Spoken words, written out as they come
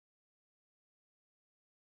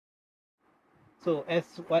So as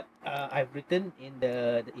what I've written in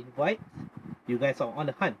the invite, you guys are on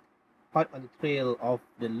the hunt, hot on the trail of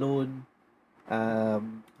the lone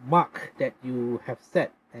mark that you have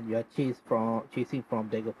set, and you are chasing from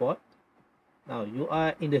Daggerford. Now you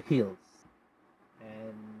are in the hills,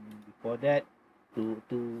 and before that,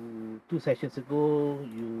 two sessions ago,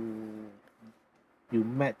 you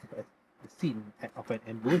met at the scene of an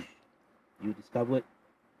ambush. You discovered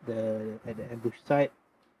at the ambush site,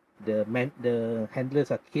 the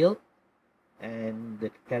handlers are killed, and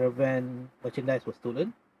the caravan merchandise was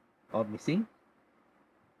stolen or missing.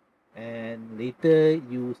 And later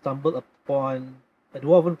you stumbled upon a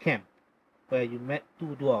dwarven camp where you met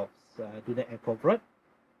two dwarves, Dunet and Kovrod.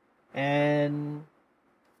 And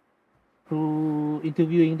through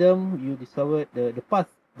interviewing them, you discovered the path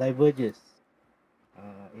diverges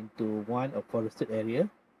into one a forested area.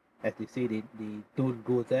 As they say, they don't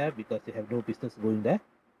go there because they have no business going there.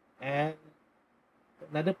 And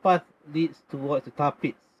another path leads towards the tar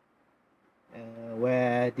pits,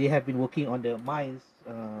 where they have been working on the mines,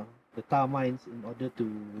 the tar mines, in order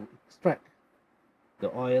to extract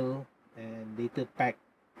the oil and later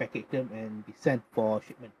package them and be sent for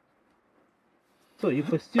shipment. So you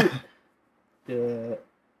pursued the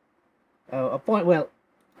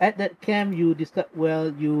at that camp you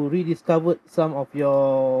rediscovered some of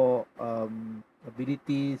your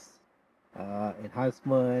abilities,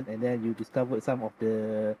 enhancement, and then you discovered some of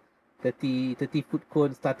the 30 foot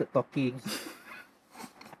cone started talking.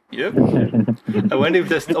 Yep. I wonder if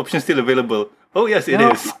that option still available. Oh yes, it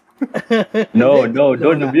No. is. No,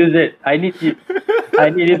 don't abuse it. I need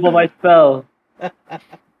it for my spell.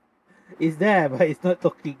 It's there, but it's not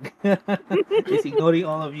talking. It's ignoring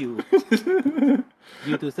all of you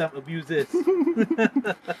due to some abuses.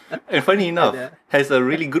 And funny enough, And, has a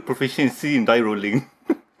really good proficiency in die rolling.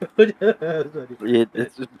 Sorry.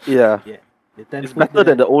 Yeah. Yeah. The 10 It's foot, better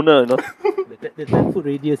than the owner, you know. the 10 foot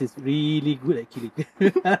radius is really good at killing.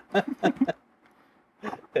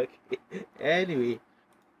 Okay. Anyway.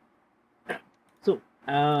 So,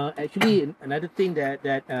 actually, another thing that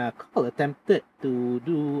Carl attempted to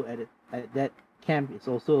do at that camp is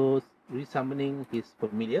also resummoning his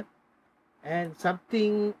familiar. And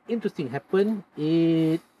something interesting happened.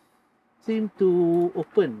 It seemed to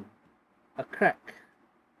open a crack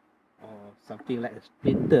or something like a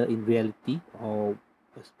splinter in reality, or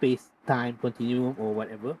a space-time continuum or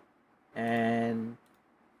whatever. And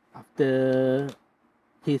after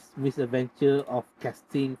his misadventure of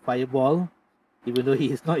casting fireball, even though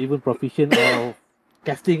he is not even proficient of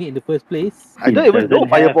casting it in the first place. I don't even know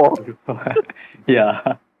fireball.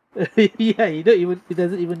 Yeah. Yeah, he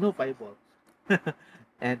doesn't even know fireball.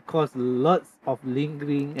 And caused lots of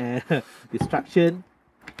lingering destruction.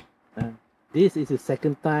 This is the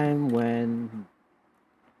second time when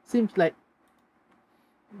seems like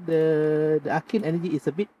the arcane energy is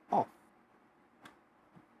a bit off.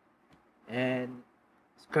 And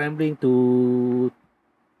scrambling to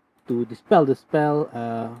dispel the spell,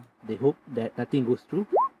 they hope that nothing goes through.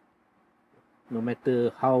 No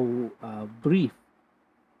matter how brief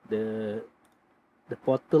the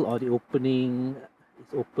portal or the opening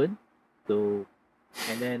is open. So,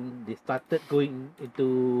 and then they started going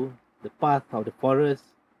into the path of the forest.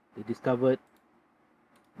 They discovered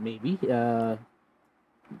maybe their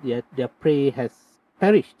prey has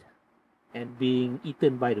perished and being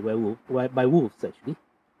eaten by the by wolves actually.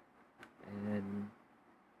 And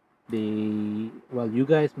you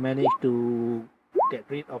guys managed to get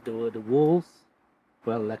rid of the wolves.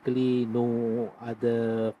 Well, luckily no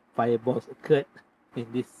other fireballs occurred in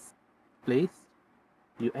this place.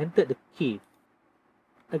 You entered the cave.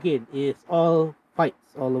 Again, it's all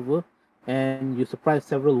fights all over, and you surprised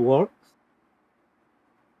several wargs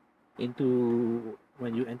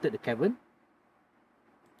when you entered the cavern.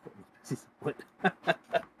 What?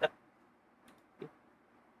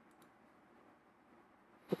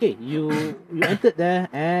 Okay, you entered there,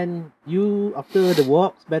 and after the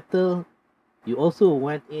wargs battle, you also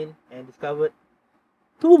went in and discovered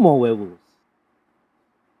two more werewolves,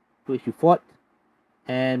 which you fought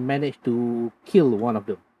and managed to kill one of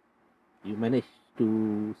them. You managed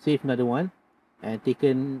to save another one and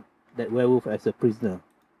taken that werewolf as a prisoner,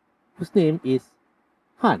 whose name is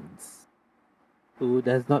Hans, who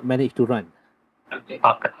does not manage to run.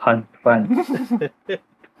 Hunt fun.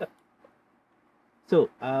 So,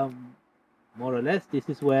 more or less, this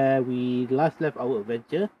is where we last left our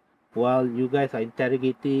adventure. While you guys are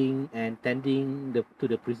interrogating and tending to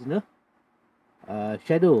the prisoner,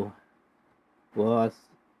 Shadow was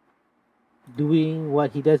doing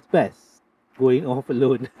what he does best, going off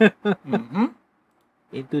alone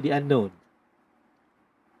into the unknown.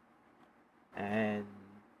 And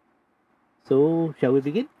So, shall we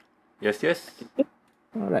begin? Yes, yes.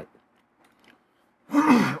 All right.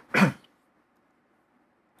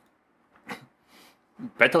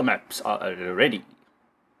 Battle maps are ready.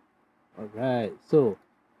 All right. So,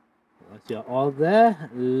 once you're all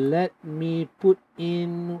there, let me put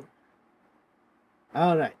in.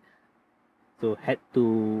 All right. So, had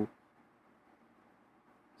to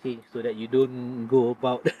change so that you don't go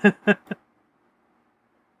about.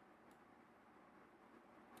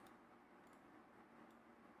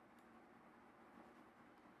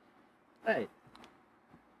 Right.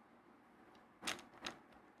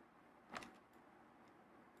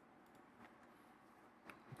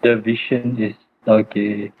 The vision is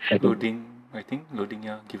okay. Loading, I think. Loading,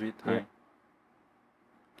 yeah. Give it time.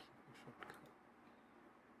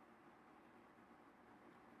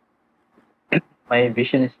 My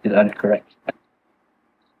vision is still incorrect.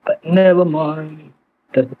 But never mind.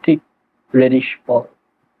 The thick reddish fog.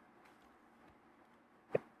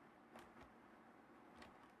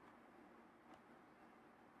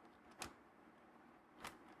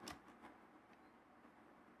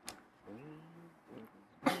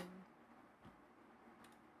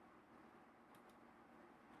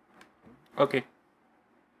 Okay.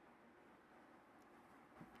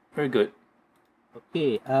 Very good.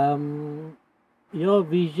 Okay. Your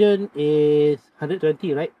vision is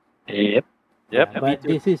 120, right? Yep. Yep. Yeah, but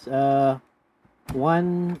this is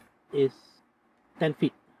one is 10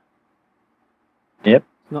 feet. Yep.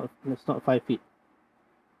 It's not 5 feet.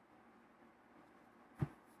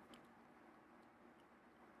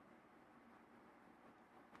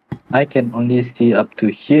 I can only see up to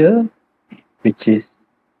here, which is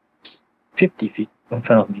 50 feet in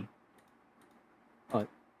front of me.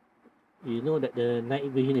 You know that the night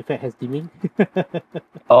vision effect has dimming.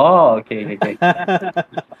 Oh, okay.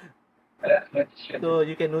 So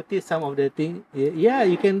you can notice some of the thing. Yeah,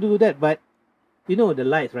 you can do that, but you know the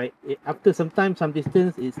lights, right? After some time, some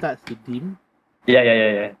distance, it starts to dim. Yeah.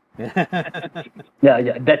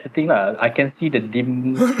 Yeah, that's the thing lah. I can see the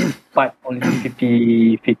dim part only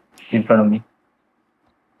 50 feet in front of me.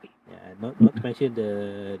 Yeah, not to mention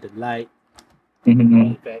the light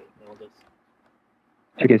Mm-hmm. effect and all those.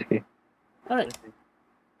 It's okay. All right.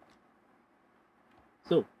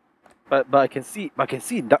 So But I can see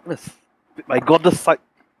in darkness with my goddess sight.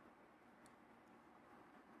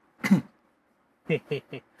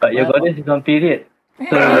 But your goddess is on period.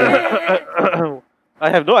 So I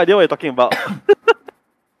have no idea what you're talking about.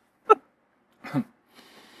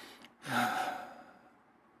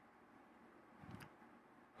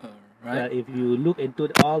 Right. if you look into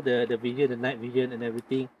all the vision, the night vision and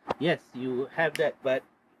everything, yes, you have that, but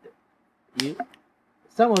you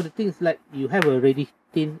some of the things like you have a reddish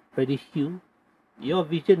hue. Your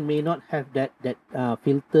vision may not have that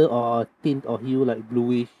filter or tint or hue like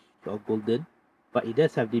bluish or golden, but it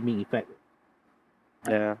does have dimming effect.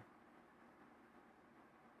 Yeah.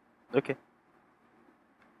 Okay.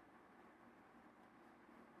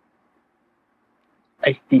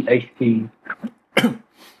 I see.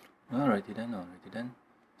 Alrighty then.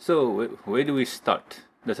 So, where do we start?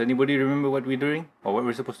 Does anybody remember what we're doing? Or what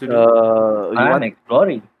we're supposed to do? I'm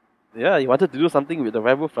exploring. You wanted to do something with the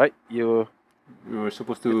werewolf, right? You We were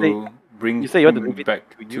supposed You to bring you say you want to him move it back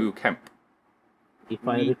to to you. camp. If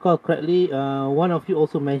I recall correctly, one of you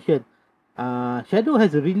also mentioned Shadow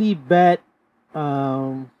has a really bad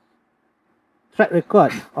track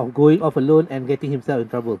record of going off alone and getting himself in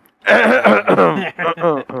trouble.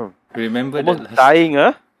 Remember Almost that last dying,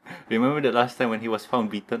 huh? Remember the last time when he was found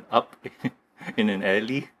beaten up in an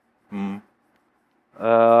alley?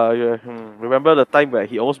 Remember the time where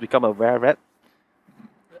he almost become a were-rat?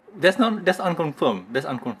 That's unconfirmed. That's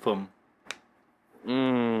unconfirmed.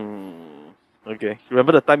 Okay.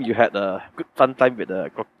 Remember the time you had a good fun time with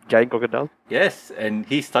the giant crocodile? Yes, and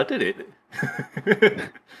he started it.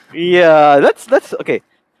 Yeah, let's okay.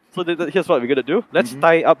 So here's what we're gonna do. Let's Mhm.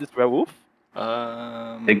 tie up this werewolf.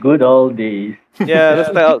 The good old days. Yeah,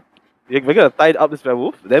 let's tie up. We're gonna tie up this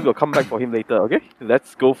werewolf. Then we'll come back for him later. Okay?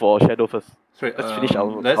 Let's go for Shadow first. Sorry, Let's finish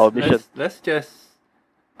our mission. Let's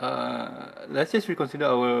just reconsider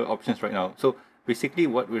our options right now. So basically,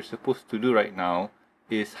 what we're supposed to do right now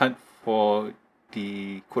is hunt for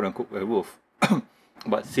the quote-unquote werewolf.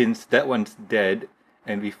 But since that one's dead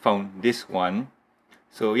and we found this one,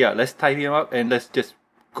 so yeah, let's tie him up and let's just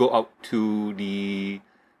go out to the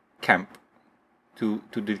camp, to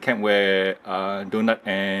the camp where Donut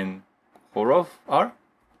and Horov are.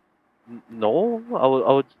 No,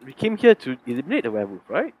 we came here to eliminate the werewolf,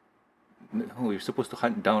 right? No, we're supposed to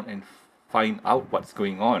hunt down and find out what's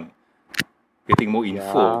going on. Getting more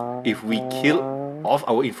info. If we kill off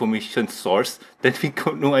our information source, then we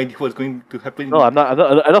got no idea what's going to happen. No, I'm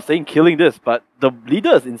not saying killing this, but the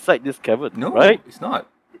leader is inside this cavern. No, right? it's not.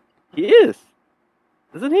 He is,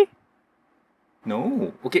 isn't he?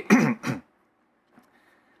 No. Okay.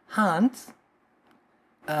 Hans,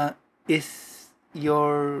 is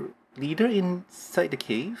your leader inside the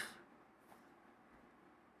cave?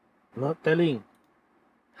 Not telling.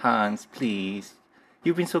 Hans, please.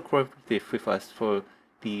 You've been so cooperative with us for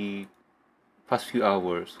the past few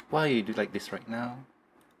hours. Why you do like this right now?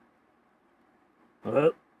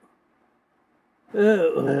 Well,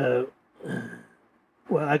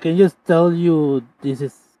 well, I can just tell you this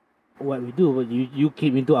is what we do. But you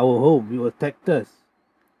came into our home. You attacked us.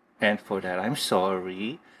 And for that, I'm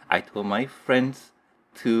sorry. I told my friends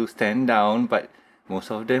to stand down, but most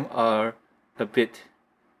of them are a bit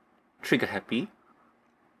trigger happy.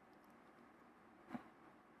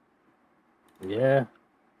 Yeah.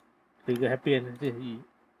 Trigger happy and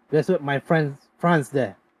that's what my friends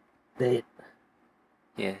there did.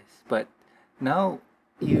 Yes, but now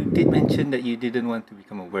you did mention that you didn't want to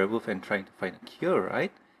become a werewolf and trying to find a cure,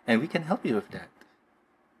 right? And we can help you with that.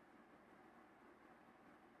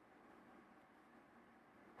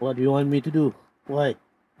 What do you want me to do? Why?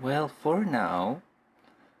 Well, for now,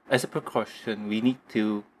 as a precaution, we need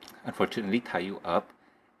to unfortunately tie you up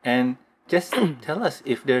and just tell us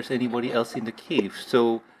if there's anybody else in the cave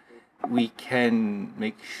so we can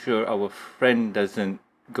make sure our friend doesn't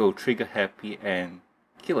go trigger happy and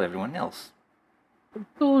kill everyone else. I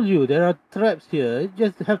told you there are traps here. You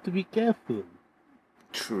just have to be careful.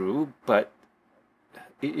 True, but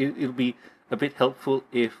it'll be a bit helpful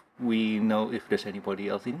if we know if there's anybody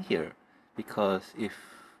else in here. Because if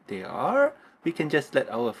they are, we can just let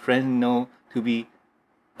our friend know to be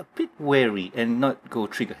a bit wary and not go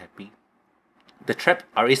trigger happy. The traps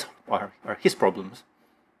are his problems.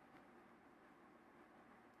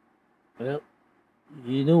 Well,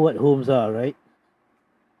 you know what homes are, right?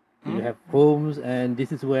 Hmm? You have homes, and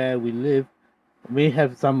this is where we live. May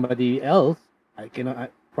have somebody else. I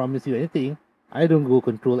cannot promise you anything. I don't go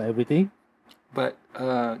control everything. But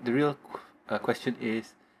the real question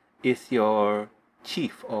is your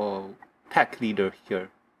chief or pack leader here?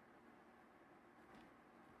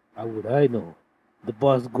 How would I know? The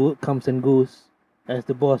boss comes and goes as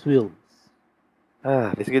the boss wills.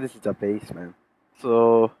 Basically this is the base, man.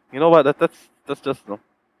 So you know what? That's just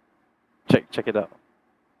check it out.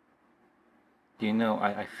 You know,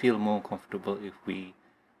 I feel more comfortable if we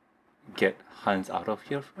get Hans out of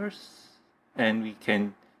here first, and we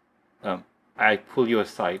can. I pull you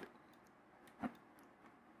aside.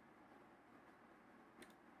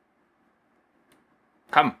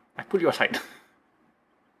 Come, I pull you aside.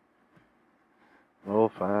 Oh,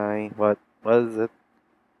 fine. What is it?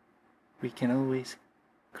 We can always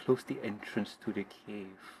close the entrance to the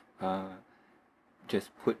cave.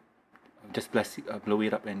 Just blow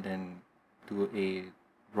it up and then do a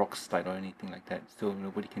rock slide or anything like that, so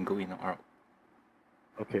nobody can go in or out.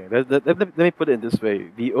 Okay, let me put it in this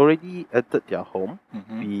way. We already entered their home.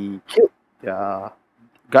 Mm-hmm. We killed their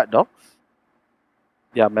guard dogs.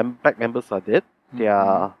 Their pack members are dead.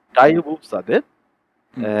 Their dire wolves are dead.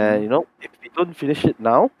 Mm-hmm. And if we don't finish it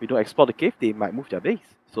now, we don't explore the cave, they might move their base.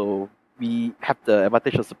 So we have the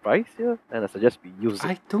advantage of surprise here, and I suggest we use it.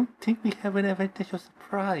 I don't think we have an advantage of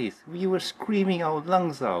surprise. We were screaming our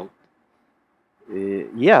lungs out.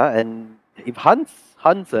 Yeah, and if Hans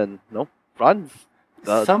and Franz,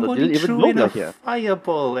 Somebody didn't even threw know in we are a here.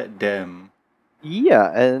 fireball at them.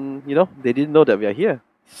 Yeah, and they didn't know that we are here.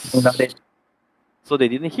 So they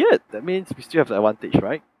didn't hear it. That means we still have the advantage,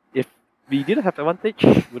 right? If we didn't have advantage,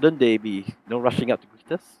 wouldn't they be rushing out to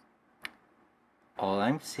greet us? All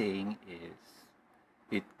I'm saying is,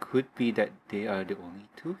 it could be that they are the only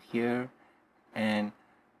two here, and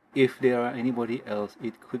if there are anybody else,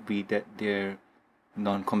 it could be that they're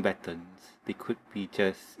non-combatants. They could be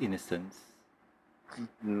just innocents.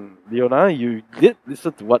 Leona, you did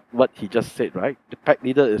listen to what he just said, right? The pack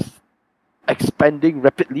leader is expanding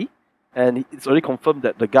rapidly, and it's already confirmed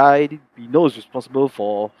that the guy we know is responsible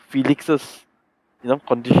for Felix's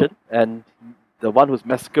condition, and the one who's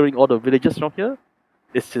massacring all the villagers from here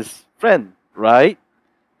is his friend, right?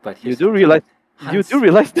 But You do realize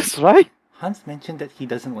this, right? Hans mentioned that he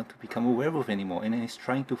doesn't want to become a werewolf anymore, and is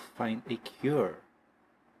trying to find a cure.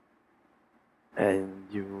 And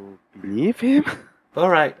you believe him?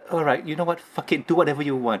 Alright. You know what? Fuck it. Do whatever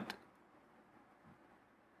you want.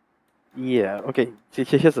 Yeah, okay.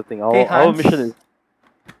 Here's the thing. Hey, Our Hans. mission is...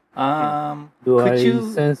 Do could I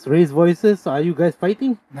you... sense raised voices? Are you guys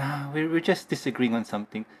fighting? Nah, we're just disagreeing on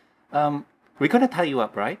something. We're gonna tie you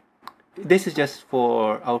up, right? this is just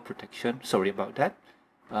for our protection. Sorry about that.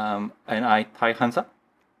 And I tie Hans up.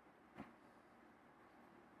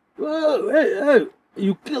 Whoa, hey,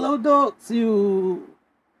 you kill our dogs, you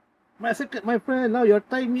massacred my friend, now you're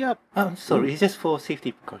tying me up. I'm sorry, it's just for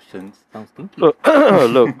safety precautions. Sounds stinky. Look,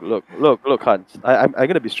 look, Hans. I'm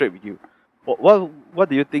gonna be straight with you. What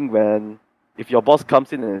do you think when if your boss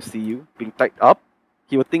comes in and see you being tied up,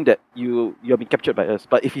 he will think that you're being captured by us.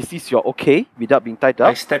 But if he sees you're okay without being tied up,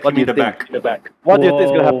 I stab what him do in you the think? back. What do you think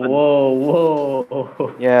is gonna happen?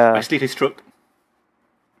 Whoa. Yeah. I slit his throat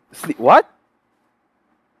What?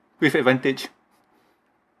 with advantage.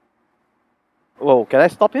 Whoa, can I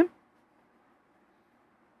stop him?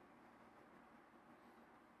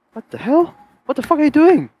 What the hell? What the fuck are you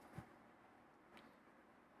doing?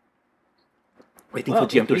 Waiting Well, for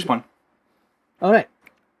GM to okay. respond. Alright.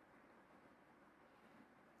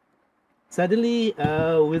 Suddenly,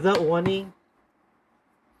 without warning,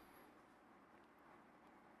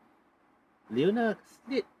 Leona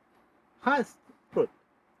slit Hans' throat.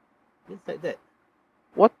 Just like that.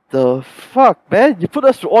 What the fuck, man? You put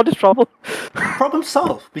us through all this trouble. Problem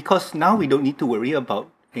solved, because now we don't need to worry about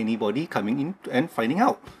anybody coming in and finding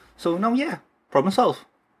out. So now, yeah, problem solved.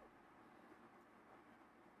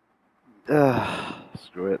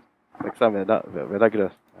 Screw it. Next time we're not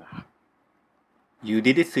gonna. You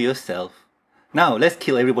did it to yourself. Now, let's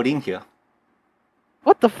kill everybody in here.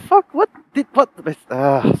 What the fuck? What?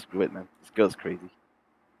 Screw it, man. This girl's crazy.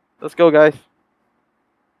 Let's go, guys.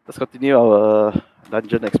 Let's continue our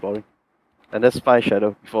dungeon exploring. And let's find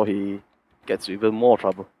Shadow before he gets even more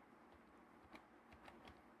trouble.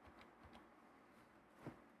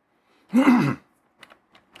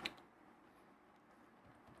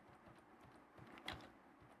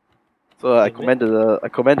 So I command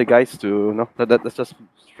the guys to let's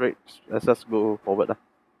just go forward.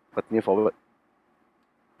 Continue forward.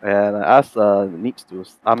 And I asked Neeps to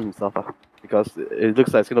arm himself because it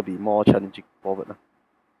looks like it's gonna be more challenging forward.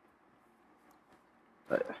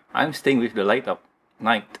 I'm staying with the light up.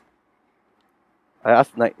 Night. I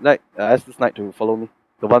asked this knight to follow me.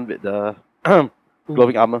 The one with the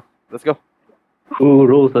glowing armor. Let's go. Who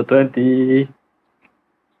rolls a 20?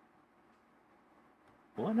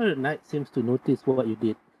 One of the knights seems to notice what you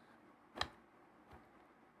did.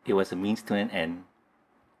 It was a means to an end.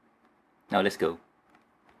 Now let's go.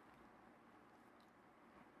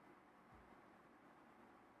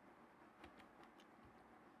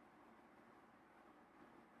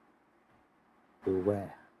 To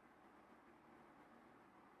where?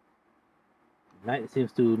 Knight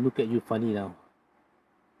seems to look at you funny now.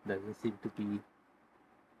 Doesn't seem to be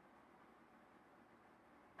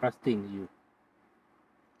trusting you.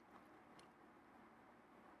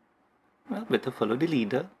 Well, better follow the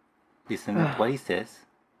leader. Listen to what he says.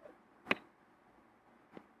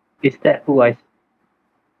 Is that who I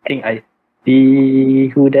think I see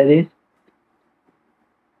who that is?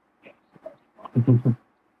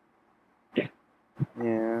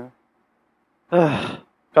 Yeah.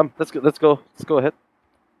 Come, let's go ahead.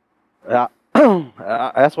 Yeah.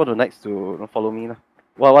 I asked one of the knights to follow me.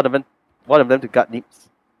 Well, one of them to guard Neeps.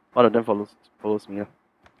 One of them follows me.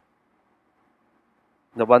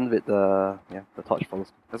 The one with the torch follows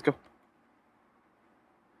me. Let's go.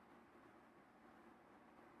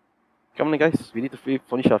 Come on, guys. We need to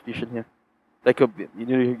finish our fusion here. That could be.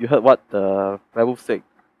 You heard what the werewolves said.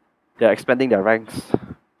 They're expanding their ranks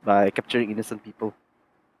by capturing innocent people.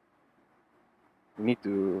 We need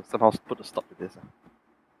to somehow put a stop to this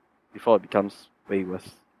before it becomes way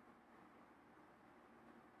worse.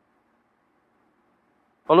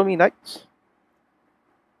 Follow me, knights.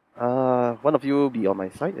 One of you will be on my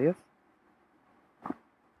side, I guess.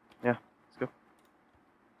 Yeah, let's go.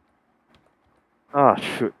 Ah,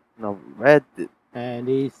 shoot. Now, where did... And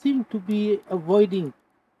they seem to be avoiding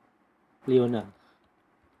Leona.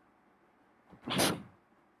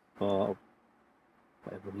 For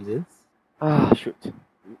whatever reasons. Ah, shoot.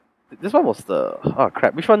 This one was the... Oh,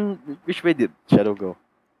 crap. Which way did Shadow go?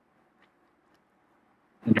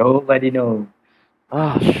 Nobody knows.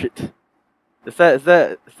 Ah, shit. Is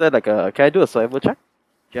there like a... Can I do a survival check?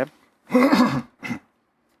 Jam?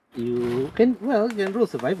 You can roll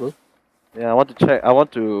survival. Yeah, I want to check.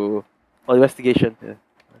 Oh, investigation. Yeah.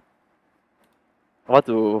 I want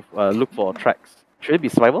to look for tracks. Should it be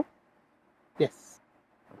survival? Yes.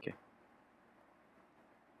 Okay.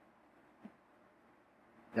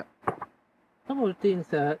 Yeah. Some of the things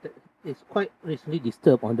it's quite recently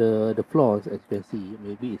disturbed on the floors, as you can see.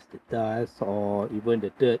 Maybe it's the dust or even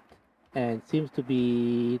the dirt, and seems to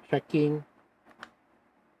be tracking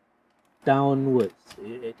downwards.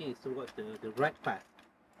 I think it's towards the right path.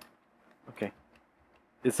 Okay.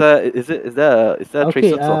 Is there Okay,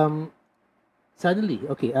 traces of suddenly,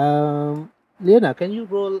 okay, Leona, can you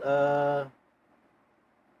roll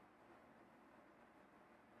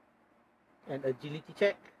an agility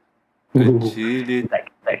check? Agility,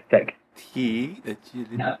 Deck. agility,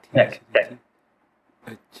 Deck.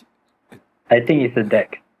 agi- I think it's a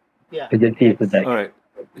deck. Yeah. Agency is a Dex. deck. Alright.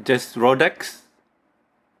 Just raw dex?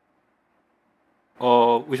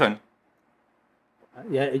 Or which one?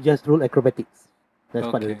 Yeah, just roll acrobatics. That's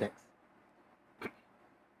part of the Okay. text.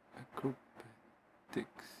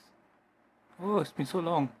 Acrobatics. Oh, it's been so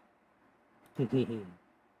long.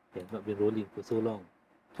 Yeah, not been rolling for so long.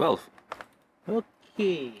 12.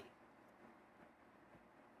 Okay.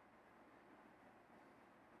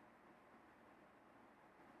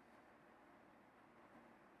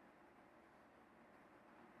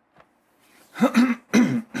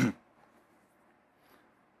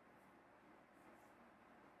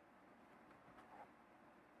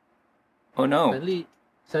 Oh no.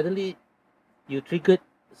 Suddenly, you triggered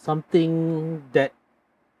something that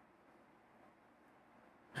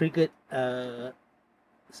triggered a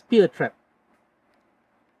spear trap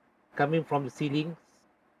coming from the ceiling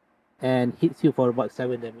and hits you for about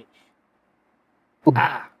 7 damage.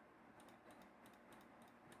 Ah!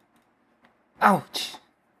 Ouch!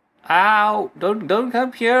 Ow! Don't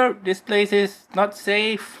come here. This place is not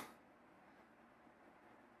safe.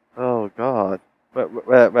 Oh god.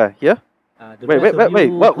 Where? Here? The Wait, rest of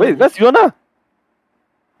you what? Wait, heard where's Fiona?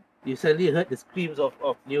 You suddenly heard the screams of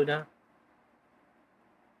Leona.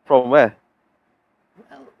 From where?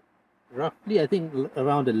 Well, roughly, I think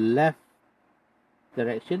around the left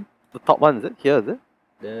direction. The top one, is it? Here, is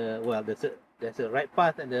it? There's a right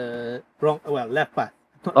path and the left path.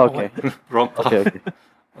 Not wrong Okay. one. Wrong path. Okay.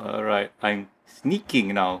 Alright, I'm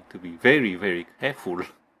sneaking now to be very, very careful.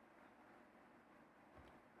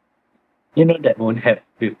 You know that won't have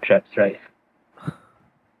with traps, right?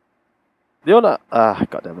 Leona.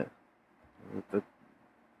 God damn it.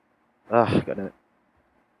 God damn it.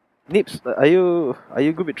 Nips, are you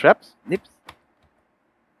good with traps? Nips?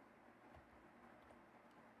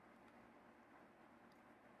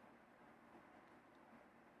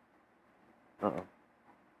 Uh-oh.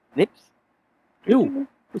 Nips? Yo,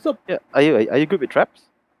 what's up? Yeah, are you good with traps?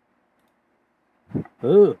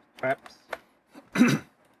 Oh, traps.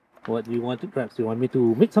 What do you want to traps? You want me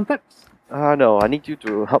to make some traps? No, I need you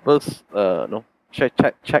to help us no.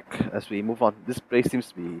 Check as we move on. This place seems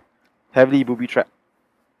to be heavily booby trapped.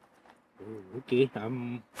 Oh, okay,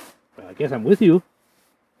 I guess I'm with you.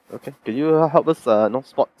 Okay. Can you help us no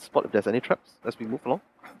spot if there's any traps as we move along?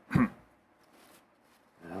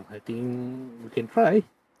 Well, I think we can try,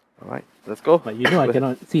 Alright, let's go. but you know I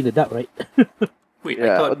cannot see the dark, right? Wait, I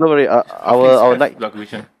Yeah, thought don't worry, our goblins have night dark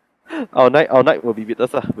vision. our night will be with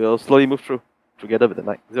us. We'll slowly move through together with the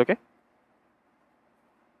night. Is it okay?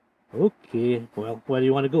 Okay, well, where do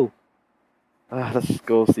you want to go? Let's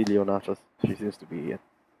go see Leona first. She seems to be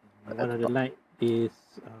One of the light is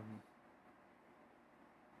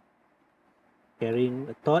carrying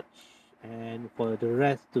a torch, and for the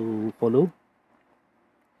rest to follow.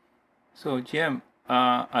 So, GM,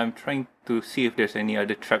 I'm trying to see if there's any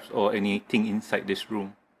other traps or anything inside this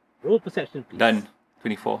room. Roll perception, please. Done.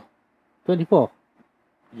 24. 24.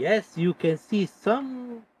 Yes, you can see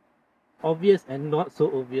some obvious and not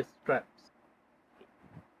so obvious traps.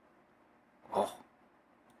 Oh.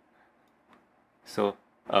 So,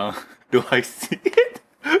 do I see it?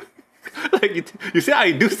 You say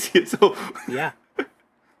I do see it, so... Yeah.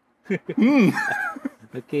 Hmm.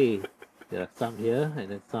 Okay. There are some here,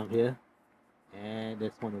 and then some here. And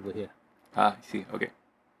there's one over here. I see. Okay.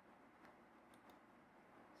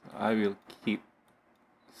 So I will keep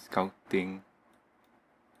scouting.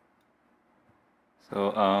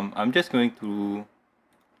 So I'm just going to.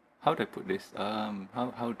 How do I put this?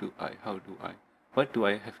 How do I? What do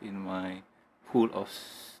I have in my pool of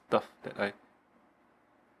stuff that I?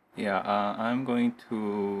 Yeah. I'm going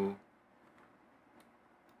to.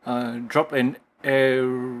 Drop an air.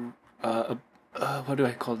 What do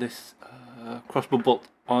I call this? Crossbow bolt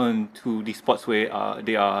onto the spots where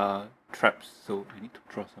they are traps. So I need to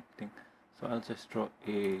draw something. So I'll just draw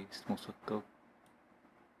a small circle.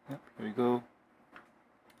 Yep, here we go.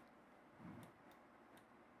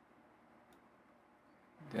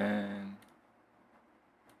 Then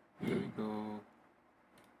here we go.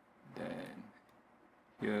 Then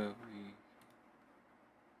here we.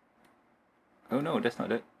 Oh no, that's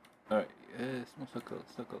not it. Alright, small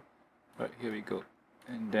circle. Alright, here we go.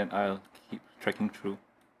 And then I'll keep tracking through,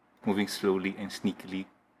 moving slowly and sneakily.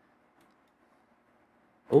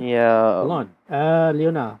 Oh, Yeah. hold on.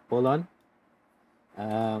 Leona, hold on.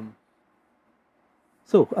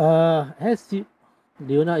 So,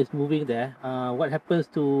 Leona is moving there, what happens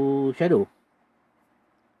to Shadow?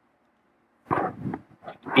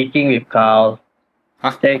 Speaking with Carl.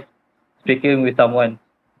 Huh? Speaking with someone.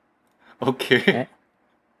 Okay. Eh?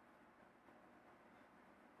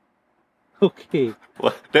 Okay.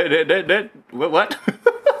 What? What?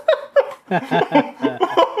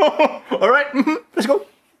 All right. Let's go.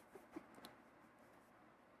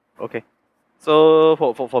 Okay. So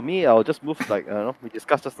for me, I'll just move like we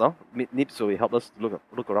discussed just now. Nips will help us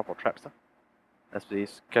look around for traps. As we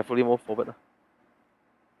carefully move forward,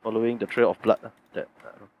 following the trail of blood that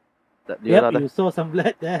Leona Yep, you saw some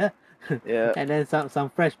blood there. Yeah. And then some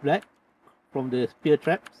fresh blood from the spear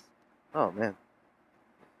traps. Oh man.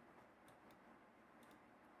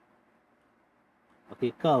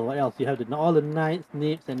 Okay, Carl, what else? You have all the knights,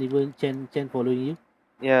 Nips, and even Chen following you.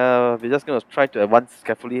 Yeah, we're just gonna try to advance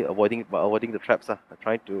carefully, avoiding the traps.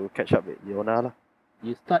 Trying to catch up with Leona.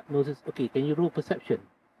 You start notice. Okay, can you roll perception?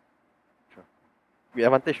 We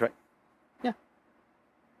advantage, right? Yeah.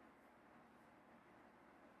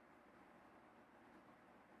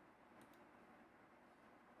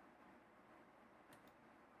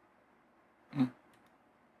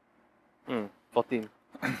 Mm. 14.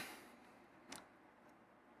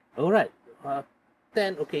 Alright.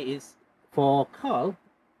 Then, okay, is for Carl,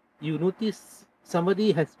 you notice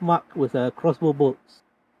somebody has marked with a crossbow bolts.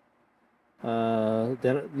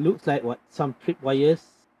 There looks like some tripwires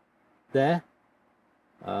there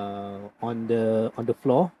on the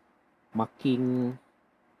floor, marking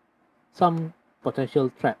some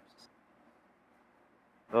potential traps.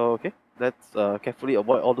 Okay, let's carefully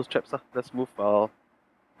avoid all those traps. Let's move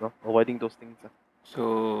avoiding those things.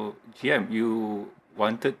 So, GM, you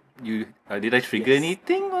wanted did I trigger Yes.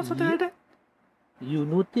 anything or something like that? You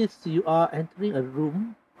notice you are entering a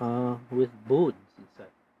room with bones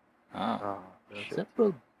inside. Ah. Shit.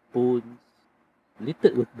 Several bones,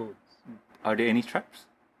 littered with bones. Are there any traps?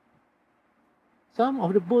 Some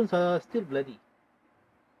of the bones are still bloody.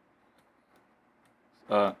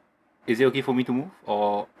 Is it okay for me to move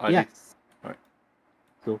or are they... Yes. Alright.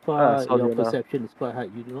 So far, saw your Leona. perception is quite high.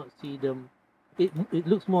 You do not see them. It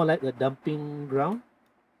looks more like a dumping ground.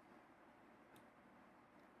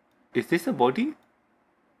 Is this a body?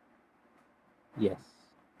 Yes.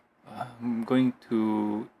 I'm going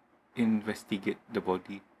to investigate the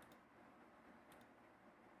body.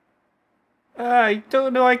 I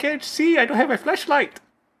don't know, I can't see. I don't have my flashlight.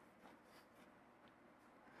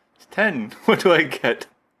 It's 10. What do I get?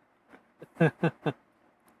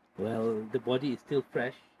 Well, the body is still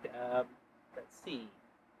fresh. Let's see.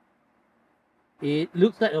 It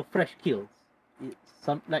looks like a fresh kill. It's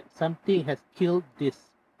like something has killed this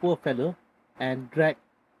poor fellow and dragged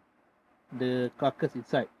the carcass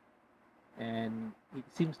inside, and it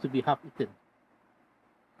seems to be half eaten.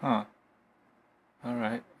 Huh.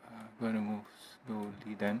 Alright. I'm going to move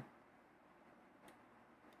slowly then.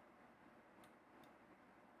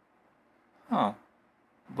 Huh.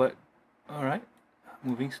 But, alright.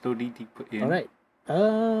 Moving slowly deeper in. Alright.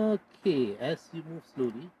 Okay, as you move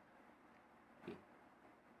slowly. Okay.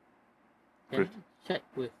 Can Good. you check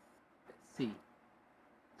with, let's see.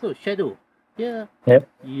 So, Shadow, here Yep.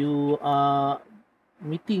 you are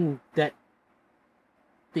meeting that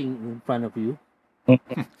thing in front of you.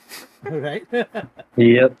 Alright.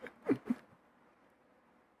 Yep.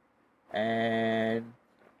 And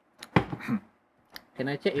can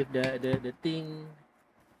I check if the thing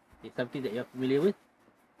is something that you're familiar with?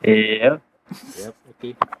 Yep. Yep,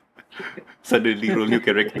 okay. Suddenly roll new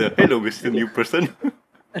character. Hello, Mr. New Person.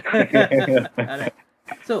 Alright.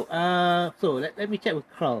 So let me check with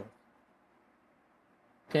Carl.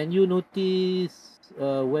 Can you notice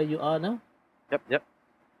where you are now? Yep.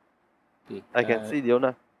 Okay. I can see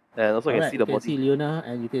Leona, and also I can see the you can body. see Leona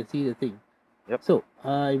and you can see the thing. Yep. So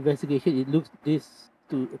investigation. It looks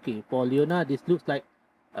for Leona. This looks like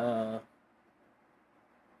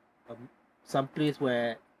some place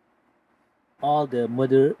where all the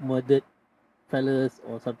murdered fellas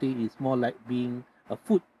or something is more like being a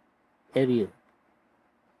food area.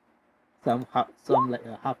 Some like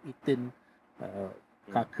a half-eaten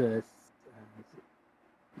carcass,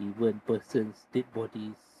 even persons, dead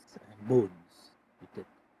bodies, and bones. Eaten.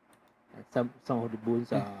 And some of the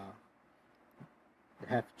bones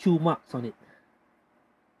have chew marks on it.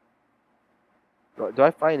 Do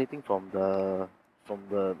I find anything from the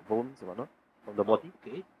bones or not? From the body?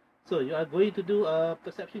 Okay. So you are going to do a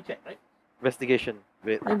perception check, right? Investigation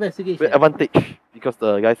with Investigation. advantage because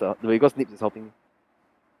Nips is helping me.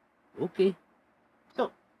 Okay.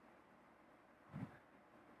 So,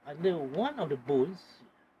 under one of the bones,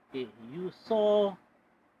 okay, you saw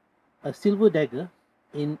a silver dagger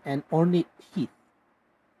in an ornate sheath.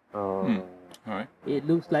 Oh. Alright. It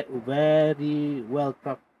looks like a very well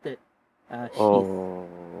crafted sheath. Oh.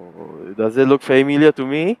 Does it look familiar to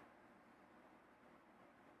me?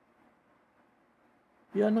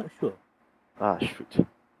 You are not sure. Ah, shoot.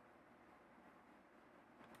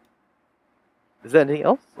 Is there anything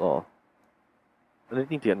else? Or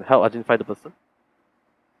anything to help identify the person?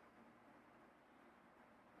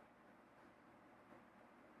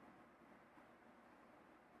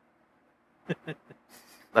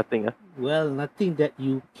 Nothing, huh? Well, nothing that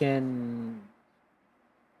you can.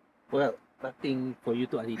 Well, nothing for you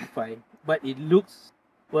to identify. But it looks.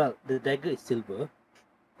 Well, the dagger is silver,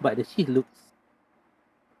 but the sheath looks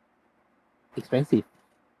expensive.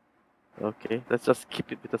 Okay, let's just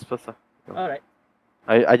keep it with us first. Alright.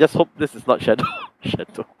 I just hope this is not Shadow.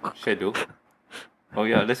 Shadow. Shadow. Oh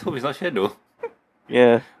yeah, let's hope it's not Shadow.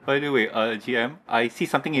 Yeah. By the way, GM, I see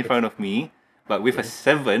something in front of me, but with a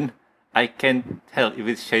 7, I can't tell if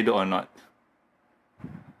it's Shadow or not.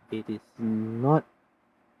 It is not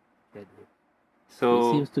shadow. It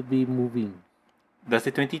So, seems to be moving. does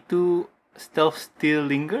the 22 stealth still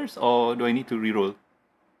lingers, or do I need to reroll?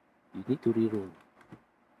 You need to reroll.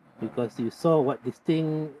 Because you saw what this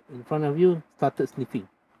thing in front of you started sniffing.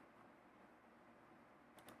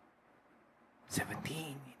 17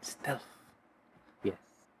 in stealth. Yes.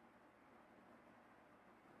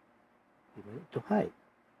 You managed to hide.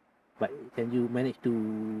 But can you manage to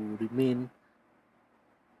remain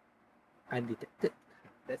undetected?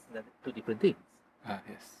 That's two different things.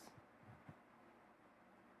 Yes.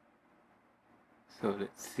 So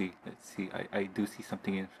let's see. I do see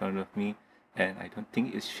something in front of me, and I don't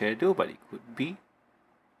think it's Shadow, but it could be.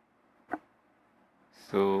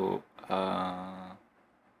 So,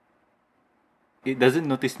 it doesn't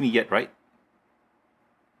notice me yet, right?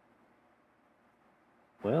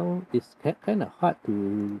 Well, it's kind of hard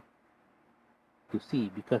to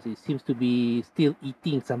see because it seems to be still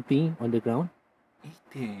eating something on the ground.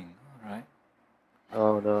 Eating, alright.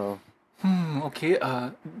 Oh no. Okay,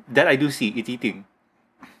 that I do see, it's eating.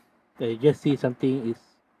 You just see something is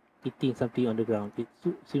eating something on the ground. It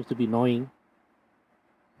seems to be gnawing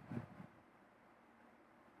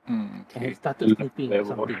and Okay. started sniffing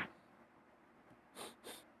Werewolf. something.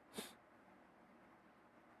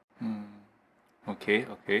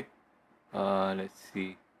 Okay. Let's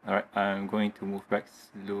see. Alright, I'm going to move back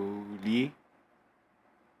slowly.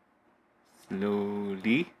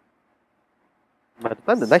 By the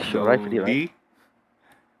time the night should arrive, already, right? Slowly.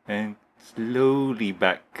 And slowly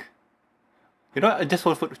back. You know what, just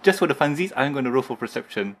for the funsies, I'm going to roll for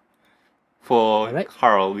perception for Alright.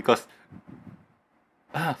 Carl, because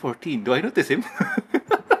 14. Do I notice him?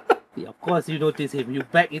 Yeah, of course, you notice him. You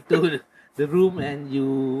back into the room and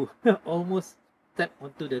you almost step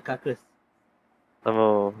onto the carcass.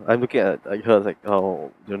 I'm looking at her like,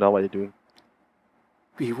 oh, you know what you're doing.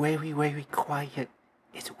 Be very, very quiet.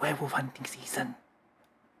 It's werewolf hunting season.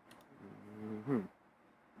 Mm-hmm.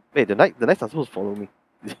 Wait, the knights are supposed to follow me.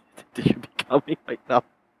 They should be coming right now.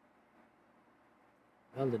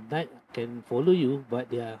 Well, the knight can follow you, but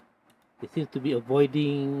they seem to be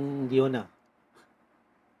avoiding Leona.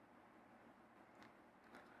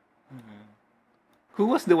 Who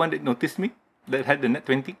was the one that noticed me? That had the net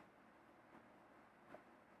 20?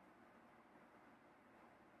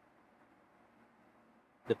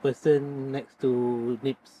 The person next to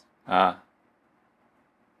Nips. I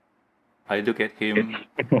look at him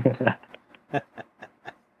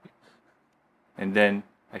and then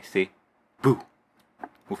I say, boo!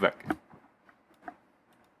 Move back.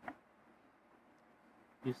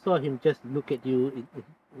 You saw him just look at you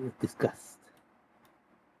in disgust.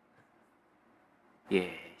 Yes.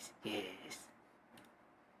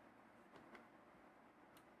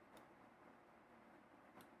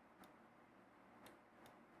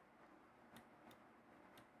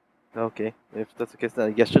 Okay, if that's the case, then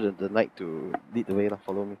I gesture the knight to lead the way,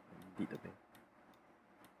 follow me. Lead the way.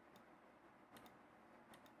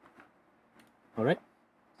 Alright?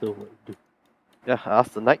 So what you do? Yeah, I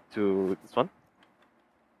asked the knight to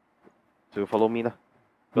follow me.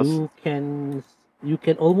 You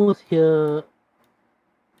can almost hear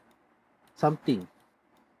something.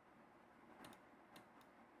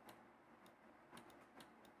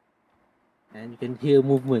 And you can hear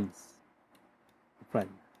movements in front.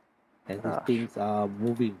 And these things are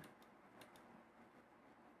moving.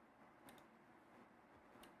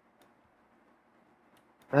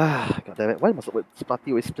 God damn it, why must this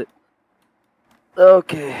party always split?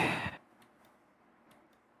 Okay.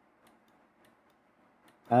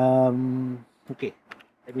 Okay.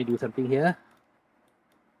 Let me do something here.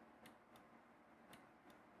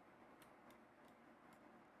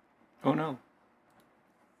 Oh no.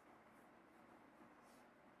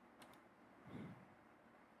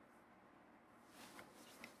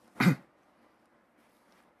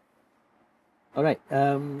 All right.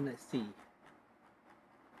 Let's see.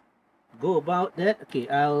 Go about that. Okay,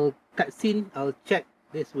 I'll cutscene. I'll check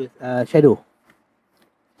this with Shadow.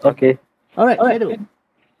 Okay. All right, Alright. Shadow.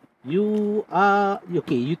 You are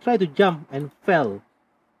okay. You try to jump and fell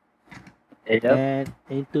Yep. and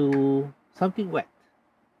into something wet.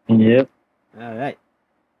 Yep. All right.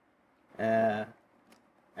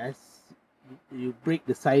 As you break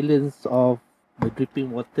the silence of the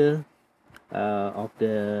dripping water of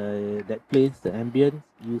that place, the ambience,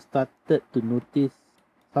 you started to notice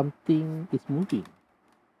something is moving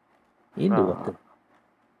in the water.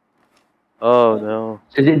 Oh no.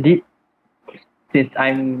 Is it deep? Since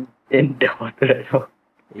I'm in the water right now.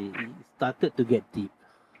 It started to get deep.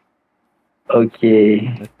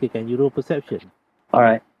 Okay. Okay, can you roll perception?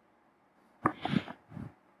 Alright.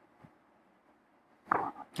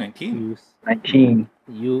 19. You 19.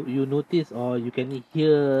 you notice or you can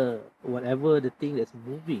hear whatever the thing that's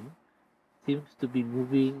moving seems to be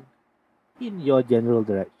moving in your general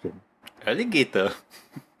direction. Alligator.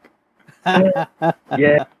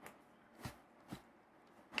 Yeah.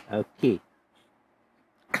 Okay.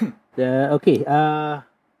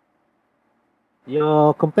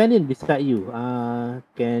 Your companion beside you,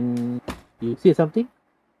 can you see something?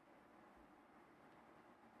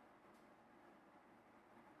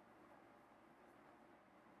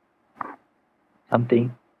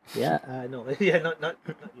 Something. Yeah, no, yeah, not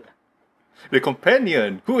you. The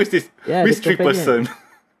companion. Who is this Yeah, the mystery companion. person?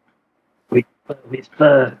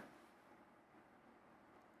 Whisper.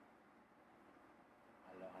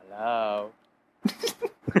 Hello.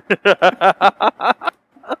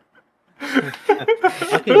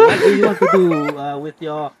 Okay, what do you want to do with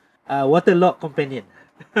your waterlogged companion?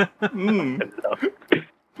 Hmm.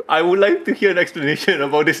 I would like to hear an explanation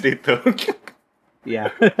about this later. Yeah.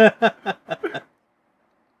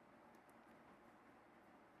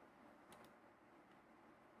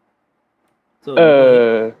 So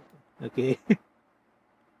okay.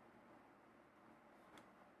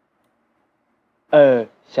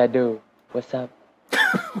 Shadow, what's up?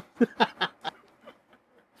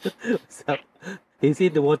 What's up? He's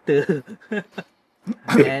in the water.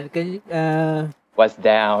 And can you What's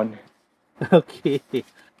down? okay.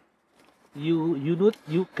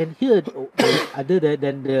 You can hear other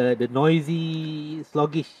than the noisy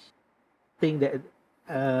sluggish thing that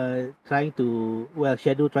trying to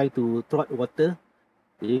shadow trying to trot water.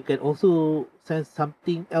 You can also sense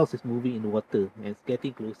something else is moving in the water and it's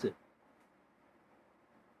getting closer.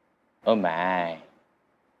 Oh my.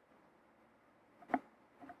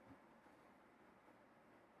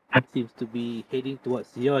 It seems to be heading towards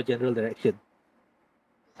your general direction.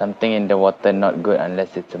 Something in the water not good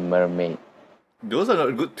unless it's a mermaid. Those are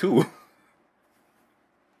not good too.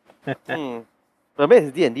 Mermaids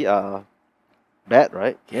in D&D are bad,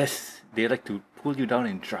 right? Yes, they like to pull you down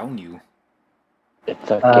and drown you.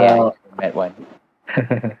 It's okay, I Uh, met one.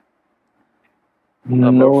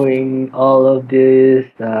 Knowing all of this,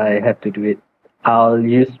 I have to do it. I'll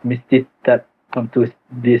use Misty Step onto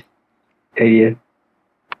this area.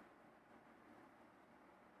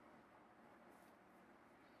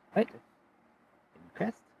 Right?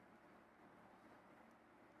 Impressed?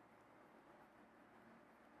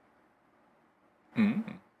 Hmm.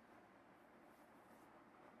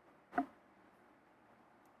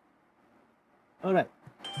 Alright.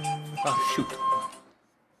 Ah, shoot.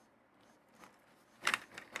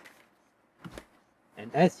 And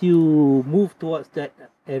as you move towards that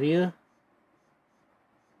area,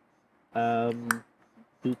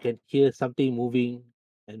 you can hear something moving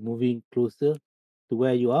and moving closer to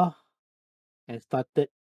where you are and started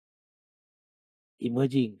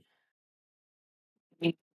emerging.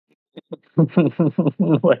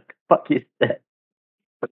 What the fuck is that?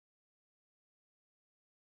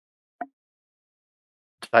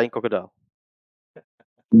 Giant crocodile.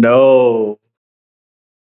 No.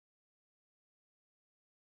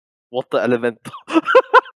 Water elemental.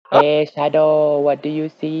 Hey Shadow, what do you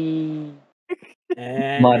see?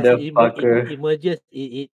 And as it Motherfucker. emerges,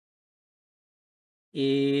 it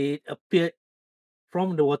appeared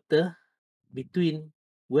from the water between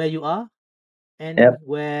where you are and Yep.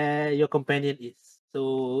 where your companion is.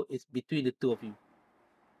 So it's between the two of you.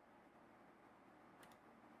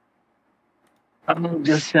 I'm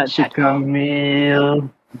just trying to Shadow. Camille.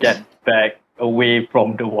 Get back away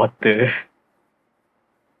from the water.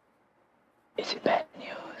 Is it bad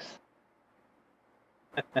news?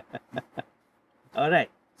 All right.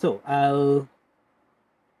 So I'll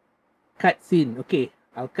cut scene. Okay.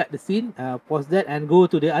 I'll cut the scene, pause that, and go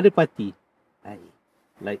to the other party. I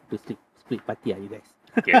like to split party, you guys.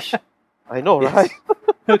 Yes. I know, Yes. right?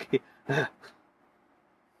 Okay.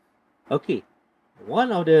 Okay.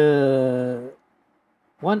 One of the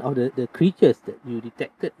creatures that you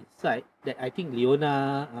detected inside that I think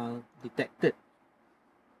Leona detected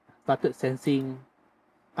started sensing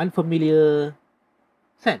unfamiliar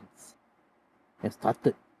scents and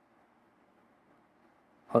started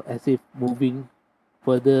as if moving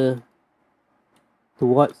further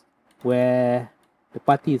towards where the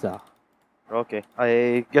parties are. Okay.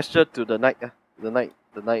 I gesture to the knight, the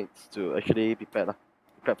knights to actually prepare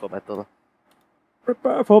for battle.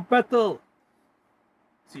 Prepare for battle.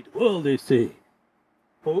 See the world, they say.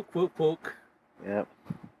 Poke, poke, poke. Yeah.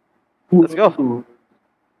 Let's go. Ooh.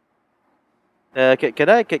 Can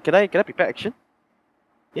I prepare action?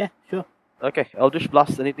 Yeah, sure. Okay, Eldritch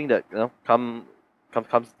Blast anything that comes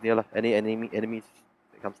near lah. Any enemies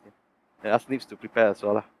that comes near. And us needs to prepare as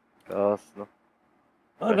well lah. Because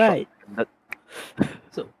All right.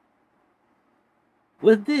 So,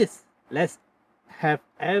 with this, let's have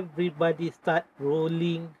everybody start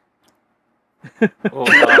rolling Oh,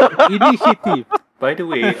 initiative. by the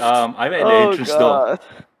way, I'm at the entrance door.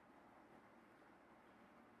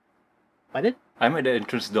 Pardon? I'm at the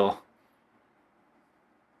entrance door.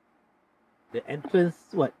 The entrance,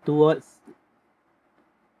 what, towards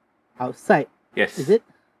outside, Yes. is it?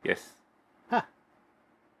 Yes.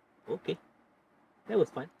 Okay. That was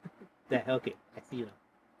fun. There, okay, I see you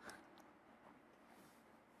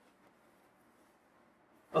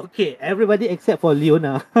now. Okay, everybody except for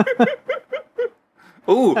Leona.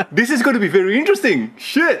 Oh, this is going to be very interesting.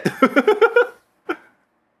 Shit.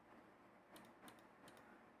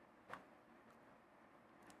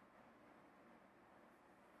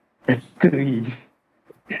 That's 3.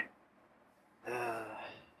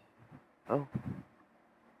 Oh.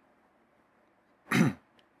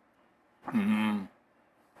 Hmm.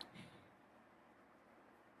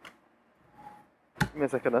 Give me a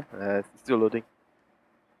second, it's still loading.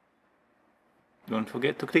 Don't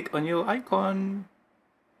forget to click on your icon.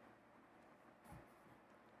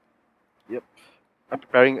 Yep. I'm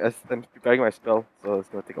preparing my spell, so it's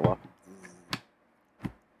gonna take a while.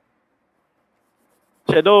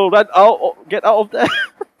 Shadow, run out! Oh, get out of there!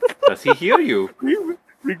 Does he hear you?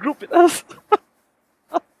 Regroup with us.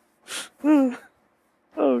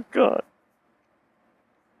 Oh god.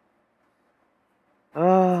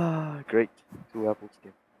 Great. 2 apples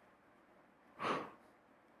game.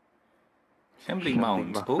 Shambling Shambling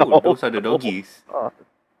mounds. mound. Oh, those are the doggies.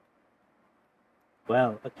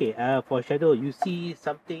 Well, okay, for Shadow, you see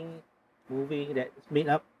something moving that's made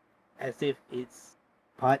up as if it's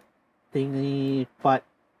part thingy, part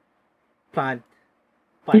plant,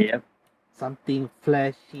 part Yep. something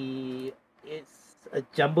fleshy. It's a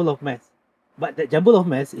jumble of mess. But that jumble of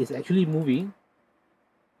mess is actually moving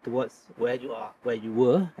towards where you are, where you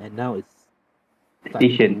were, and now it's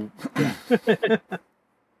Station.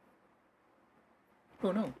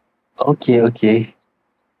 Oh no. Okay, okay.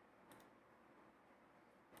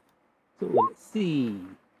 So let's see.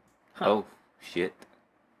 Oh, shit.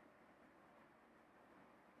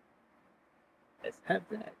 Let's have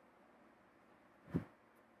that.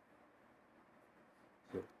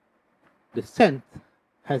 So, the scent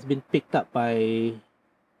has been picked up by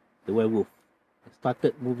the werewolf. It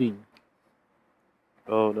started moving.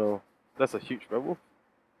 Oh no. That's a huge werewolf.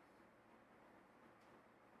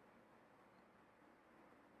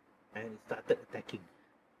 And it started attacking.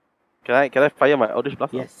 Can I fire my Eldritch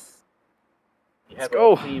Blast? Yes. You Let's have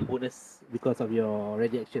go. a free bonus because of your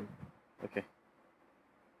ready action. Okay.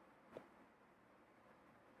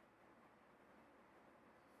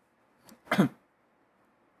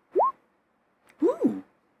 Ooh.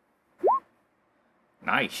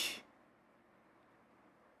 Nice.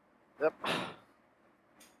 Yep.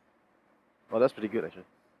 Oh, that's pretty good actually.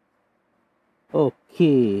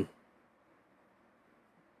 Okay.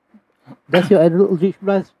 Does your Eldritch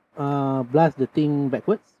Blast blast the thing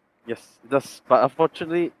backwards? Yes, it does. But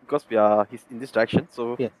unfortunately, because he's in this direction,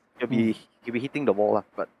 so Yes. he'll be hitting the wall,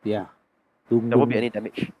 but Yeah. Doom, there won't doom. be any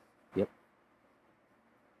damage. Yep.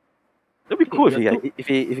 It'd be cool Okay, if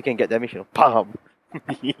he can get damage, Bam!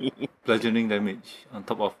 Bludgeoning damage on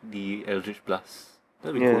top of the Eldritch Blast.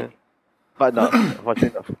 That'd be Yeah. cool. But no,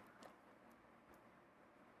 unfortunately not.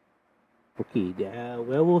 Okay, the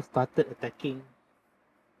werewolf started attacking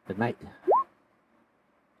the knight.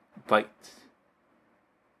 Bite.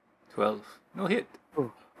 12. No hit.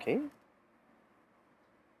 Okay.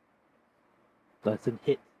 Doesn't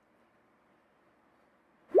hit.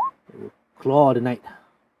 It will claw the knight.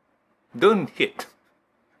 Don't hit.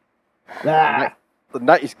 Ah! The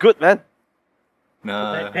knight is good, man.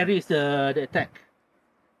 Nah. Parries the attack.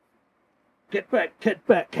 Get back, get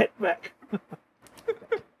back, get back.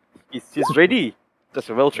 He's ready. Just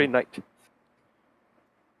a well-trained knight.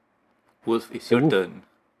 Wolf, it's The your wolf. turn.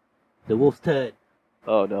 The wolf's turn.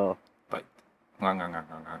 Oh no. Bite. Ngang, ngang, ngang,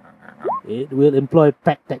 ngang, ngang, ngang, ngang. It will employ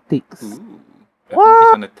pack tactics. Ooh. What?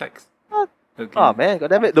 Advantage on attacks. What? Okay. Oh man,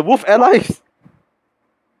 goddammit, the wolf allies.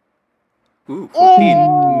 Ooh,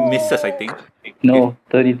 14 misses, I think. No,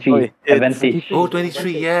 33. Oh, it's- Advantage. Oh,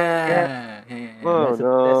 23, yeah. Yeah. Oh That's a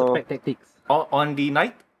no. pack tactics. On the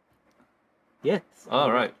knight? Yes.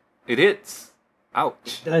 Alright. It hits. It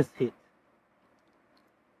Ouch. does hit.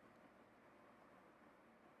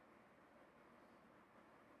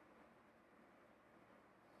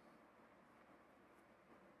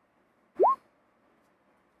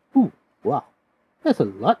 Ooh, wow. That's a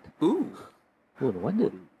lot. Ooh. Oh, no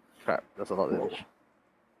wonder. Crap, that's a lot of damage.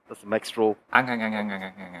 That's a max roll. Ang, ang, ang, ang, ang,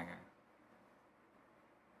 ang, ang, ang.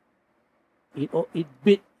 It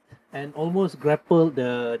bit and almost grappled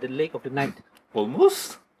the leg of the knight.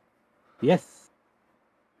 Almost? Yes.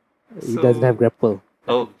 He So- doesn't have grapple.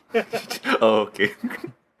 Oh. Oh, okay.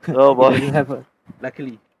 Oh He boy. doesn't have a.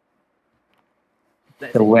 Luckily.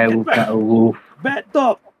 That's The it. werewolf got a wolf. Bad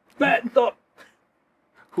dog! Bad dog!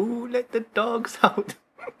 Who let the dogs out?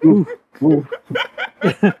 Wolf.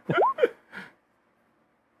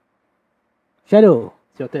 Shadow,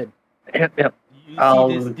 it's your turn. Yep, yep. You I'll-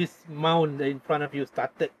 see this mound in front of you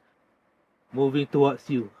started moving towards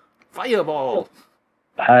you. Fireball.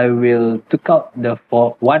 I will took out the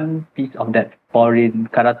one piece of that foreign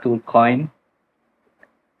Karatul coin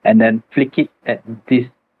and then flick it at this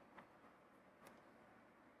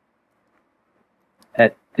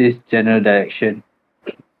general direction.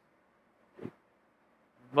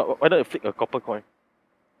 Why don't you flick a copper coin?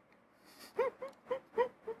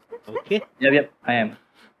 Okay? Yep, I am.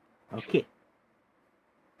 Okay.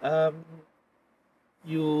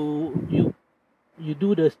 You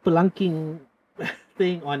do the spelunking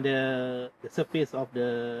thing on the surface of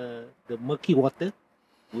the murky water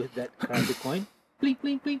with that currency coin. Blink,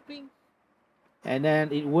 blink, blink, blink. And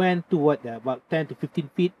then it went to about 10 to 15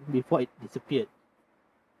 feet before it disappeared.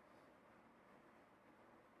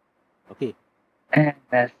 Okay. And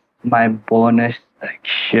that's my bonus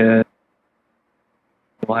action.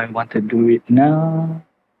 Do I want to do it now?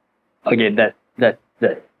 Okay, that's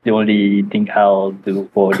the only thing I'll do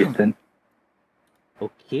for this turn.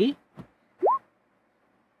 Okay.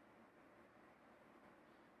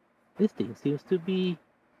 This thing seems to be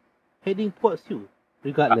heading towards you,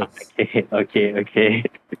 regardless. Okay.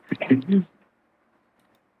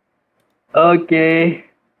 Okay.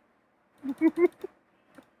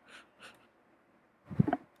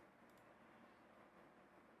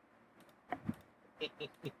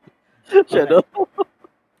 Shadow.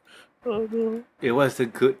 Oh no. It was a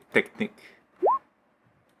good technique.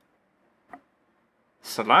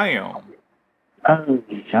 Slam. Oh,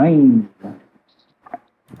 shine.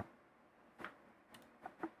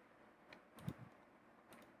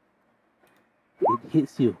 It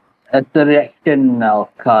hits you. As a reaction, I'll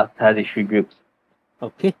cast Hellish Groups.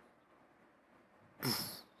 Okay.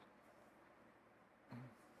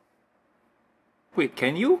 Wait,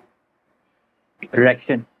 can you?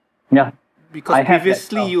 Reaction. Yeah, Because I have that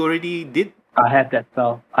previously spell. you already did. I have that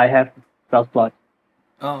spell. I have spell slot.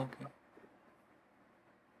 Oh, okay.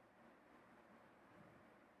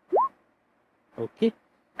 Okay.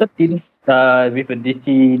 13. With a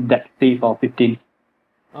DC dex save of 15.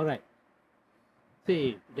 Alright.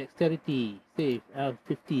 Save. Dexterity. Save.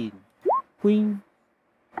 15. Queen.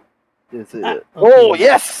 Is it? Ah, Oh okay.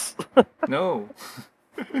 yes! No. Oh,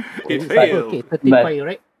 It it's failed. Okay, 13 But- fire,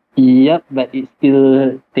 right? Yep, but it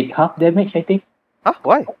still take half damage, I think. Huh?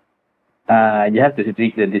 Why? You have to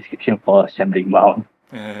read the description for Shambling Mound.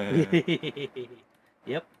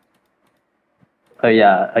 Yep. Oh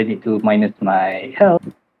yeah, I need to minus my health.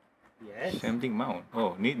 Yes. Shambling Mound.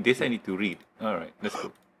 Oh, this I need to read. Alright, let's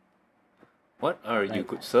go. What are you, Right.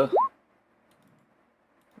 good sir?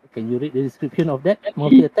 Can you read the description of that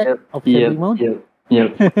multi-attack of Shambling Mound?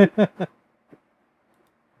 Yep.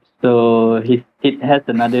 So it has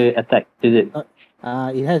another attack, is it?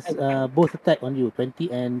 It has both attack on you,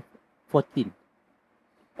 20 and 14.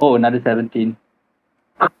 Oh, another 17.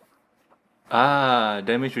 Ah,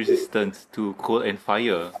 damage resistance to cold and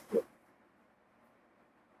fire.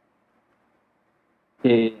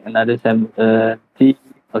 Okay, another 17.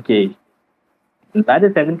 Okay.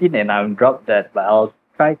 Another 17 and I'll drop that, but I'll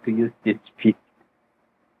try to use this feat.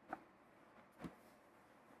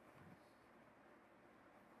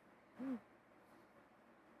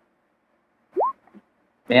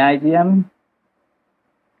 May I, GM?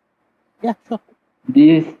 Yeah, sure.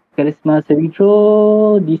 This charisma saving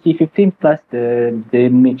throw DC 15 plus the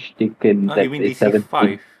damage taken. You That mean is DC 17.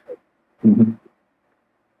 5? Mhm.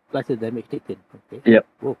 Plus the damage taken. Okay. Yep.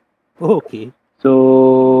 Oh, okay.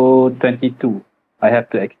 So 22. I have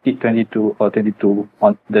to exceed 22 or 22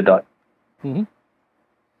 on the dot. Mm-hmm.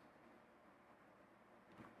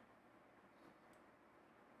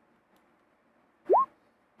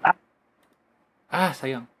 Ah,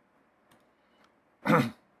 sayang.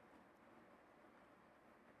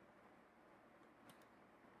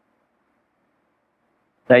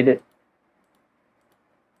 Decided.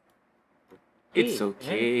 It's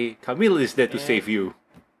okay. Camille is there to save you.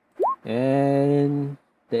 And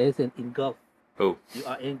there is an engulf. Oh, You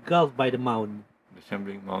are engulfed by the mound. the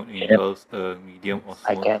shambling mound engulfs a medium or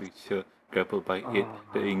I small guess. creature grappled by it.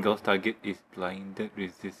 The engulfed target is blinded,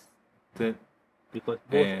 resisted, Because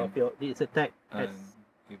both And- of your this attack has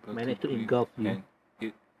unable managed to breathe, engulf you. and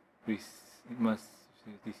it must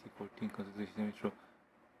DC 14 concentration damage roll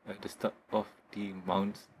at the start of the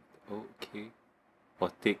mount's. Okay.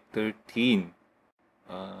 Or take 13.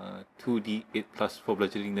 2d8 plus 4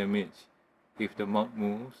 bludgeoning damage. If the mount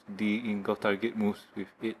moves, the engulfed target moves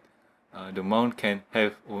with it. The mount can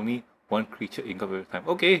have only one creature engulfed at a time.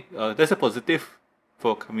 Okay, that's a positive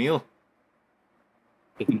for Camille.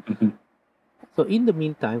 So in the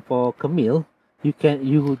meantime, for Camille, you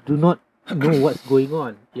do not know what's going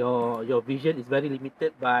on. Your vision is very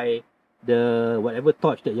limited by the whatever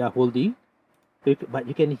torch that you are holding. But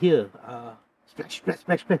you can hear splash, splash,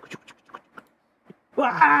 splash, splash.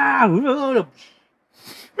 Wow!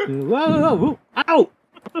 Wow! Ow!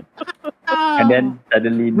 And then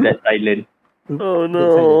suddenly that island. Oh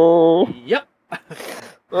no! Yep.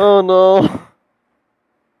 Oh no!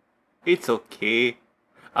 It's okay.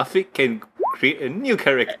 Afik can create a new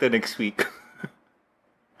character next week.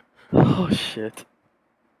 Oh shit!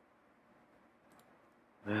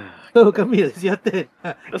 So Camille, it's your turn.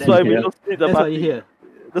 That's why we don't split the That's what party. you hear.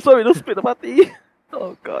 That's why we don't split the party.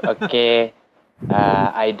 Oh god. Okay.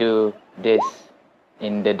 I do this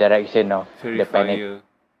in the direction of Fairy the panic. fire.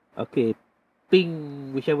 Okay,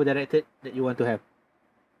 ping whichever directed that you want to have.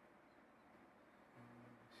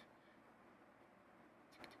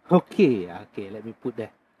 Okay, let me put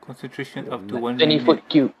that. Concentration up to 1 20 minute. foot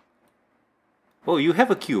cube. Oh, you have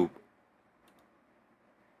a cube.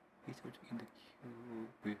 Each object in the cube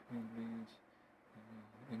with range.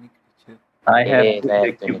 Any creature. I have Yes, put I the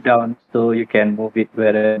have cube 20. down so you can move it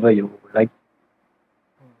wherever you like.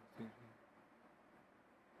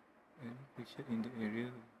 Any creature in the area.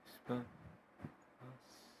 Spell.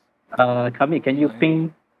 Kami, can you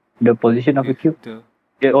ping the position of the cube? The,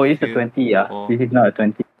 Yeah, oh, it's a here 20, yeah. or- This is not a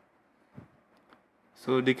 20.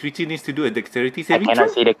 so the creature needs to do a dexterity I saving cannot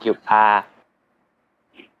throw? see the cube.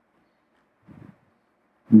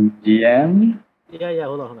 GM? Yeah,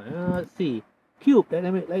 hold on. Let's see. Cube,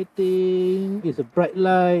 dynamic lighting is a bright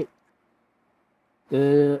light.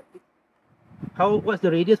 What's the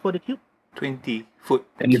radius for the cube? 20 foot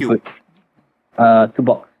 20 cube. foot. 2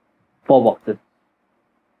 box. 4 boxes.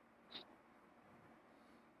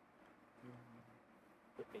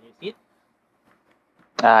 Can you see it?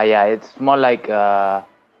 Yeah, it's more like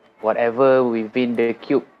whatever within the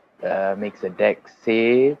cube makes a dex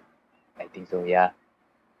save. I think so, yeah.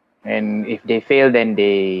 And if they fail, then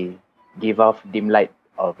they give off dim light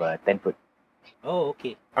of 10 foot. Oh,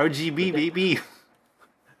 okay. RGB, baby.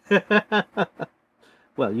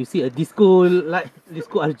 Well, you see a disco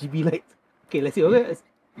RGB light. Okay, let's see. Okay,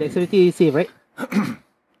 dexterity save, right?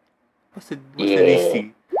 What's the Yeah.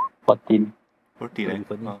 DC? 14. 14, eh? Very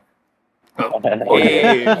funny. Oh.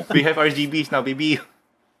 Hey, we have RGBs now, baby.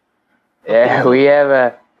 Yeah, we have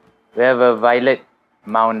a violet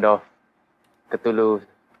mound of Cthulhu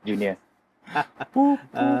Junior.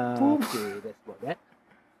 Okay, that's about that.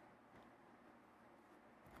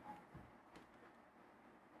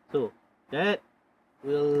 So that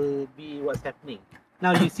will be what's happening.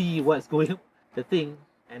 Now you see what's going the thing,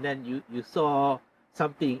 and then you saw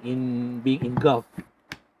something being engulfed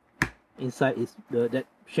inside that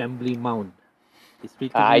shambling mound. It's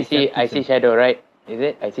pretty I see shadow, right? Is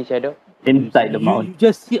it? I see shadow. Inside the you mound.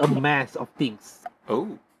 just see a mass of things.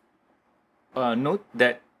 Oh. Note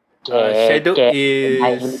that Can- shadow can I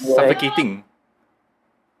is heal word? suffocating.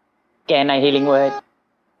 Can I healing word?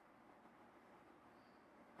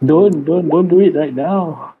 Don't do it right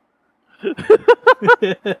now.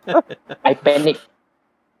 I panic.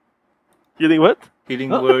 Healing what? Healing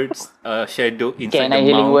words, shadow inside Can the I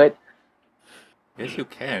healing mount. word? Yes, you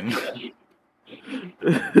can.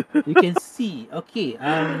 You can see. Okay,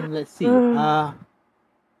 let's see. Unable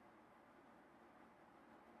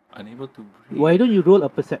to breathe. Why don't you roll a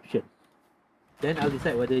perception? then I'll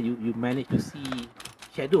decide whether you manage to see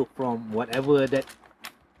shadow from whatever that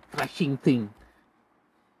flashing thing.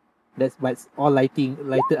 That's why it's all lighted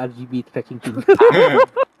RGB tracking thing.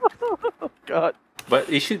 God. But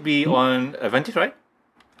it should be on advantage, right?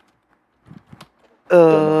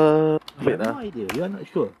 You Wait, have no idea. You are not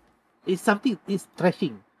sure. It's something. It's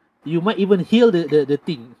trashing. You might even heal the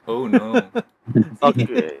thing. Oh no.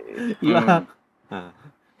 Okay. You are Hmm.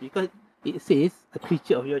 because it says a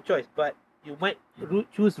creature of your choice, but you might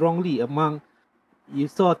choose wrongly among. You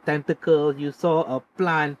saw tentacles, you saw a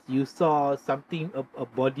plant, you saw something, a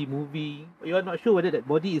body moving. You are not sure whether that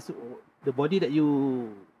body is the body that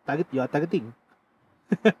you are targeting.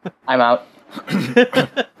 I'm out.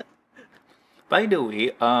 By the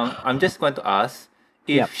way, I'm just going to ask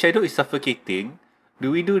if Yep. shadow is suffocating,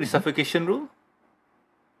 do we do the suffocation rule?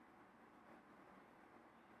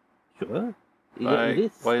 Sure. It Like,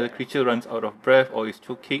 is. while the creature runs out of breath or is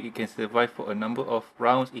choking, it can survive for a number of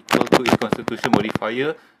rounds equal to its constitution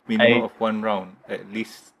modifier, minimum of 1 round, at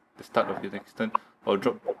least the start of your next turn, or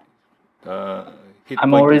drop hit I'm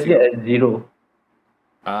point to already 0.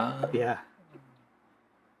 at 0. Yeah.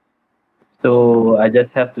 So I just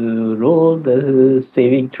have to roll the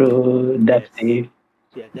saving throw, death Yes. save.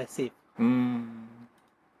 Yeah, that's it.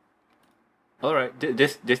 Alright,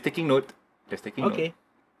 just taking note. Just taking note. Okay.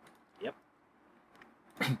 Yep.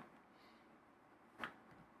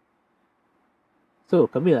 So,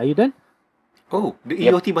 Camille, are you done? Oh, the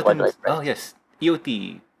Yep, EOT what do I buttons. press? Oh, yes.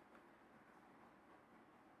 EOT.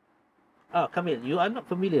 Oh, Camille, you are not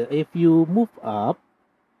familiar. If you move up,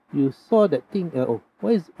 you saw that thing.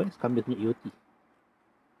 What is Camille's new EOT?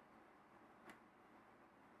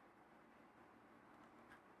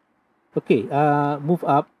 Okay, move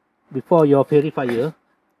up before your fairy fire.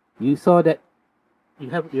 You saw that you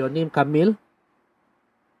have your name Camille.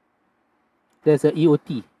 There's a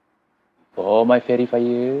EOT. Before my fairy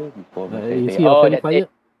fire. Before my fairy You fire. see your Oh, fairy that's fire?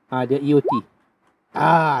 it. The EOT.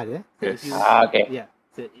 Yeah. So if Yes. you- Okay. Yeah.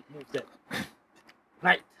 So it moves that.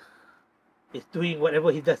 Right. It's doing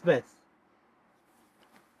whatever he does best.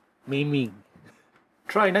 Maiming.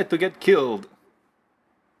 Try not to get killed.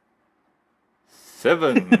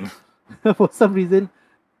 7. For some reason,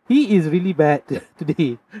 he is really bad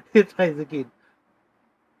today. He tries again.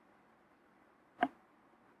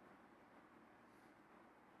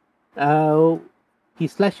 He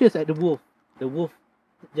slashes at the wolf. The wolf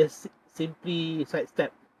just simply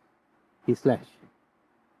sidestep his slash.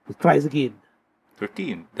 He tries again.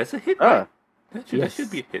 13. That's a hit, Ah. right? That Yes. should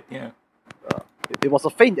be a hit, yeah. It was a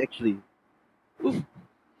feint actually.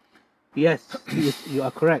 Yes, you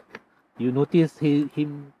are correct. You notice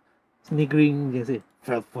him sniggering and say,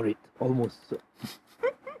 fell for it, almost.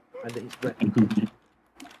 Under his breath.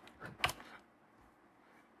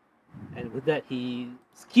 And with that, he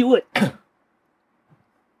skewered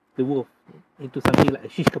the wolf into something like a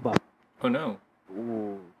shish kebab. Oh no.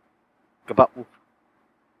 Ooh. Kebab wolf.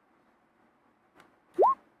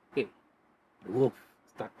 Okay, the wolf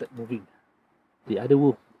started moving. The other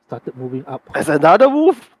wolf started moving up. There's another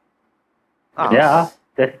wolf? Ah, Yeah,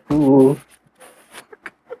 that's 2.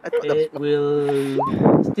 I thought that was- It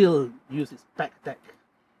will still use its back attack.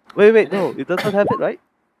 Wait, no, it doesn't have it, right?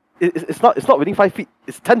 It's not within 5 feet.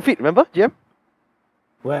 It's 10 feet, remember, GM?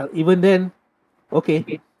 Well, even then, okay.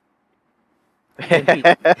 10 feet.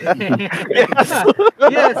 Yes.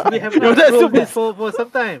 Yes, we have Yo, not that's rolled so this for some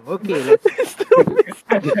time. Okay, let's.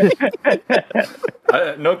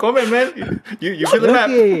 No comment, man. You feel the map.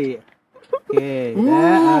 Okay. Okay,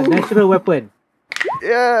 natural weapon.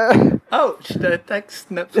 Yeah. Ouch, the attack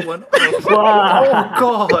snaps one off. Oh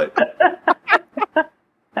god.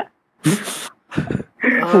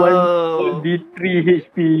 Oh, 1d3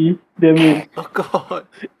 HP damage. oh god.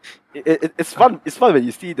 It's fun. It's fun when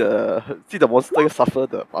you see the monster suffer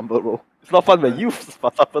the fumble roll. It's not fun when you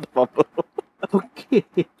suffer the fumble roll. Okay.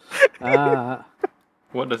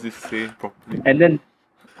 What does this say properly? And then,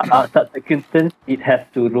 subsequent turns, it has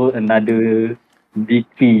to roll another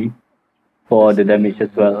d3 for the damage as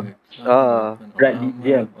well. Right,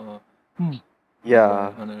 yeah.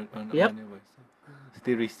 Yeah. Yep.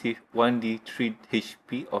 Still receive 1d3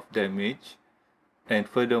 HP of damage, and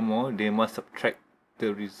furthermore, they must subtract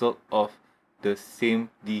the result of the same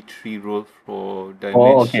d3 roll for damage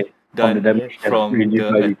Oh, okay. From the done damage from reduced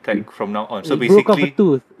the by d3. attack from now on. So It broke off a basically,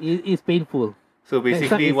 tooth. It's painful. so Next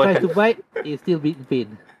time basically it what tries to bite, it's still in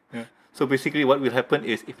pain. yeah. So basically what will happen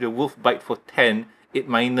is if the wolf bite for 10, it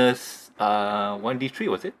minus 1d3,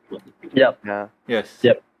 was it? Yep. Yeah. Yes.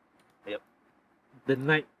 Yep. The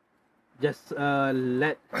knight just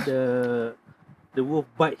let the wolf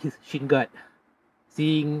bite his shin guard.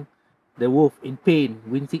 Seeing the wolf in pain,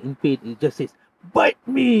 wincing in pain, it just says, Bite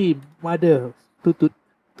me, mother. Toot toot.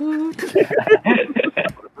 Toot.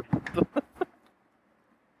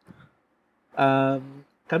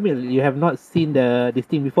 Camille, you have not seen this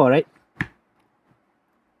thing before, right?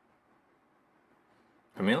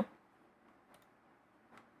 Camille?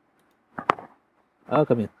 Oh,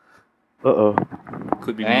 Camille. Uh-oh.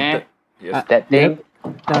 Could be Eh? muted. Yes. That You thing?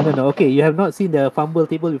 No. Okay, you have not seen the fumble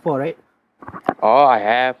table before, right? Oh, I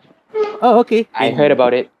have. Oh, okay. I heard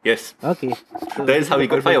about it. Yes. Okay. So That is how the we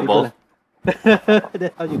got fumble table fireball. lah.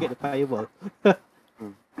 That's how you get the fireball.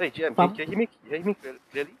 Hey, GM, Pump. can you hear me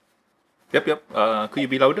clearly? Yep. Could you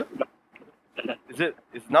be louder? Is it?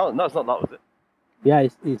 It's now it's not loud, is it? Yeah,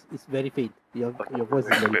 it's very faint. Your voice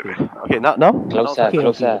is very faint. Okay, now? Closer, Okay,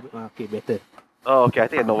 closer. okay, better. Oh, okay, I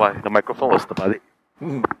think I know why. The microphone was terbalik.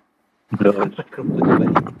 Hmm.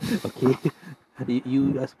 Okay.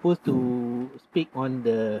 You are supposed to speak on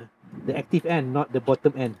the active end, not the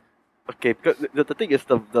bottom end. Okay, because the thing is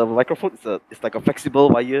the microphone is like a flexible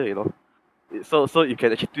wire, you know. So you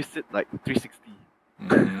can actually twist it like 360.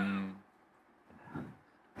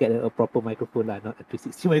 Get a proper microphone lah, not a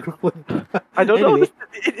 360 microphone. I don't know. Anyway.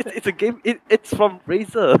 It's a game. It's from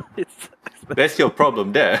Razer. It's That's your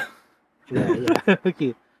problem there. Yeah.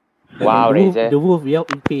 Okay. Wow, the wolf, Razer. the wolf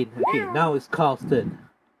yelled in pain. Okay, now it's Carl's turn.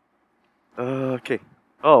 okay.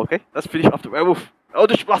 Oh, okay. Let's finish off the werewolf.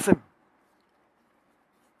 Eldritch Blossom.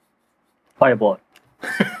 Fireball.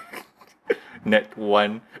 Net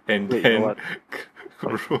 1 and Wait, then what?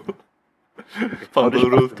 roll. Fumble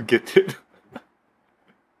roll to get it.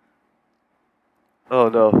 Oh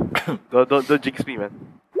no! don't jinx me, man.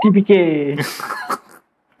 TPK.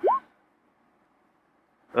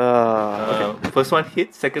 Okay. First one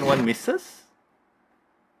hits, second one misses.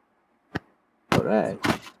 Alright.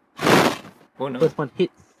 Oh no. First one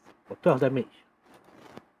hits for 12 damage.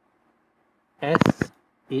 As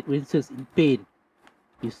it winces in pain,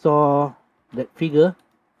 you saw that figure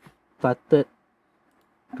started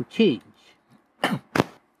to change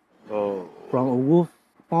Oh. from a wolf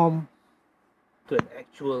form to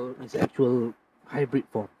its actual hybrid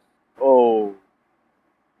form. Oh.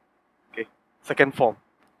 Okay. Second form.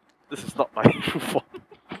 This is not my true form.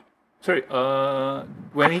 Sorry,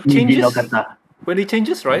 when it Hindi changes, kata.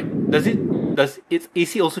 right? Does its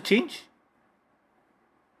AC also change?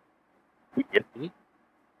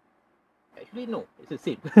 Actually, no, it's the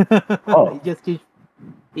same. Oh.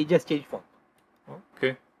 It just changed form.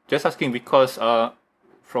 Okay. Just asking because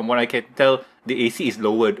from what I can tell, the AC is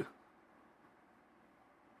lowered.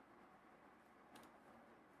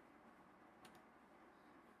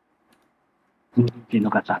 Hindi no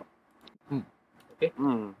kata. Okay.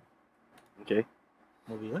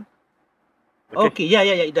 Moving on. Okay. Okay, yeah,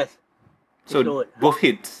 it does. It's So lowered. both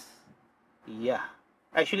hits. Yeah.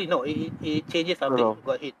 Actually, no, it changes after No. you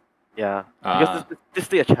got hit. Yeah. Ah. Because this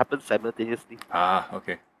thing actually happens simultaneously.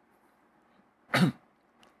 Okay.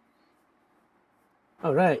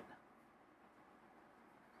 Alright.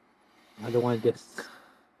 Another one just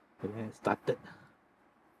started.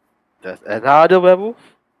 There's another werewolf.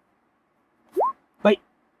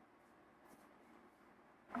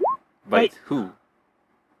 Bite who?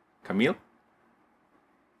 Camille?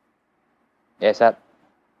 Yes, up.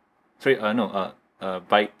 Sorry, no,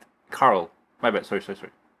 bite Carl. My bad, sorry.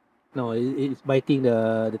 No, it's biting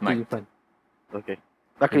the thing in Knight. front. Okay.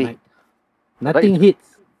 The Luckily, knight. Nothing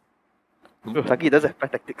hits. luckily it doesn't have fire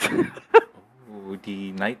tactics. Oh,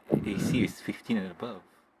 the knight AC is 15 and above.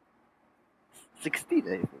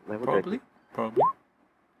 16. Level Probably.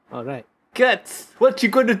 Alright. Cats, what you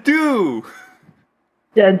gonna do?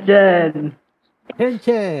 Jen Jen.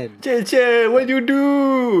 Tension! Chen, what you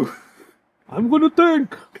do? I'm gonna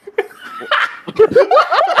tank!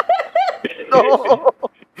 No!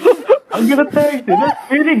 I'm gonna take the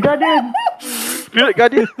Spirit Guardian. Spirit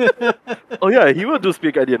Guardian. Oh yeah, he will do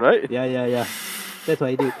Spirit Guardian, right? Yeah. That's what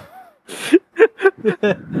he did.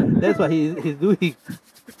 That's what he's doing.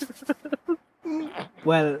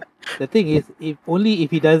 Well, the thing is, if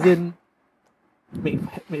he doesn't make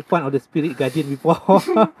fun of the Spirit Guardian before.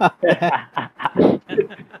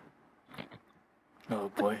 Oh,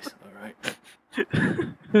 boys, alright.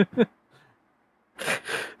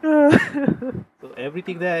 So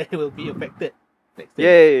everything there will be affected. Next time.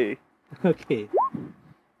 Yay! Okay.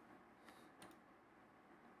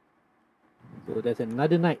 So there's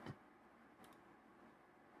another knight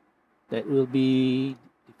that will be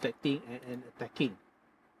deflecting and attacking.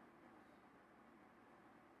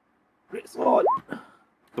 Great sword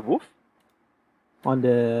The wolf? on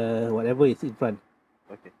the whatever is in front.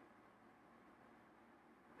 Okay.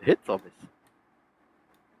 Hits or miss?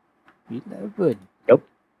 11. Nope.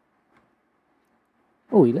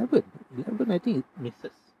 Oh, 11. 11, I think it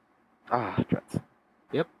misses. Ah, drats.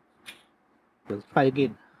 We'll try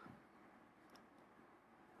again.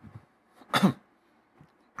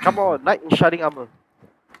 Come on, knight in shining armor.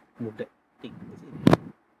 Move that thing.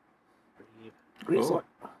 Great Oh. sword.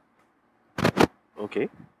 Okay.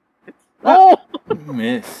 Oh!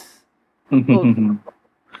 Miss. I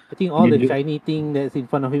think all You the do- shiny thing that's in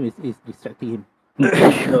front of him is distracting him.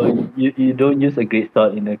 No, you don't use a great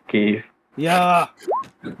sword in a cave. Yeah!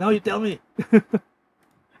 Now you tell me.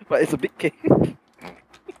 But it's a big cave.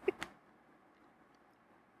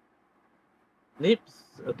 Nips.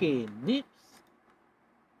 Okay, Nips.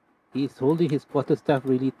 He's holding his quarterstaff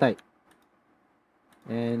really tight.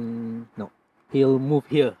 And no, he'll move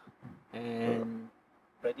here and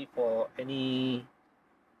ready for any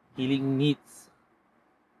healing needs.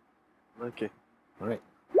 Okay. Alright.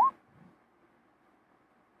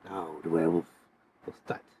 Now the werewolf will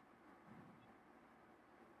start.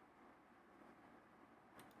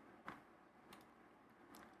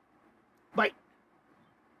 Bite!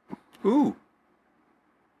 Ooh.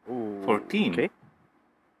 Ooh, 14. Okay.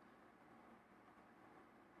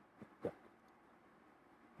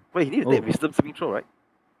 Wait, he needs to take Oh. wisdom saving throw, right?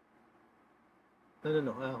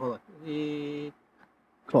 No, hold on.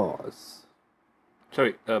 Claws.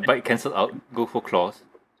 Sorry, bite cancel out. Go for claws.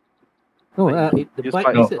 No, But the use bite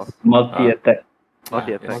bite. No, misses. multi-attack.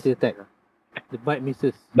 Multi-attack. Multi-attack. The bite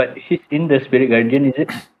misses. But he's in the Spirit Guardian, is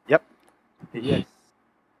it? Yes.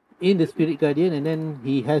 In the Spirit Guardian, and then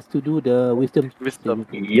he has to do the wisdom. Wisdom.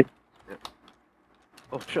 saving. Yep.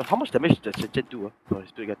 Oh, sure. How much damage does Chen do for his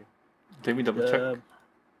Spirit Guardian? Let me double check.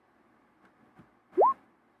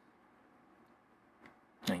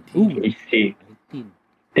 19. Ooh, He's safe. 19.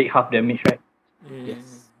 Take half damage, right?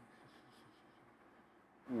 Yes.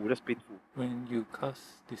 Ooh, that's painful. When you cast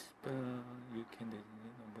this spell, you can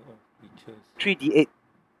designate number of creatures.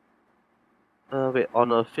 3d8. Wait,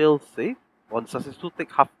 on a failed save, on successful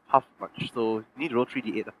take half much. So you need to roll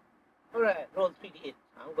 3d8. Alright, roll 3d8.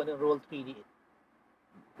 I'm gonna roll 3d8.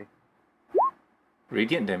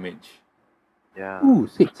 Radiant damage. Yeah. Ooh,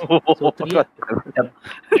 6. So 3. God.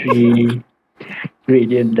 3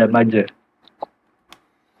 radiant damage.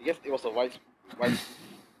 I guess it was a wise.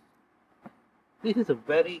 This is a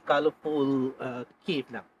very colorful cave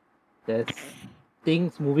now. There's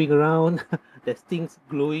things moving around. There's things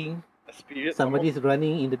glowing. Experience. Somebody's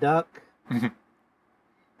running in the dark.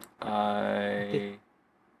 I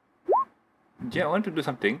want to do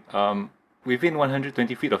something. Within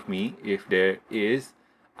 120 feet of me, if there is,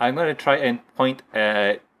 I'm gonna try and point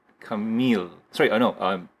at Camille.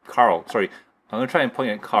 Carl. Sorry, I'm gonna try and point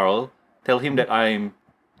at Carl. Tell him that I'm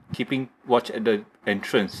keeping watch at the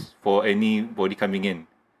entrance for anybody coming in.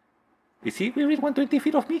 Is he within 120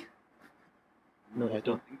 feet of me? No, I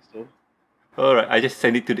don't think so. Alright, I just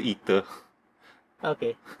send it to the ether.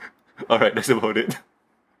 Okay. Alright, that's about it.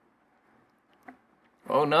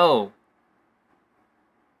 Oh no!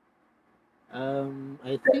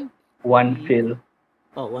 I think. One fail.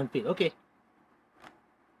 Oh, one fail. Okay.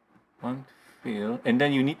 One fail. And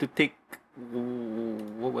then you need to take...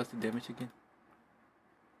 What was the damage again?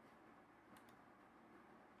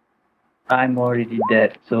 I'm already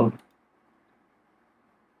dead, so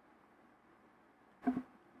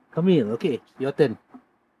Camille, okay, your turn.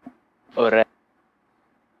 Alright.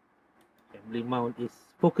 Shambling Mound is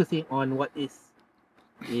focusing on what is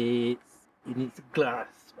in its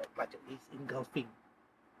grasp, but it's engulfing.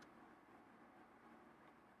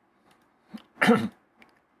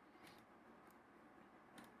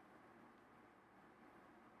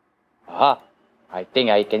 Aha. I think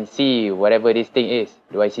I can see whatever this thing is.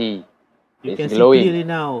 Do I see? You It's can glowing. see clearly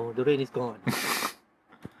now. The rain is gone.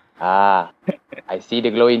 Ah, I see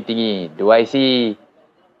the glowing thingy. Do I see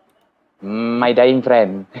my dying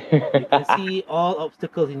friend? You can see all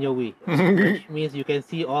obstacles in your way, which means you can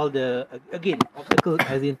see all the again obstacles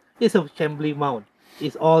as in it's a shambling mound.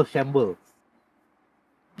 It's all shambles.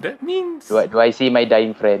 That means... do I see my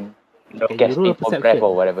dying friend? Okay, you roll a Gasping for breath perception.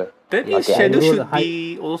 or whatever. That means Okay, I Shadow roll a should high-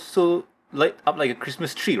 be also light up like a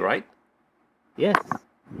Christmas tree, right? Yes.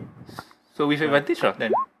 So with advantage lah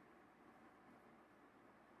then.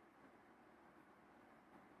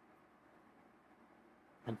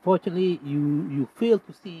 Unfortunately, you fail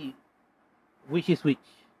to see which is which.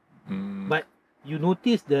 Mm. But you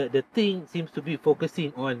notice the thing seems to be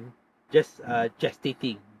focusing on just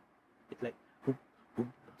gestating. It's like whoop, whoop,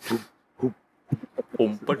 whoop, whoop.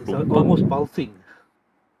 Umpat, It's umpat. almost pulsing.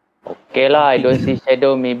 Okay lah, I don't see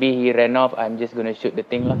shadow. Maybe he ran off. I'm just gonna shoot the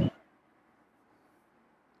thing lah.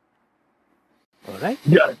 Alright.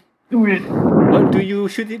 yeah, do it. What do you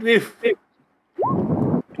shoot it with?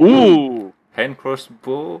 Ooh! Hand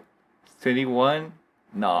crossbow, 21.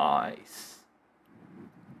 Nice.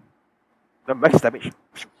 The max damage.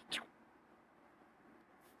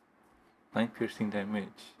 9 piercing damage.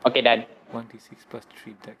 Okay, done. 1d6 plus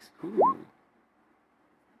 3 dex. Ooh.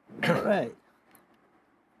 Alright.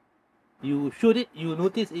 You shoot it, you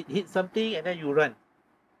notice it hit something, and then you run.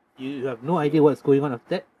 You have no idea what's going on after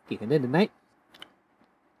that. Okay, and then the knight.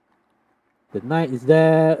 The knight is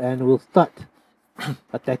there and will start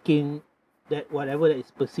attacking that whatever that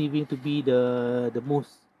is perceiving to be the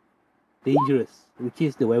most dangerous, which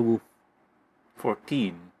is the werewolf.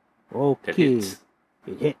 14. That Okay, hits.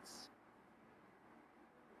 it hits.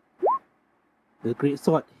 The great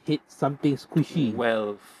sword hits something squishy.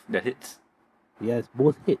 12. That hits. Yes,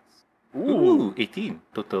 both hits. Ooh, 18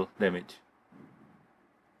 total damage.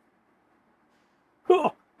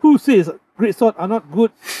 Oh, who says great sword are not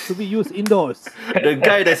good to be used indoors? The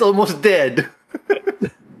guy that's almost dead.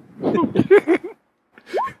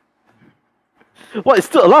 What, it's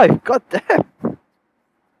still alive? God damn.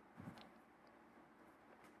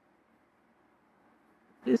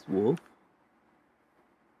 This wolf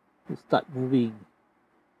will start moving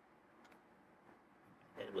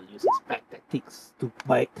and will use its pack tactics to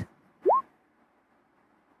bite.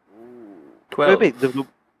 12. Wait,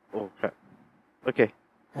 oh crap. Okay.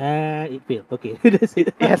 And it failed. Okay, that's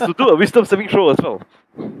it. It has to do a wisdom saving throw as well.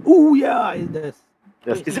 Oh yeah, it does.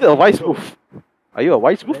 Yes. Is it a wise move? Are you a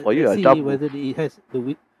wise move or are you Let's a see dumb move? whether it has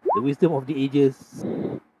the wisdom of the ages.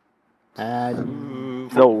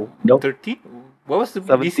 And No. Nope. 13? What was the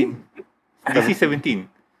 17. DC? DC 17.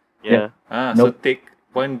 Yeah. Ah, Nope. so take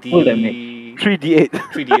 1d... Full damage. 3d8.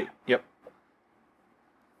 3d8. Yep.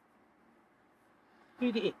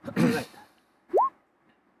 3d8. Right.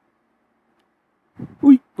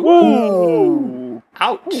 Ui. Ooh.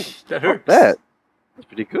 Ouch! That Not hurts. bad. That's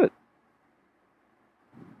pretty good.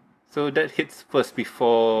 So that hits first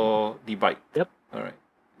before the bite. Yep. Alright.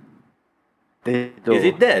 Ditto. Is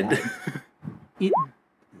it dead? It is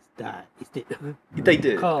dead. It's dead. It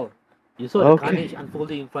died. Carl, you saw the Okay. carnage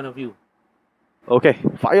unfolding in front of you. Okay,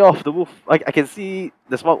 fire off the wolf. I can see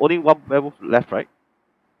there's only one werewolf left, right?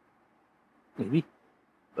 Maybe.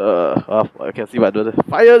 I can see what I do.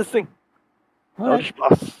 Fire this thing! Alright. Eldritch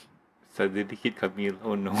Blast. Suddenly hit Camille.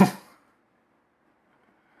 Oh no.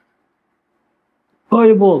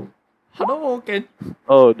 Fireball. Hello, Ken.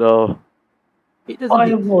 Oh no. It doesn't hit.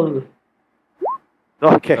 Fireball.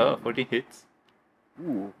 Okay. 14 hits.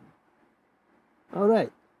 Ooh.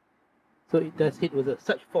 Alright. So it does hit with a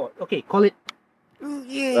such force. Okay, call it. Ooh,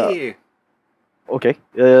 yeah. Okay.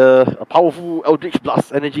 A powerful Eldritch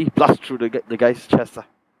Blast energy blast through the guy's chest,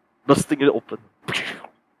 bursting it open.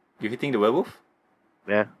 You hitting the werewolf?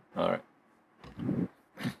 Yeah. Alright.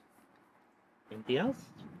 Anything else?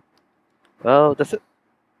 Well, that's it.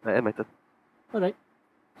 I end my turn. Alright.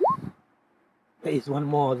 There is one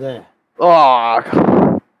more there.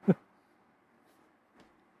 Oh.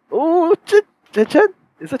 Oh, Chen Chen.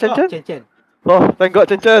 Is it Chen Oh, Chen? Chen Chen. Oh, thank God,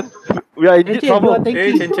 Chen Chen. We are in Chen deep Chen, you trouble. are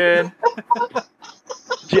Hey, tanking. Chen Chen.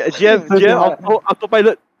 GM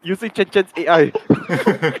autopilot using Chen Chen's AI.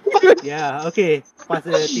 Yeah, okay. Pass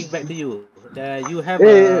the thing back to you. You have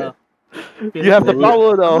Hey, You have the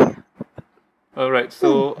power now. Alright,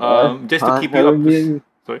 so just to keep you I'm up to... being-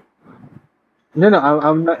 Sorry. No,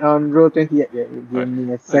 I'm not on roll 20 yet. Give Right.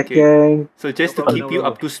 me a second. So just to problem, keep no you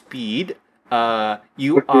problem. up to speed,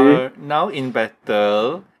 you Okay. are now in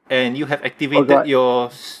battle and you have activated God. your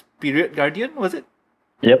spirit guardian, was it?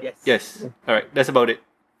 Yep. Yes. Yes. Alright, that's about it.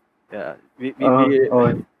 Yeah.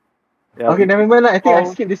 Okay, never mind lah. I think I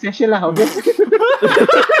Oh. skipped this session lah. Okay.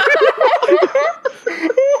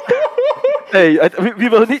 Hey, we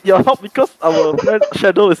will need your help because our friend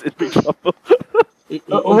Shadow is in big trouble.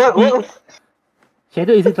 What?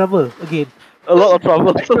 Shadow is in trouble again. A lot of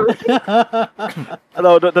trouble.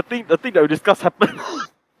 No, the thing that we discussed happened.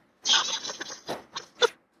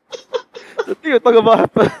 The thing we talk about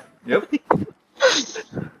happened. Yep.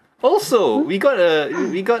 Also, we got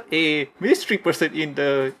a mystery person in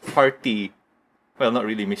the party. Well, not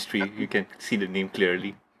really mystery. You can see the name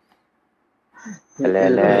clearly.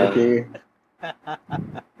 Hello. Okay.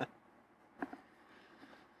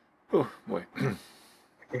 Oh boy.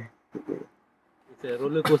 It's a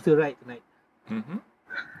roller coaster ride tonight. Mm-hmm.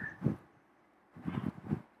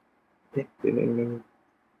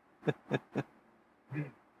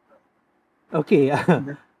 Okay.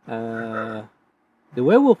 The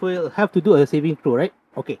werewolf will have to do a saving throw, right?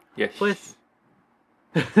 Okay. Yes. First.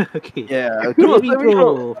 Okay. Yeah, do a Saving saving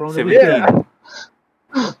throw. throw from the 17. beginning.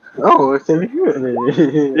 Oh, it's a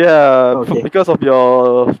good. Yeah, Okay. because of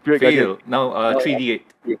your spirit guardian. Fail. Now 3d8.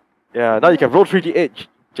 Yeah, now you can roll 3d8,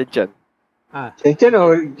 Chen Chen. Ah, Chen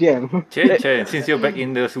or Jam? Chen, since you're back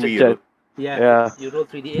in the Chen. wheel. yeah. Yeah. You roll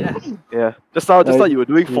 3d8 lah. Yeah. Just now you were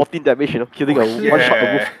doing Okay. 14 damage, killing a one shot a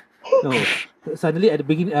wolf. No. Suddenly at the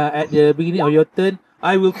beginning of your turn,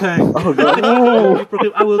 I will tank. Oh god. You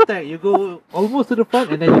proclaim, I will tank. You go almost to the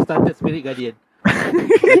front and then you started Spirit Guardian.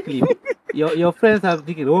 Luckily, your friends are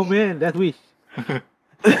thinking, oh man, that wish.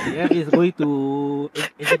 Yeah, is going to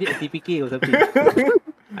engineer a TPK or something.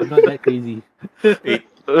 I'm not that crazy.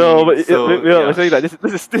 No, but So, we're saying that this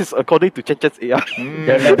is according to Chen Chen's AI.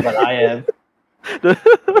 You're not, but I am.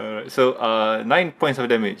 Alright, so 9 points of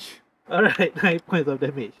damage. Alright, 9 points of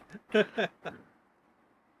damage.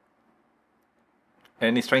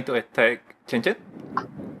 And he's trying to attack Chen. No,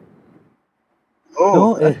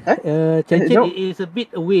 Oh, Chen no. is a bit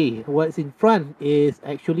away. What's in front is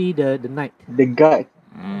actually the knight. the guy.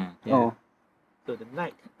 Yeah. Oh. So the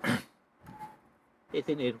knight is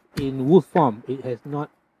in wolf form. It has not.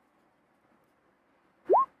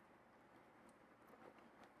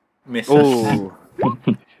 Misses. Oh.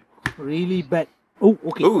 Really bad. Oh,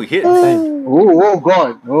 okay. Oh, hits. Time. Oh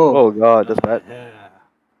god. Oh. Oh god, that's bad.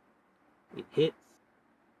 It hits.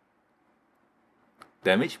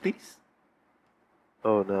 Damage, please.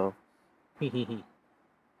 Oh no. Bite.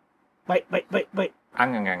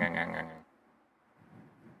 Ang, ang, ang, ang, ang, ang.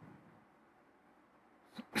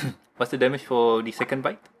 What's the damage for the second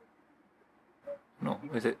bite? No,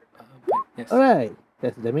 is it? Bite, yes. Alright,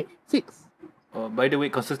 that's damage 6. By the way,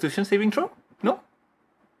 Constitution saving throw? No?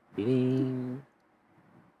 Ding.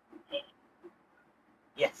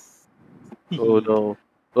 Yes. Oh no.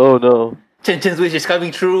 Oh no. Chen's wish is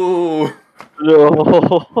coming true.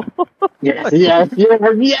 No. Yes.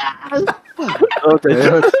 Oh,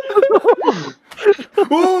 Chen.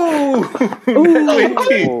 Ooh!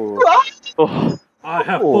 20. Oh. I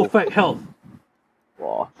have Oh. perfect health.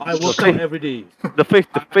 Wow. I work out every day. The faith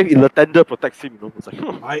in the tender protects him, It's like,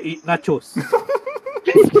 I eat nachos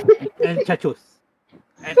and chachos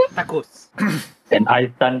and tacos. And I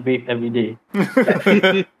sunbathe every day.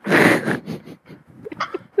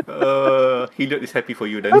 Heliod is happy for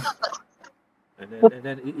you then. And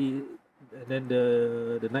then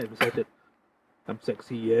the knight recited, "I'm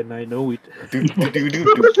sexy and I know it."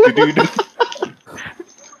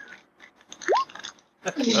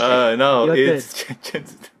 Now Your it's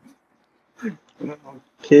Chen's.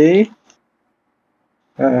 Okay.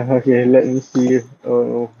 Okay, let me see.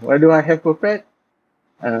 Oh, what do I have for pet?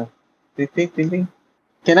 Think.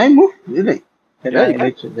 Can I move? Like, can Yeah, I you can.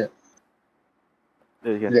 like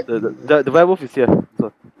that? The werewolf is here.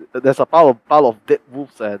 So there's a pile of dead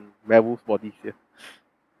wolves and werewolf bodies here.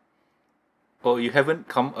 Oh, you haven't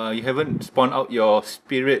spawned out your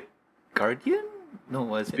spirit guardian? No,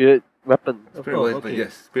 what is it? Spirit weapon. Spirit Oh, weapon, okay.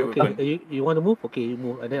 yes. Spirit Okay, weapon. you want to move? Okay, you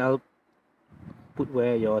move, and then I'll put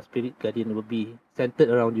where your spirit guardian will be centered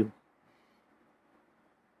around you.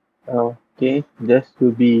 Okay, just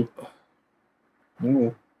to be.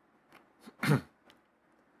 Mm.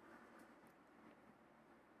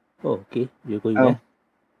 Oh, okay, you're going Oh. there.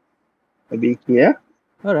 A bit here.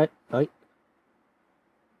 All right. So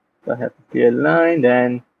I have to clear line,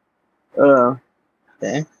 then.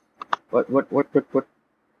 Okay. What?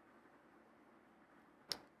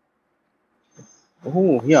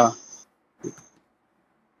 Oh, yeah.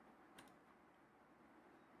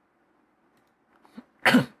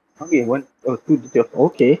 Okay, 2 details.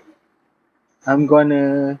 Okay. I'm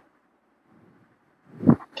gonna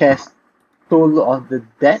cast Toll of the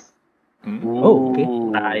Dead. Oh, okay.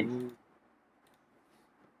 Nice.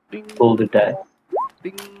 Ding, Pull the die.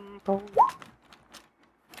 ding, dong.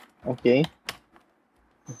 Okay.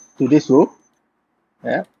 To this row.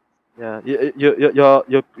 Yeah, you're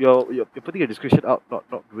putting a description out, not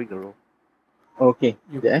doing the roll. Okay.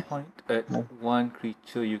 You There. point at one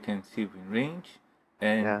creature you can see within range,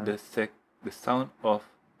 and Yeah. the sound of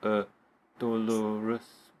a dolorous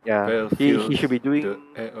Yeah, bell he fills should be doing the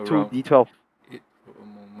air 2d12. it for a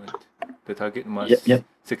moment. The target must Yep.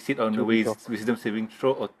 succeed on the 2d12. wisdom saving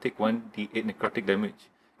throw or take 1d8 necrotic damage.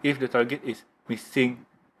 If the target is missing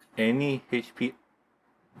any HP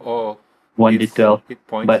or 1d12. hit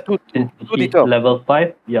points, But Two- since two he's D12. level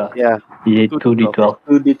 5, yeah, Yeah, he did 2d12.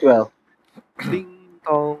 2d12. ding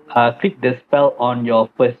dong. Click the spell on your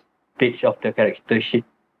first page of the character sheet.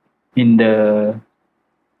 In the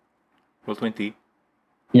roll 20.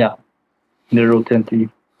 the roll 20,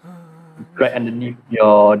 right underneath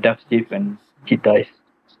your death save and hit dice.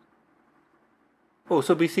 Oh,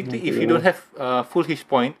 so basically, if you don't have full hit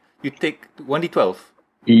point, you take 1d12.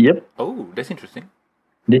 Yep, Oh, that's interesting.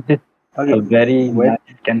 this is Okay. a very Where-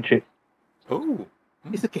 nice cantrip. Oh,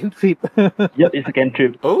 It's a cantrip. Yep, it's a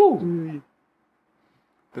cantrip. oh.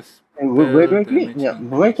 The And where do I spell click? Yeah,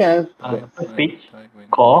 damage where can First page, when-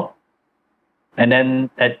 core, and then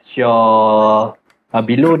at your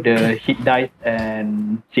below the hit dice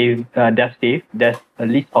and save death save, there's a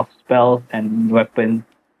list of spells and weapons.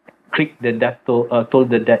 Click the death toll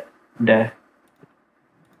the death there.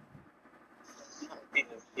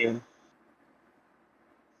 Yeah.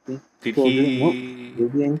 Did So, he?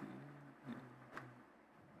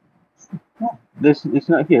 No, it's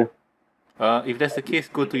not here. If that's the case,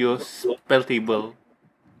 go to your spell table.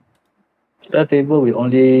 Spell table will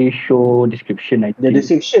only show description, I The think.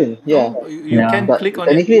 description, yeah. No, you Yeah. can But click on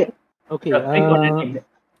it. technically, Okay. Click on the thing.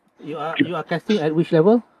 You are casting at which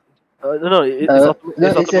level? No, it's no, it's a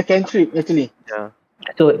automatic. cantrip actually. Yeah.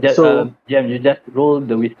 So, just, So- Jam, you just roll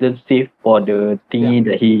the wisdom save for the thingy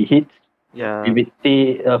that he hits. Yeah. If it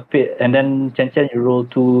stay and then Chen you roll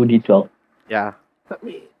 2d12. Yeah.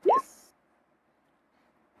 Submit. Yes.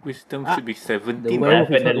 Wisdom Ah, should be The 17, werewolf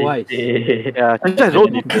right? is not wise. Yeah. Just roll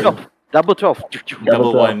 12. Double 12.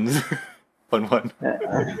 Double 12. ones. on one.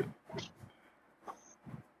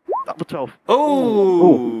 Double 12.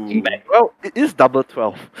 Oh! Well, it is double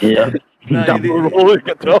 12. Yeah. Nah, Double roll, you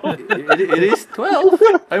get 12. it is 12.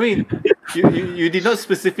 I mean, you did not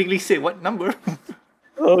specifically say what number.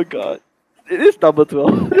 Oh god. It is double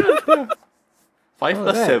 12. 5 plus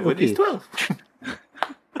Alright, 7 okay. is 12.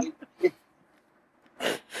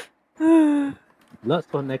 Lots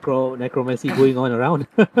of necromancy going on around.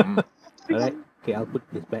 Mm. Alright. Okay, I'll put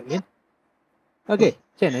this back in. Okay,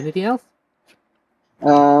 Chen, anything else?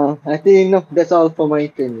 I think no, that's all for my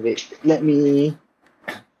turn. Wait, let me.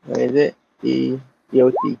 Where is it?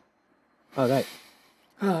 EOT. Alright,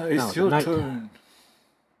 It's Now, your knight. turn.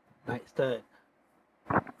 knight's turn.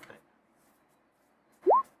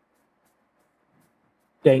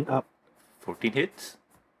 Gang up, 14 hits.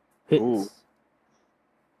 hits.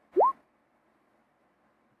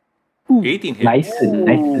 Ooh. 18 hits. Nice.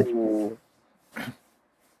 Ooh.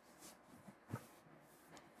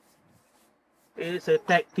 It's a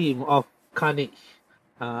tag team of carnage.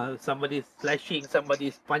 Somebody's slashing,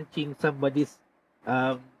 somebody's punching, somebody's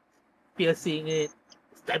piercing it,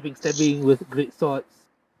 stabbing with great swords,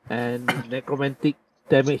 and necromantic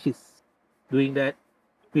damage is doing that.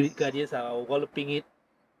 Spirit guardians are walloping it.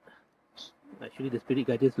 Actually, the spirit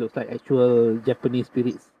guardians looks like actual Japanese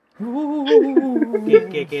spirits.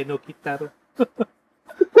 KK no Kitaro.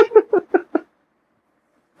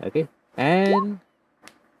 Okay, and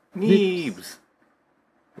Neebs.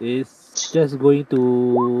 is just going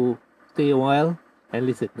to stay a while and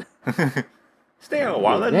listen. Stay a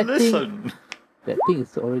while and That thing- listen. That thing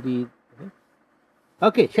is already.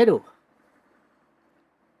 Okay, Shadow.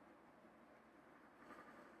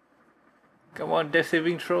 Come on, death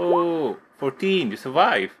saving throw. 14, you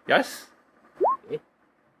survive. Yes?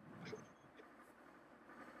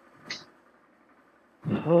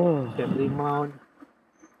 Shambling Mound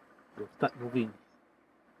will start moving.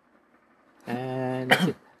 And that's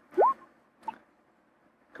it.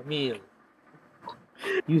 Camille.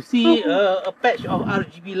 You see a patch of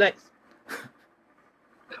RGB lights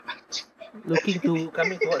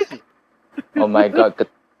coming towards you. Oh my god.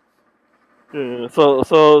 So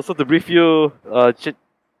to brief you, Chen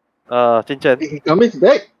Chen. Camille's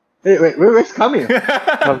back. Wait, where's Camille? Where's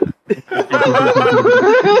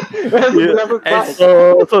the level five? As-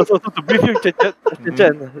 So to brief you, Chen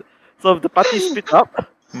Chen. So the party split up.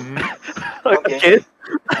 Mhm. Okay.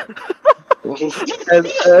 And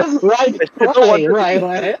Right,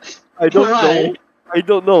 why? I don't Why? know. I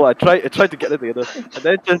don't know. I tried to get them together. And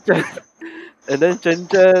then Chen Chen and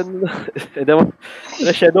then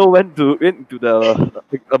Shadow went into the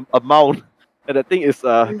a mound. And the thing is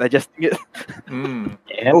digesting it. Mm.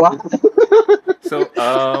 Yeah. What? So,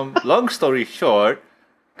 long story short,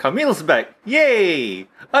 Camille's back. Yay!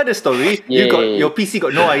 Other story, Yay. your PC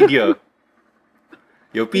got no idea.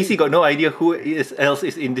 Your PC got no idea who else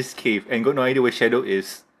is in this cave and got no idea where Shadow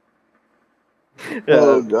is.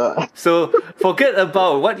 Oh god. So forget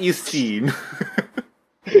about what you've seen.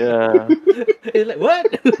 Yeah. It's like, what?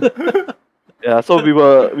 Yeah, so we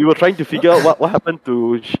were trying to figure out what happened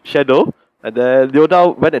to Shadow, and then Leona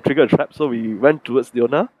went and triggered a trap, so we went towards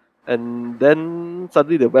Leona, and then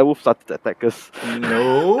suddenly the werewolf started to attack us.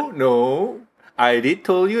 No. I did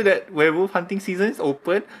told you that werewolf hunting season is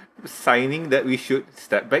open, signing that we should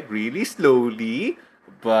step back really slowly,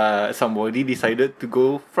 but somebody decided to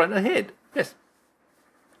go front ahead. Yes.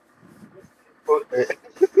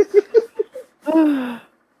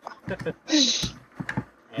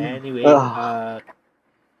 Anyway, Ah.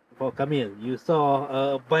 for Camille, you saw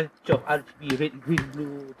a bunch of RGB red, green,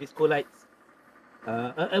 blue disco lights.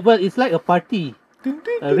 Well, it's like a party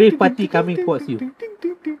A rave party coming towards you. Ding,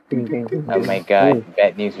 ding, ding, Oh ding. my god,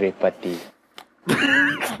 bad news rave party. Do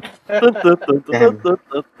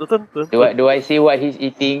I see what he's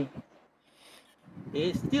eating?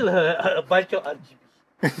 It's still a bunch of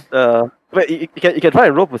RGB. Wait, you can try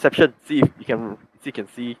and roll perception. See if you can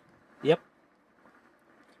see. Yep.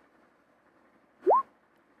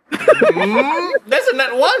 That's a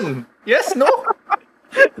net one. Yes, no.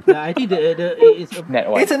 I think it's a, Net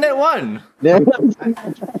one. It's a net one. I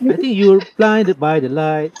think you're blinded by the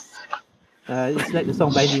lights. It's like the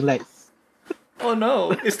song "Blinding Lights," Oh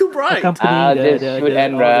no, it's too bright. I'll accompanying just shoot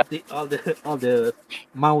and run. all the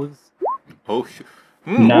mounds. Oh shoot.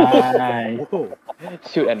 Nice. Whoa.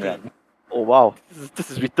 Shoot and run. Oh wow,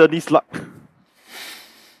 this is returnee luck.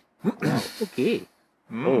 Wow. Okay.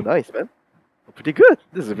 Oh nice man. Oh, pretty good.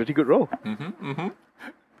 This is a pretty good roll.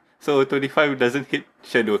 So 25 doesn't hit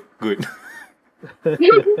shadow. Good. Okay.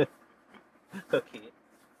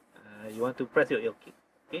 You want to press your okay.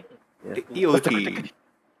 Okay. Yeah. EOT.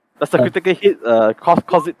 Does the critical hit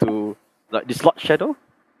cause it to like dislodge shadow?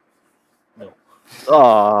 No.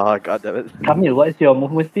 Oh god damn it. Kamil, what is your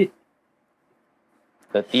movement speed?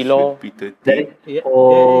 30 low. Should be 30. That is Yeah,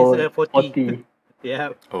 for there is 40. 40. Yeah.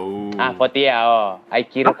 Oh. 40 oh. I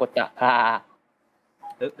kira kotak.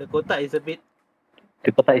 The quota is a bit.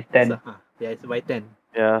 The kotak is 10. Yeah, it's by 10.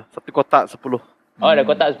 Yeah, satu kotak 10. Oh, the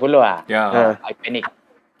kotak 10 ah. Yeah. I panic.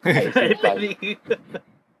 I panic.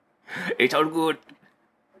 It's all good.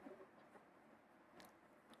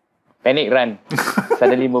 Panic run.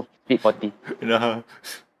 Suddenly move speed 40. Nah.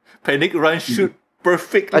 Panic run shoot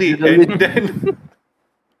perfectly Adrenaline. and then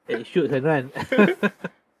It shoots and run.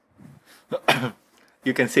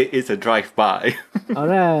 you can say it's a drive-by.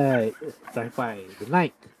 Alright. Drive by the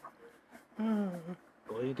night.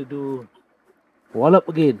 Going to do wallop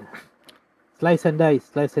again. Slice and dice.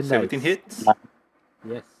 Slice and 17 dice. hits.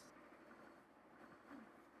 Yes.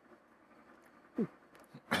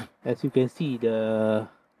 As you can see,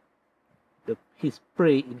 his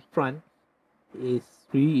prey in front is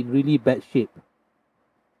really in really bad shape.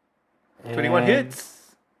 21 And hits.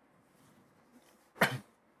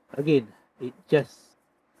 Again, it just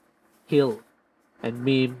kill and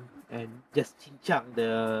maim and just chinchang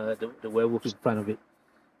the werewolf in front of it.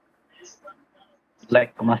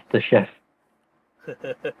 Like a master chef.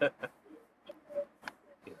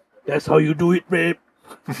 That's how you do it, babe.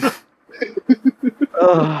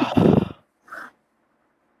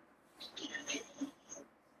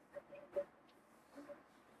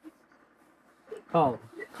 Oh,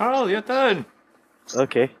 Carl, your turn.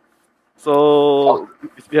 Okay. So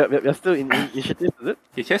we're still in initiative, is it?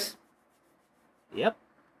 Yes. yep.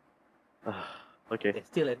 Okay. There's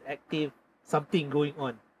still an active something going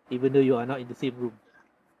on, even though you are not in the same room.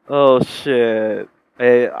 Oh shit.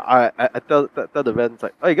 I tell the Vans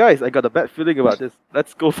like, hey guys, I got a bad feeling about this.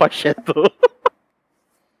 Let's go fight Shadow.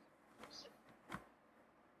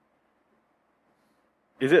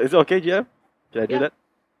 Is it okay, GM? Can I do Yeah. that?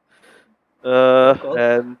 Cool.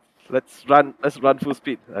 And let's run full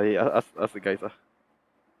speed. I ask the guys.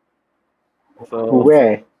 So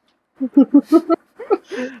Where?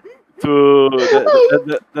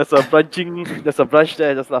 there's a branch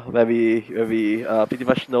there just now where we pretty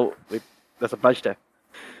much know there's a branch there.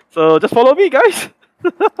 So just follow me, guys.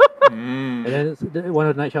 Mm. And then one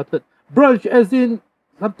of the night shouted, "Brunch, as in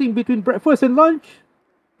something between breakfast and lunch?"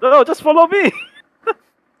 No, just follow me.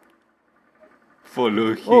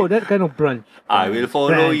 Follow him. Oh, that kind of brunch. I will follow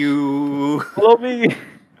Brunch. you. Follow me.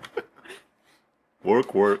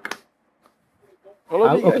 Work. Follow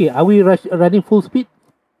me. Guys. Okay, are we running full speed?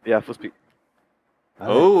 Yeah, full speed.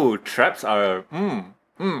 Alright. Oh, traps are. Yum,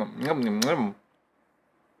 yum, yum.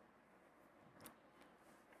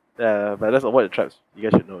 Yeah, but let's avoid the traps. You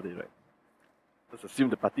guys should know this, right? Let's assume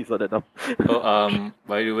the party's not that dumb. Oh,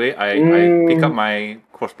 by the way, I pick up my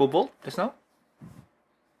crossbow bolt just now.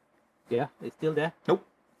 Yeah, it's still there. Nope.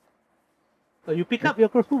 Oh, you pick up your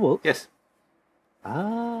crossbow bolt? Yes.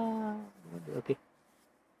 Ah, okay.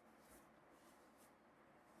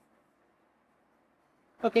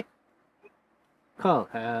 Okay. Carl,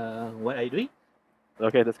 what are you doing?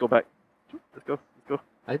 Okay, let's go back. Let's go.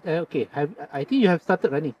 Okay, I think you have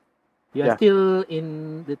started running. You are Yeah. still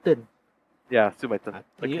in the turn. Yeah, still my turn.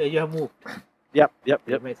 You have moved Yep. to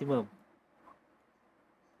the maximum.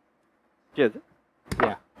 Yeah, is it?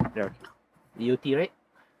 Yeah. Yeah, okay. EOT, right?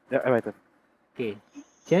 Yeah, my turn. Okay.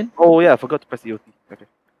 Chen, Oh yeah, I forgot to press EOT. Okay.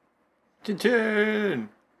 Chin chin.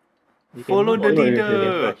 you can Follow move the or you can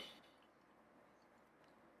leader. rush.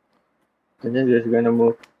 And then just gonna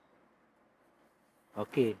move.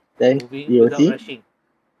 Okay. Then Moving without EOT. rushing.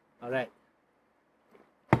 Alright.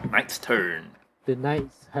 Knight's turn. The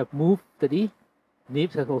knights have moved tadi.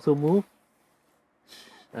 Nibs has also moved.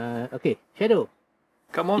 Okay, Shadow.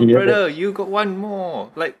 Come on, Yeah. brother. You got one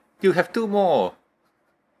more. Like, you have two more.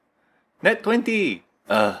 Net 20.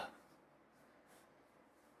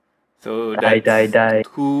 So Die, that's die.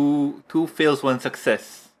 two fails, one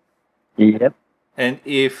success. Yep. And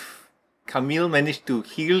if Camille managed to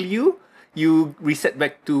heal you, you reset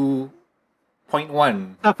back to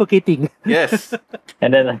 0.1. Suffocating. Yes.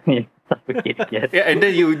 And then I suffocate again. Yeah, and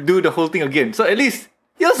then you do the whole thing again. So at least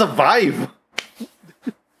you'll survive.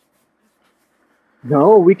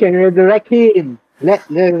 No, we can resurrect him. Let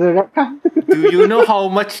the resurrect him. Do you know how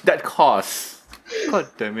much that costs? God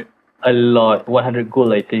damn it. A lot. 100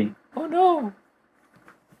 gold, I think. Oh no.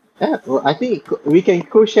 Yeah, well, I think we can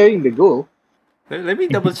co-sharing the goal. Let me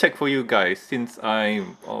double check for you guys since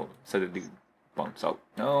I'm suddenly bounce out.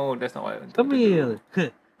 No, that's not what I wanted to do. Camille,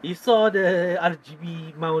 you saw the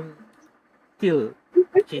RGB Mound still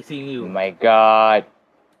chasing Oh you. my god.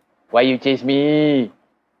 Why you chase me?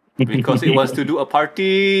 Because it wants to do a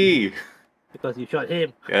party. Because you shot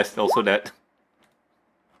him. Yes, also that.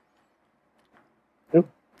 Yep.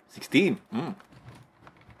 16.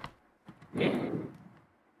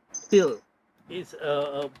 Still, it's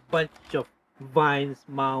a bunch of vines,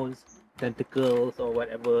 mounds, tentacles, or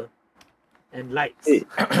whatever, and lights. Hey.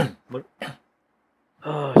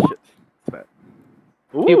 Oh shit. It's bad.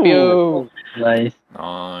 Pew Ooh. pew. Nice.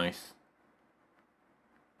 Nice.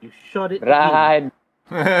 You shot it again,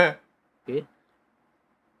 Run. okay?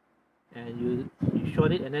 And you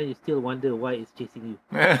shot it, and then you still wonder why it's chasing you.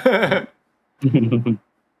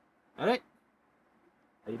 All right,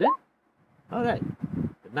 are you done? All right,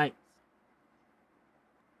 good night.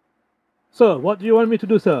 Sir, what do you want me to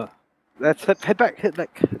do, sir? Let's head back.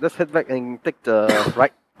 Let's head back and take the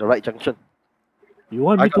right junction. You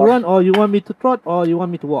want I me to got- run, or you want me to trot, or you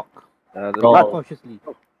want me to walk? The Oh. Run cautiously.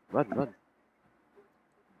 run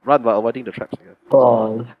while avoiding the traps. I guess.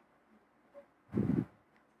 Oh.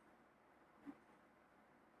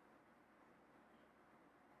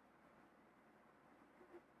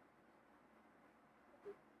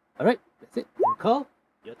 All right, that's it. Call.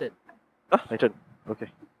 Your turn. Ah, my turn. Okay.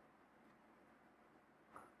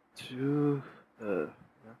 Two. Yeah.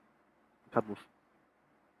 Can't move.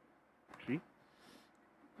 3,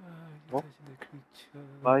 4,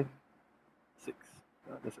 5, 6.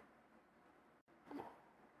 That's it.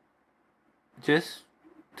 Just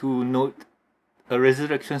to note, a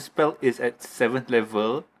resurrection spell is at 7th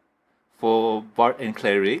level for bard and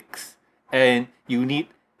clerics, and you need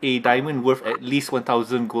a diamond worth at least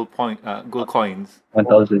 1,000 gold coins.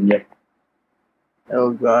 1,000, yeah.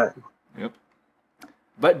 Oh god. Yep.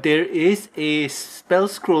 But there is a spell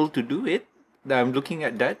scroll to do it. I'm looking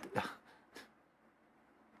at that.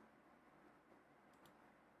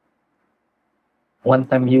 One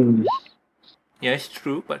time use. Yeah, it's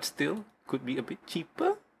true, but still could be a bit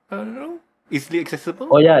cheaper. I don't know. Easily accessible.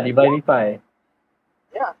 Oh yeah, Revivify.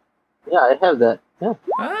 Yeah, I have that. Yeah.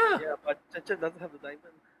 Ah. Yeah, but Chen doesn't have the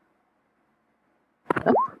diamond.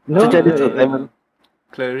 No, Chen is a diamond.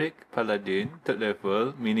 Cleric, Paladin, 3rd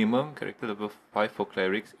level, minimum character level 5 for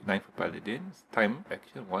clerics, 9 for paladins, time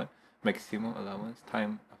action 1, maximum allowance,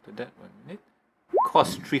 time after that 1 minute,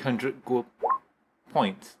 cost 300 gold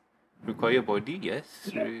points, require body, yes,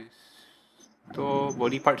 restore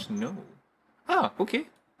body parts, no. Ah, okay,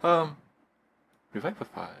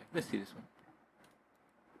 revivify, let's see this one.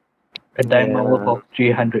 A diamond Yeah. worth of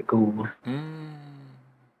 300 gold.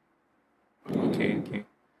 Okay.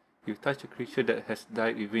 You touch a creature that has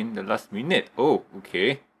died within the last minute. Oh,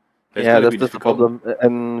 okay. Yeah, gonna that's be the difficult. problem.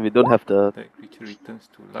 And we don't have the. That creature returns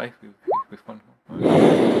to life with one.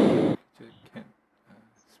 Creature can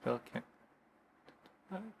spell can.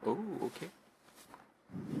 Oh, okay.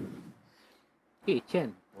 Okay,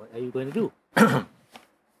 Chen, what are you going to do?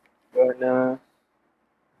 Gonna.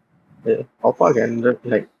 How far can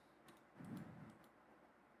like?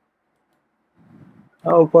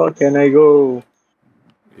 How far can I go?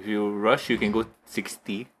 If you rush, you can go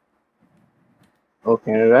 60. Oh,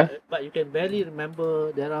 can I rush? But you can barely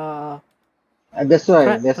remember there are That's why.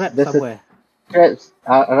 traps There's a somewhere. traps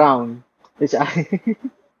around. Which I.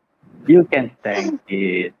 You can tank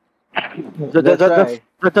it. That's right.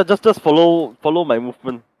 Just follow my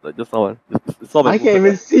movement. Like just now. It's all my I can't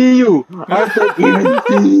even movement. see you. I can't even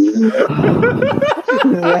see you.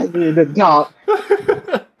 Let me in the dark.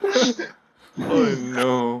 Oh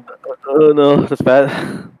no. Oh no, that's bad.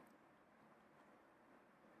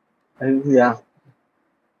 Yeah.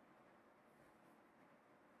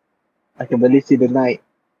 I can barely see the night.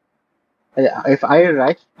 If I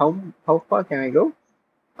rush, how far can I go?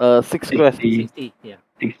 6 squares. 60, 60, yeah.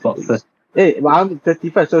 6 boxes. Hey, I'm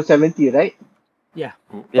 35, so 70, right? Yeah.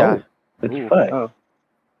 Yeah. That's Ooh. fine. Oh,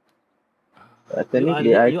 You are,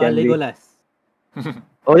 technically, I you are can be Legolas.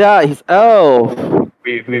 Oh yeah, he's elf.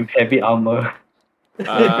 With heavy armor.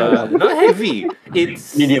 Not heavy.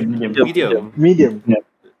 It's Medium. medium. medium.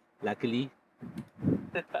 Luckily.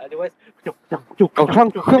 Otherwise, Clunk,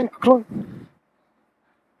 clunk, clunk, clunk.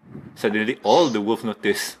 Suddenly, all the wolves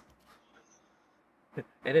notice.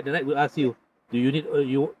 and then the knight will ask you, do you need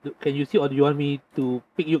can you see, or do you want me to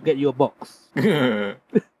get you a box?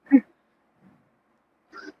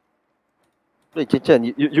 Wait, Chen Chen,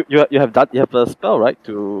 you have a spell, right,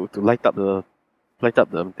 to light up the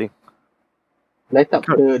thing. Light up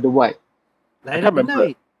the white. Light can't up the remember.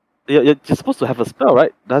 night. You're supposed to have a spell,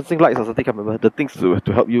 right? Dancing lights or something. I can't remember the things to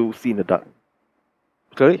help you see in the dark.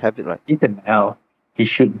 Clearly have it, right? He's an elf. He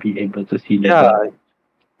should be able to see the Yeah, dark.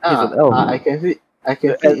 he's an elf. I can see. I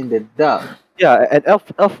can see in the dark. Yeah, and elf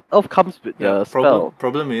comes with Yeah, the spell.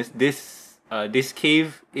 problem is this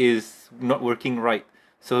cave is not working right.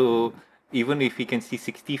 So even if he can see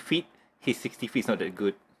 60 feet, his 60 feet is not that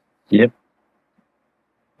good. Yep.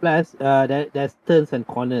 Plus, there's turns and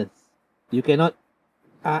corners. You cannot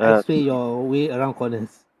X-ray your way around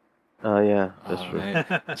corners. Yeah, that's true. Man.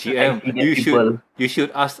 I GM, see that people. you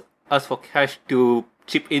should ask for cash to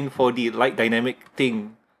chip in for the light dynamic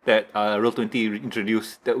thing that Roll20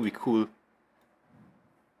 introduced. That would be cool.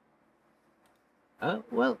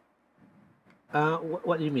 Well,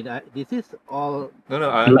 what do you mean? This is all. No,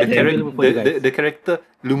 Like available for you guys. the character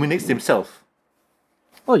illuminates himself.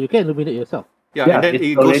 Oh, you can illuminate yourself. Yeah, Yeah, and then it's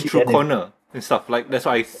it goes already through added. corner and stuff. Like that's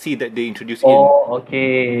why I see that they introduce in. Oh,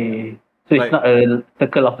 okay. So Like- it's not a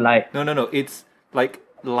circle of light. No. It's like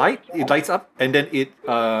light. It lights up and then it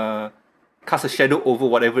casts a shadow over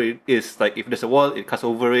whatever it is. Like if there's a wall, it casts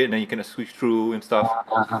over it, and then you can switch through and stuff.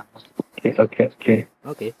 Okay.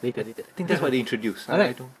 Okay, later. I think that's what they introduced. I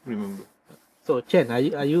Alright. don't remember. So, Chen, are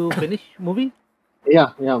you finished moving?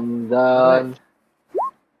 Yeah, I'm done.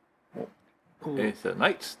 Cool. It's a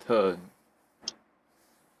knight's turn.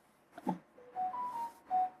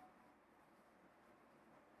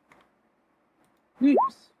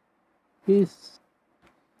 Oops. He's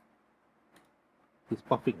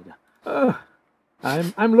puffing.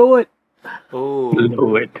 I'm lowered. Oh,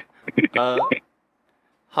 Lord.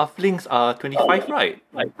 halflings are 25, right?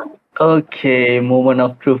 Okay, moment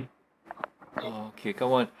of truth. Okay,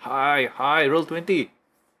 come on. Hi, roll 20.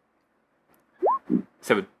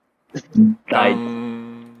 7. Died.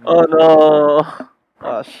 Oh no!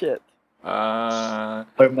 Oh shit!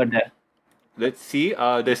 Permadeath. Let's see.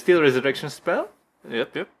 There's still resurrection spell.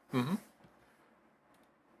 Yep. Mm-hmm.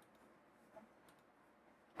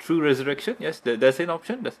 True resurrection. Yes, that's an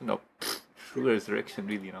option. True resurrection,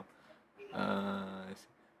 really, let's see.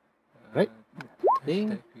 Right. Thing.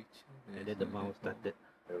 Hashtag feature, And then the mouse started.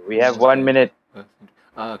 We have 1 minute.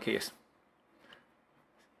 Okay, yes.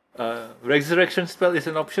 Resurrection spell is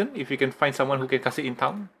an option if you can find someone who can cast it in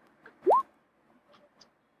town.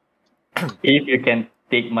 If you can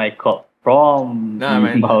take my corpse from Nah, the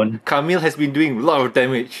man. Mound. Camille has been doing a lot of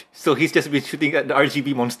damage, so he's just been shooting at the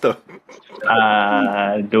RGB monster.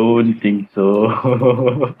 Don't think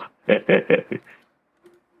so.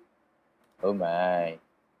 Oh my.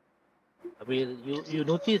 I mean, you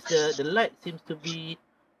notice the light seems to be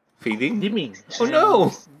Fading? dimming. Oh and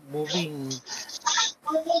no! Moving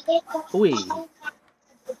away.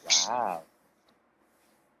 Wow.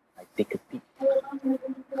 I take a peek.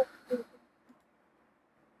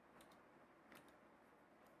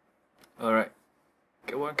 Alright.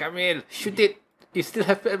 Come on, Camille. Shoot it. You still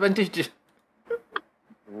have advantage.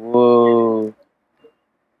 Whoa.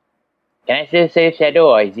 Can I still save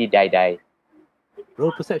Shadow or is he die?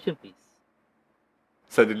 Roll perception, please.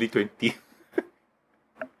 Suddenly 20.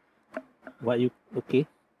 What you okay?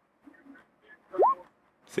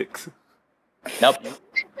 6. Nope.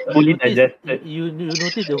 Fully notice, digested. you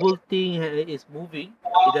notice the whole thing is moving.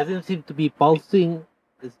 It doesn't seem to be pulsing.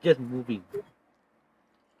 It's just moving.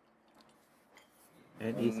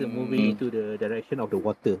 And it's moving into the direction of the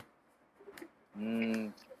water.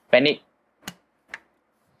 Panic.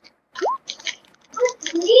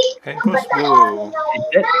 And crossbow.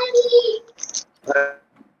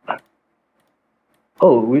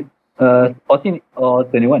 Oh, with 14 or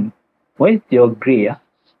 21. Why is your grey?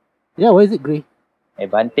 Yeah, why is it grey?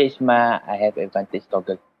 Advantage ma. I have advantage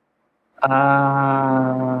toggle.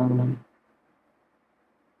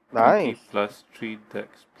 Nice. 20 plus 3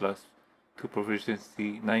 dex plus 2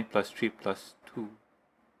 proficiency. 9 plus 3 plus 2.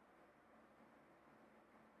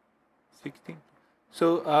 16.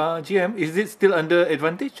 So, GM, is it still under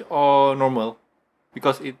advantage or normal?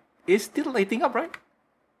 Because it is still lighting up, right?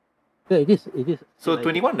 Yeah, it is. It is. So like-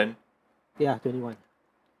 21 then. Yeah, 21.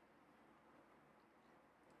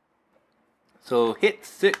 So hit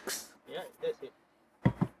 6. Yeah, that's it.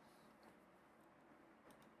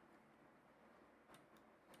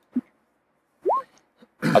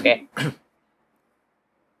 Okay.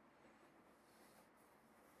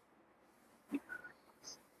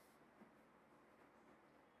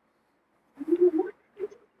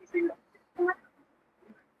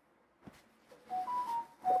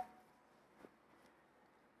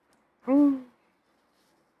 Oh,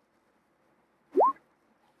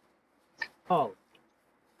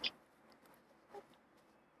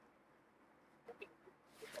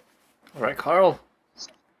 All right, Carl.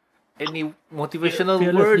 Any motivational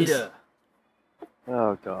fearless words? leader.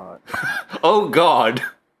 Oh god. Oh God.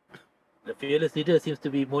 The fearless leader seems to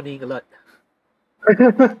be moaning a lot.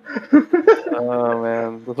 Oh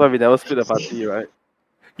man. That's why we never split a party, right?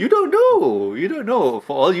 You don't know. You don't know.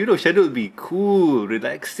 For all you know, Shadow would be cool,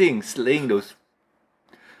 relaxing, slaying those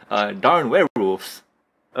darn werewolves.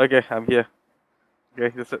 Okay, I'm here.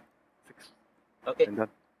 Okay, that's it. 6 Okay, and done.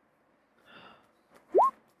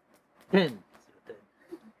 10.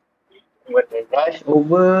 When they rush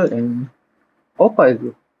over and apa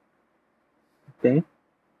itu? Okay.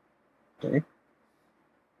 Okay.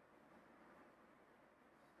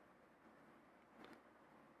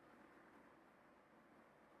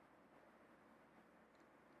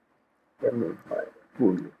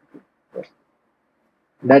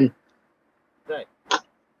 Done. Right.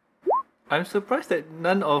 I'm surprised that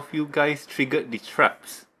none of you guys triggered the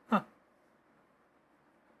traps. Huh.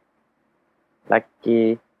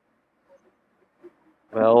 Lucky.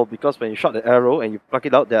 Well, because when you shot the arrow and you pluck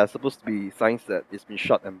it out, there are supposed to be signs that it's been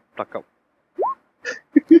shot and plucked out.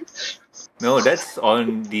 No, that's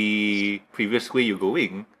on the previous way you're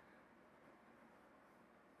going.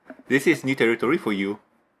 This is new territory for you.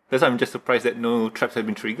 That's why I'm just surprised that no traps have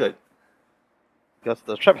been triggered. Because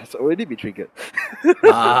the trap has already been triggered.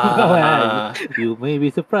 Ah, You may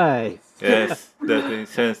be surprised. yes, that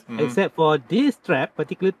makes sense. Mhm. Except for this trap,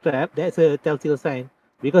 particular trap, that's a telltale sign.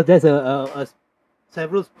 Because there's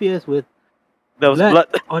several spears with There was blood.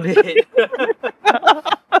 on it.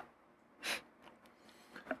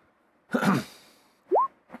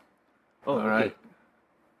 Oh, All right.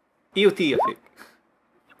 EOT effect.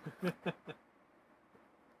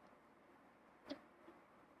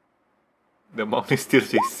 The Mound is still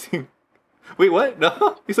chasing. Wait, what?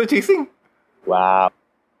 No, he's not chasing. Wow.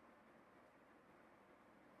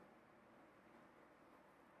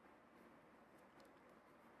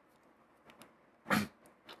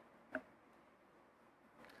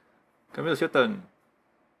 Camille, it's your turn.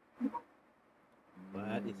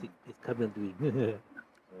 What is Camille doing?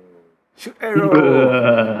 Shoot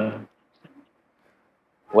arrow.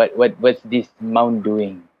 What's this Mound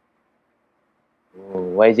doing? Oh,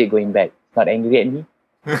 why is it going back? It's not angry at me?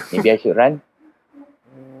 Maybe I should run?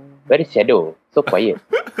 Where is Shadow? So quiet.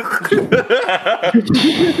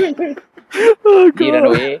 Oh He run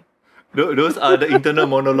away. Those are the internal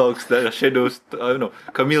monologues that Shadows, I don't know,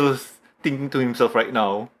 Camille's thinking to himself right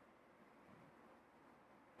now.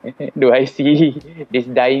 Do I see this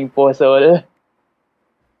dying poor soul?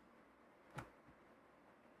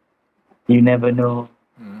 You never know.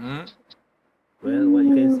 Mm-hmm. Well, what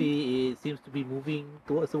you can see, it seems to be moving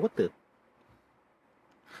towards the water.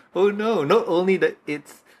 Oh no, not only that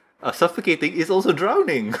it's suffocating, it's also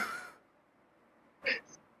drowning.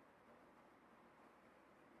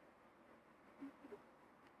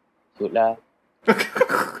 Shoot lah.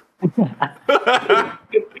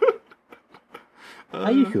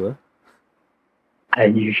 Are you sure? Are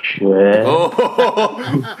you sure? Oh,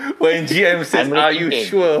 when GM says, I'm "Are you rethinking."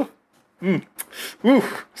 sure?" Woo,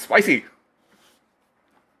 spicy.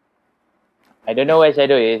 I don't know where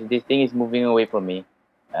Shadow is. This thing is moving away from me.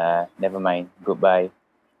 Never mind. Goodbye.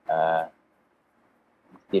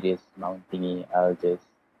 Mysterious Mount thingy. I'll just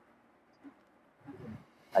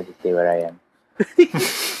stay where I am.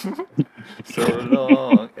 So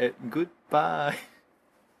long and goodbye.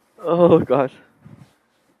 Oh god.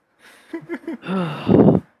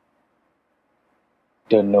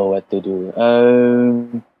 Don't know what to do.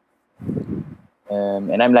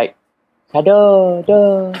 And I'm like, Shadow,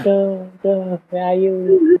 where are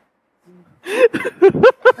you?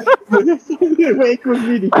 Where could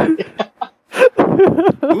be the-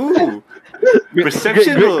 Ooh,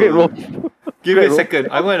 perception great roll. roll. Give me a Great roll. second.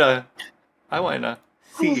 I wanna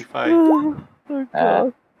see if I. Oh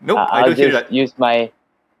god. Nope, I I'll don't hear just that. use my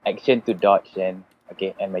action to dodge and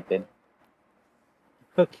okay, and my turn.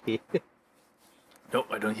 Okay. Nope,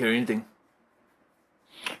 I don't hear anything.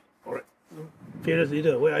 Fearless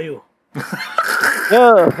leader, where are you?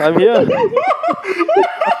 Yeah, I'm here.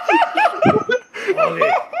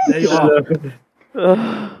 Okay, there you are.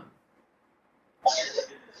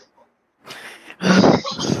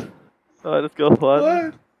 Alright, let's go. 1,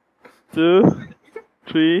 What? 2,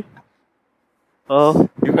 3. You 4.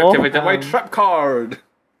 activated my trap card.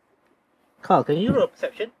 Carl, can you roll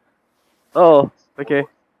perception? Oh, okay.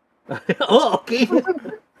 Oh, okay.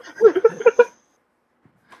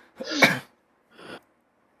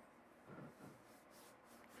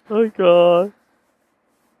 Oh god.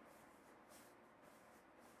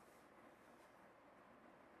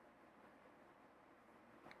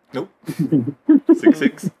 Nope.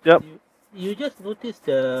 6. Yep. You just noticed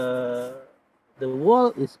the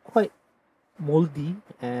wall is quite moldy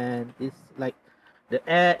and it's like the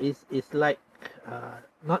air is like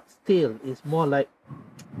not stale. It's more like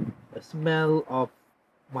a smell of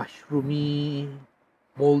mushroomy,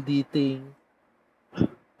 moldy thing.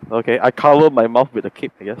 Okay, I cover my mouth with a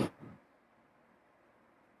cape, I guess.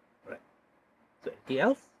 So anything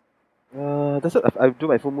else? That's it. I do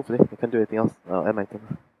my full move today. I can't do anything else. End my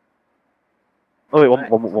turn. Oh wait,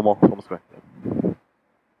 Alright. one more square.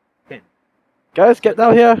 Can. Guys, get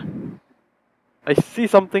down here! I see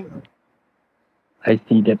something. I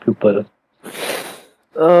see the pupil.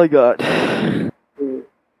 Oh god.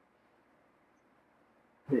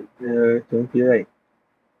 20, right?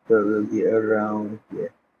 So it will be around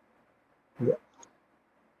here. Yeah.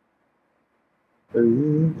 So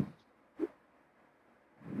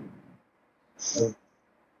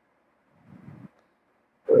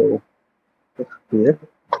here.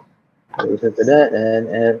 So after that, and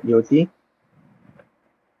add UT.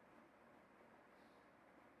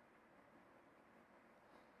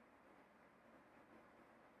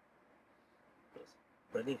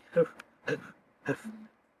 Bloody,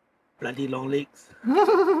 bloody long legs.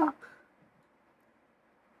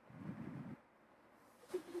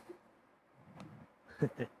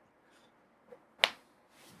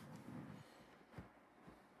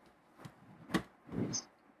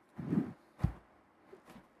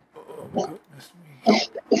 Goodness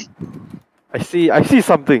me. I see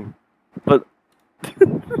something. But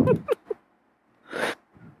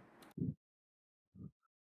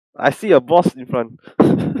I see a boss in front.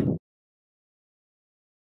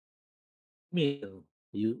 Meal.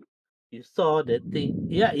 You saw that thing.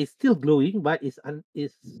 Yeah, it's still glowing, but it's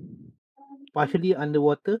partially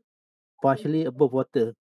underwater, partially above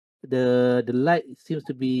water. The light seems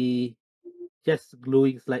to be just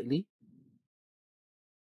glowing slightly.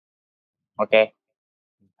 Okay.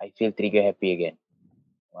 I feel trigger happy again.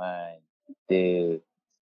 1, 2.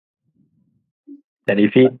 30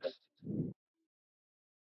 feet.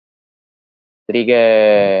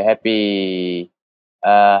 Trigger happy.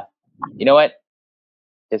 You know what?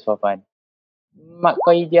 Just for fun. Mak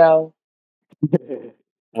kau hijau.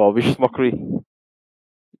 Wow, vicious mockery.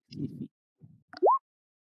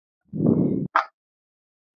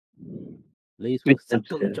 Lays for Wait,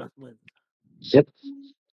 subtle that's, adjustment. Yep.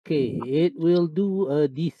 Okay, it will do a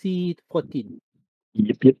DC 14.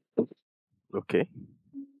 Yep. Okay.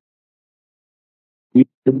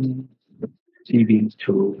 Wisdom saving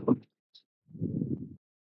throw.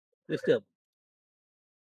 Wisdom.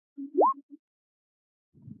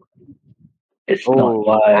 It's Oh. not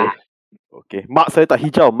wise. Okay. Mak saya tak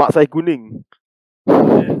hijau, mak saya kuning.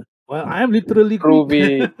 Yeah. Well, I am literally green. Prove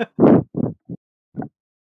it.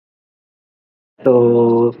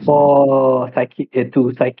 So 4 psychic,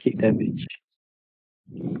 2 psychic damage.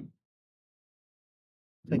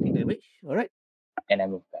 Psychic damage. All right. And I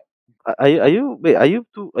move back. Are you wait, are you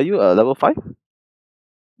level 5?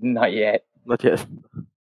 Not yet. Not yet.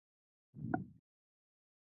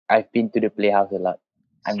 I've been to the playhouse a lot.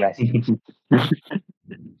 I'm rusty.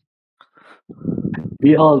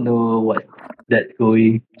 We all know what that's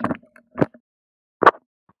going.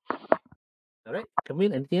 All right. Come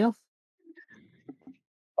in. Anything else?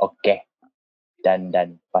 Okay. Done.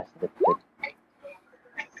 Pass the turn.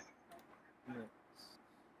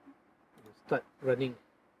 Start running.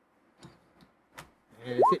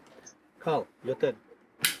 And that's it. Carl, your turn.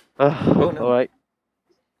 Oh, no. Alright.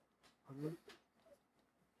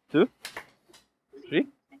 2, 3.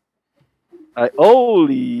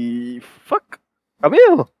 Holy fuck!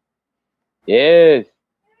 Amil! Yes.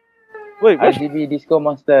 Wait, where's RGB Disco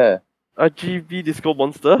Monster. RGB Disco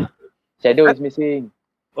Monster? Shadow is missing.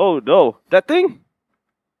 Oh no, that thing?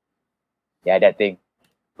 Yeah, that thing.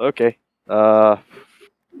 Okay.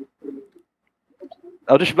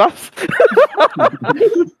 Eldritch Blast?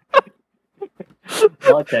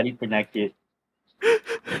 Not cari penyakit.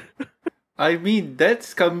 I mean,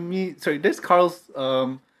 that's Carl's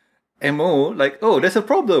MO, like, oh, there's a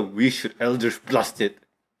problem. We should Eldritch Blast it.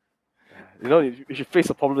 You know, you should face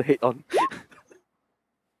the problem head on.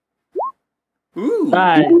 Ooh.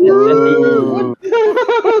 Nice. Ooh.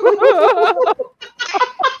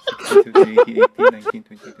 17, 18, 19,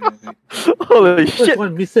 20, 21, Holy The first shit!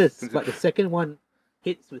 one misses, but the second one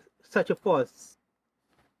hits with such a force.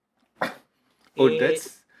 Oh, It-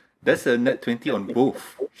 that's a net 20 on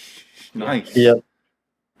both. Nice. Yep.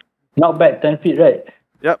 Not bad, 10 feet, right?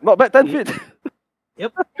 Yeah, not bad. 10 feet.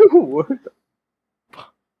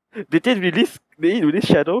 Did they release? Did he release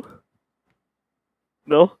shadow?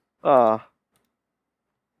 No. Ah.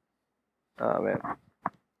 Ah man.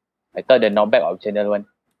 I thought the knockback optional one.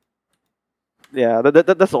 Yeah,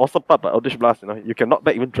 that's the awesome part about Eldritch Blast. You know, you can knock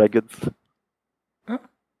back even dragons.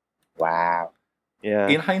 Wow. Yeah.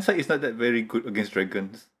 In hindsight, it's not that very good against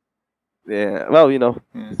dragons. Yeah. Well, you know.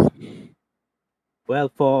 Yeah. Well,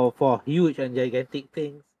 for huge and gigantic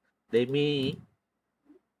things, they may.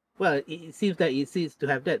 Well, it seems that it seems to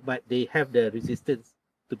have that, but they have the resistance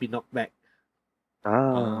to be knocked back.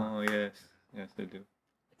 Ah. Oh, yes. Yes, they do.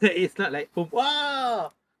 It's not like boom,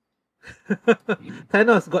 wow.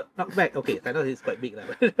 Thanos got knocked back. Okay, Thanos is quite big now.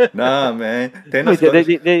 Nah, man. Wait,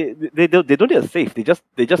 Thanos they don't need a save. They just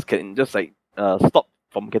can just like stop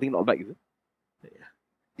from getting knocked back. Is it?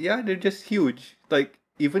 Yeah, they're just huge. Like,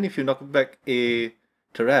 even if you knock back a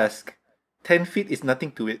Tarask, 10 feet is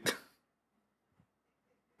nothing to it.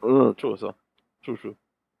 True. So, true.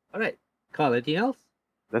 All right, Carl. Anything else?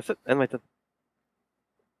 That's it. And my turn.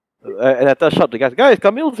 And I shout to the guys,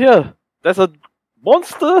 Camille's here. There's a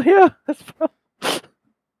monster here.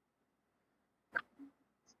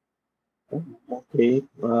 Okay,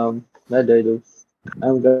 what do I do?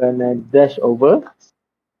 I'm gonna dash over.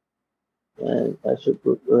 And I should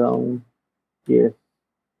put around here.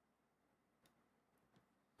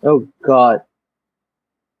 Oh god.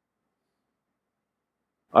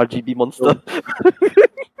 RGB monster.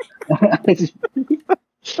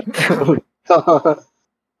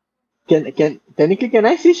 can technically can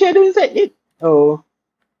I see shadow inside it? Oh,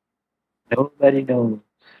 Nobody knows.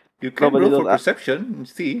 You can Nobody roll for knows. perception and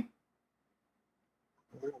see.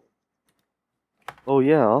 Oh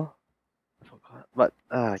yeah. I forgot. But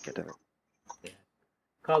I get it.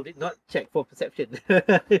 Carl did not check for perception.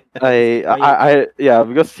 I yeah,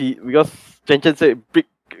 because Chen Chen said big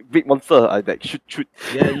monster. I like shoot.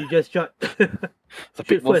 Yeah, you just shot. It's a Shoot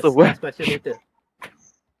big monster. first, Where? ask question later.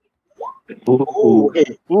 oh, okay.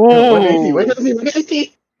 Ooh. What do I see? What do I see? What do I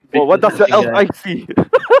see? Oh, what does the Big elf guy. eye see?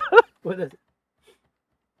 What does?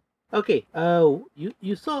 Okay.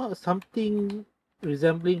 You saw something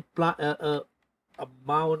resembling a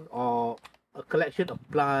mound or a collection of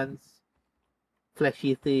plants,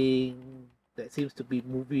 fleshy thing that seems to be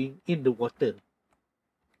moving in the water.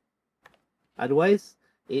 Otherwise,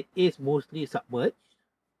 it is mostly submerged,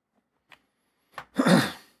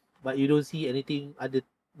 but you don't see anything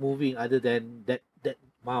moving other than that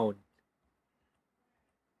mound.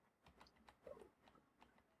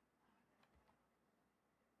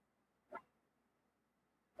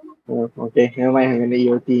 Oh, okay, never mind. I'm gonna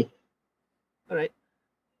EOT. All right.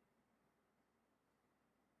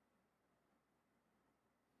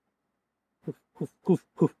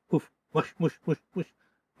 Koof. Mush. Okay.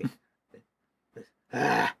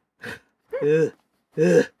 Ah.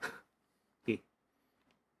 Okay.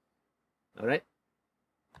 All right.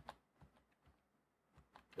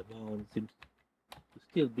 The mound seems to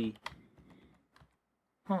still be.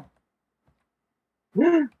 Oh,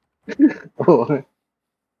 All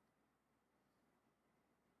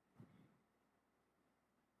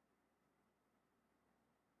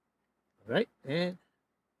right. And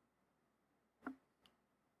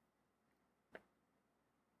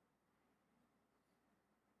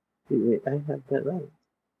wait, I have that right.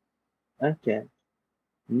 I can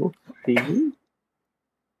move freely.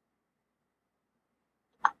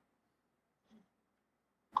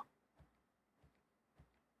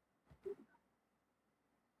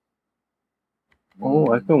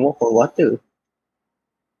 Oh, I can walk on water.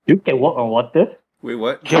 You can walk on water. Wait,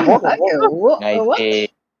 what? I can walk Nice. on water. Eh,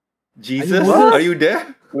 Jesus, Moses? are you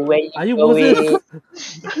there? where you are you going? Moses?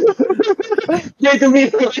 Yeah, to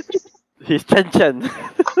me. He's Chen.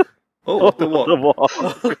 Oh, water walk. Walk.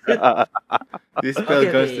 This spell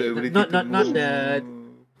Okay, grants okay. the ability Not- to not move.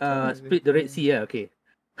 the, split the Red Sea. Yeah. Okay.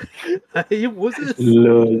 Are you Moses?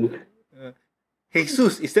 Lol.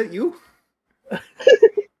 Jesus, is that you?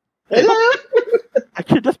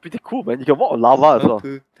 Actually, that's pretty cool, man. You can walk on lava as Up well.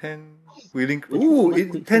 to 10 wheeling. Ooh,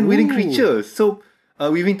 10 wheeling Ooh. creatures. So,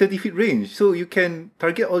 within 30 feet range. So you can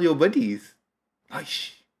target all your buddies.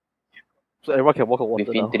 Nice. So everyone can walk on water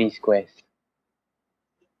Within now. 3 squares.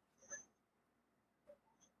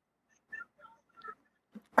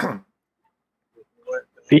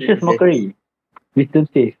 Vicious mockery. Wisdom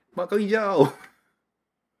save. Mak kau hijau.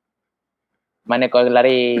 Mana kau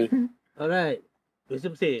lari? Alright.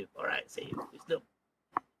 Wisdom save. Alright, save. Wisdom.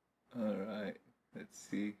 Alright. Let's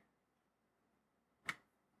see.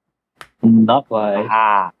 Not wise.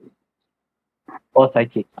 Ah, Or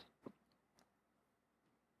psychic.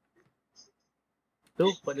 So,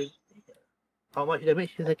 how much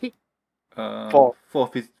damage is a kick? Four. Four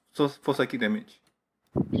psychic damage.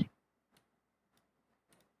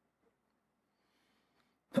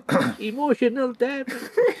 Emotional damage.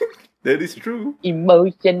 That is true.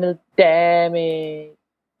 emotional damage.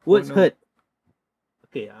 Words no. hurt.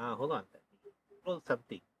 Okay, hold on. Roll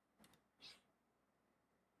something.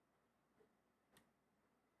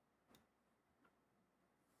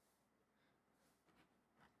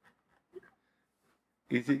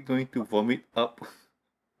 Is it going to vomit up?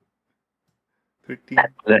 13.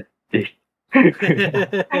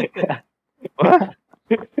 What?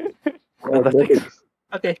 Athletics.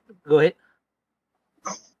 Okay, go ahead.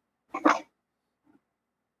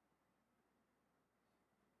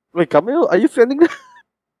 Wait, Camille, are you standing there?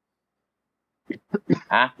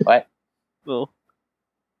 Huh? What? No.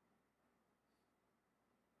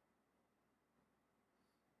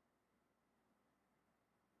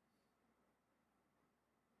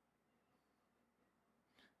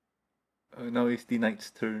 Now it's the knight's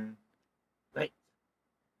turn. Right.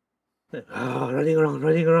 Running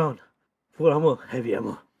around. Full armor, heavy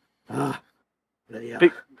armor. Bloody hell.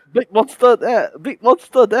 Big monster there! Big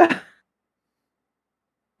monster there!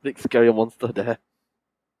 Big scary monster there.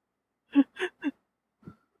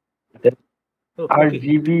 Oh, okay.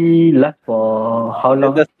 RGB last for how And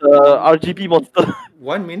long? that's the RGB monster.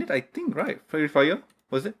 1 minute, I think, right? Fairy fire,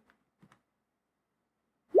 was it?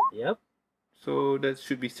 Yep. So that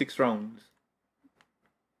should be 6 rounds.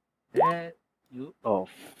 And you, Oh,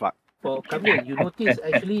 fuck. for Camille, you notice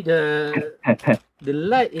actually the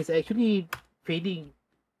light is actually fading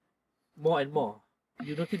more and more.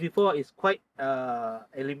 You notice before it's quite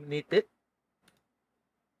eliminated.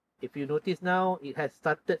 If you notice now, it has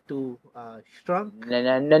started to shrunk.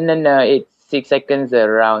 No. It's 6 seconds a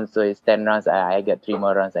round, so it's 10 rounds. I get 3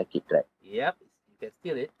 more rounds. I keep track. Yep, you can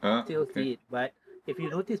still see it. But if you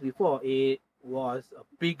notice before, it was a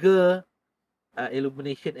bigger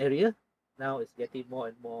illumination area. Now it's getting more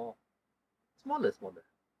and more smaller.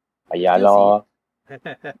 Ya Still Allah.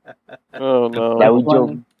 Oh no. Jauh One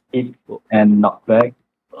jom. hit and knock back.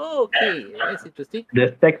 Okay, that's interesting.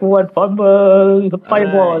 The second one fumble. The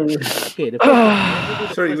fireball. Alright. Okay, the first one. Let me do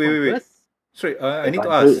the Sorry, first wait, one wait, wait. first. Sorry, I need to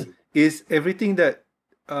ask. Is everything that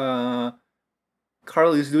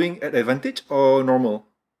Carl is doing at advantage or normal?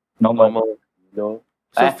 Normal. No.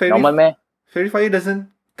 So Normal meh? Fairy fire doesn't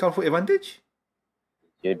count for advantage?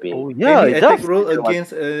 Should be. Oh yeah, Any it attack does. roll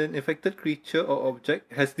against an affected creature or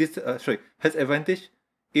object has advantage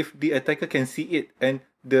if the attacker can see it and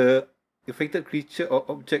the affected creature or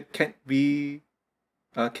object can't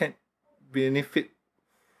benefit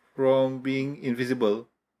from being invisible.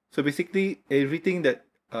 So basically, everything that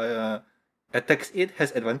attacks it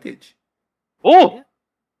has advantage. Oh!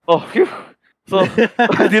 Oh, phew. So,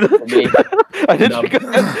 I didn't Okay. figure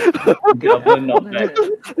that. Double knockback.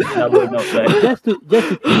 Double knockback. Just to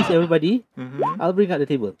tease everybody, Mm-hmm. I'll bring out the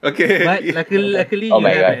table. Okay. But luckily Oh you my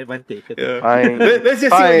have God. an advantage. Okay. Yeah. Fine. Let's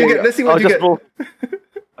just see what you get. Let's see what I'll you just get. roll.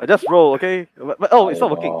 I just roll, okay? Oh, it's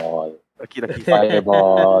not working. Fireball. Lucky.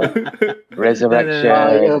 Fireball. Resurrection.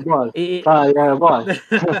 Fireball. Eh, Fireball.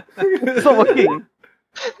 It's not working.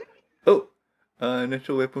 Oh,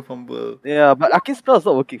 natural weapon fumble. Yeah, but Arcane spell is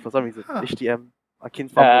not working for some reason. Huh. HTM. Arcane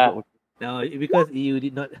fumble is not working. No, because you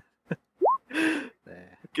did not.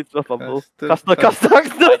 Arcane spell fumble. Caster- Caster.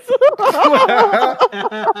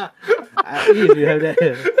 At least you have that.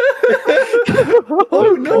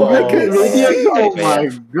 Oh no, I can Radiant. see. Oh my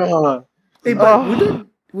god. Hey, but Oh.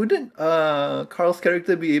 wouldn't Carl's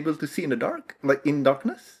character be able to see in the dark, like in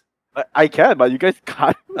darkness? I can, but you guys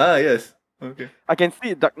can't. Ah, yes. Okay. I can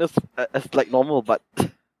see darkness as like normal, but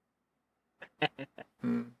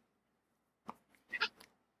Hmm.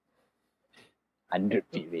 100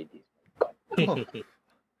 feet radius. Oh,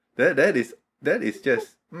 that is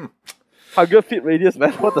just. 100 feet radius,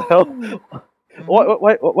 man. What the hell?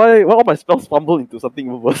 Why all my spells fumble into something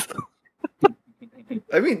even worse?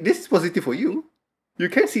 I mean, this is positive for you. You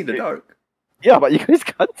can see in the dark. Yeah, but you guys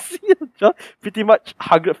can't see it. Just pretty much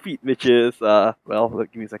 100 feet, which is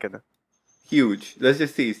give me a second. Huge. Let's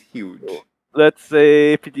just say it's huge. Let's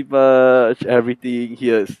say pretty much everything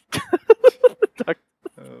here is dark.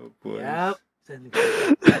 Oh boy. Yep.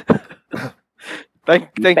 Thank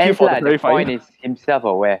you Depends for lah, the the point clarifying is himself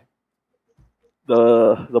aware.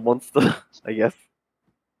 the monster, I guess.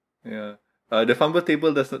 Yeah. The fumble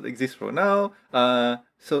table does not exist for now.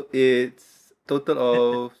 So it's total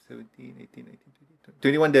of 17, 18, 19, 20,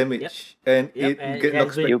 21 damage. And Yep, it and it get has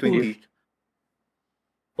knocks been back Pew, pew. 20. pushed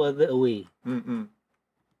further away. Mm-mm.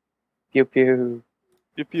 Pew pew.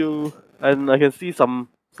 Pew pew. And I can see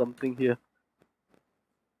something here.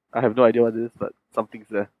 I have no idea what it is, but something's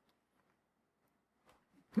there.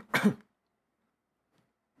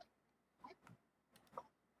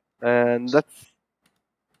 And that's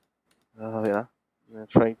yeah. I'm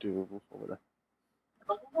trying to move over there.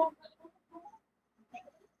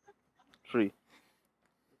 3.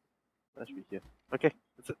 That should be here. Okay,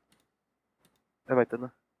 that's it. Have my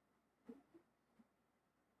turn.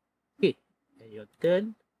 Okay, and your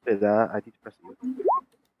turn. Wait, I need to press it.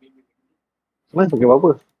 Mana pakai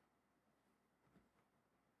apa?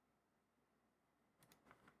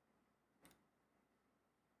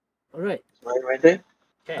 Alright. My turn.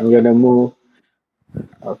 Okay. I'm gonna move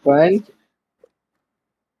up front.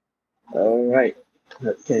 Alright.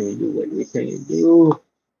 What can we do? What we can do?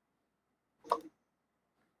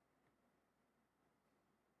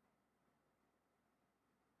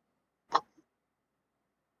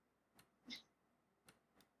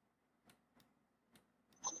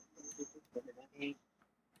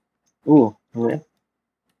 Oh, alright.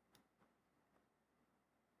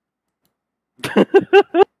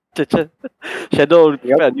 Shadow Yup.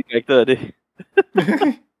 prepare a new character already.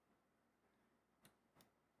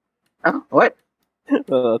 Huh? What?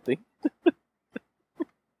 Nothing.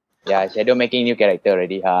 Yeah, Shadow making new character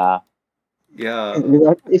already, huh? Yeah.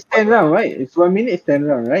 It's 10 round, right? It's 1 minute, it's 10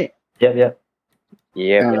 round, right? Yep, yep.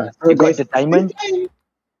 Yep. So You got there's the diamond?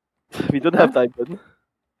 We don't have diamond.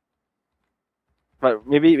 But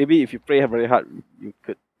maybe if you pray very hard, it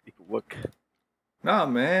could work. Nah,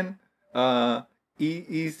 man.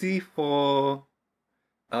 Easy for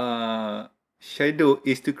Shadow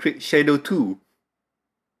is to create Shadow 2.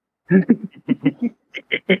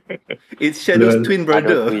 It's Shadow's Lol. twin Shadow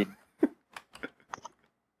brother. Twin.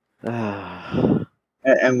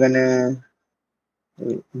 I'm gonna.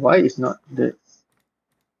 Wait, why is not the.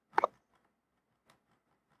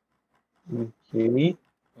 Okay,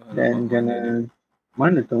 then gonna.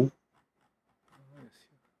 Mana tu?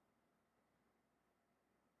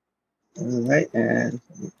 Alright, and.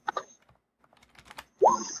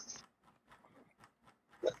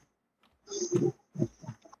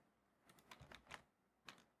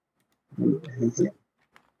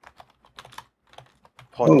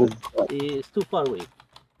 Oh, It's too far away.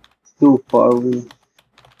 too far away.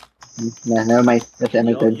 Nah, never mind. That's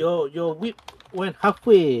my turn. Your whip went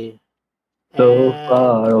halfway. So and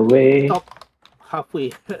far away. stopped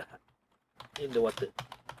halfway in the water.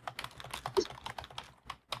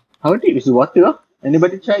 How deep is the water? Huh?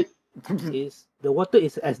 Anybody tried? The water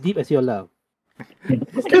is as deep as your love.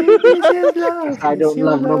 I don't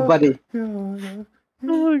love nobody. Oh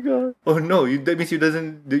my god. Oh no, that means you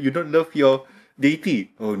don't love your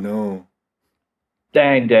deity. Oh no.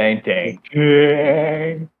 Dang, dang, dang.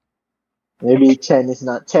 Dang. Maybe Chen is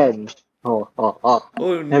not Chen. Oh.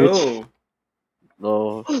 Oh Maybe no.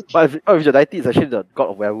 No. But if your deity is actually the god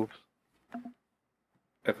of werewolves.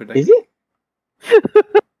 Aphrodite. Is it?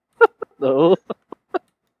 No.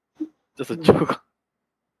 Just a joke.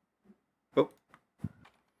 Oh.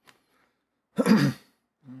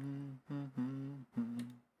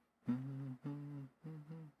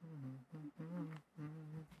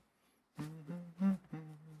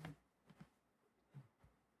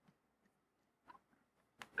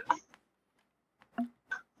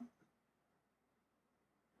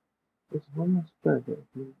 It's almost perfect.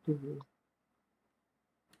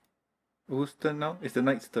 Whose turn now? It's the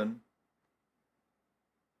knight's turn.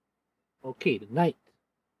 Okay, the knight.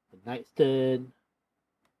 The knight's turn.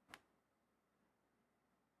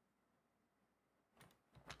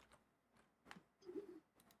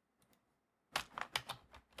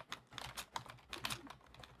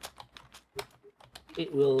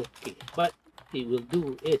 It will. Okay, what it will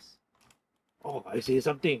do is. Oh, I see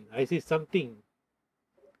something. It's It a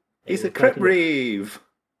will try crab to- brave.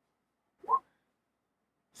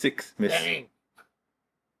 6 miss. Dang!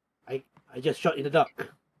 I just shot in the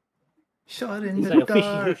dark. Shot in It's the like a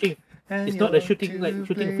dark. fish shooting. and It's not like you're shooting too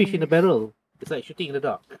a fish in a brave. barrel. It's like shooting in the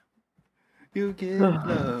dark. You give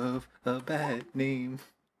love a bad name.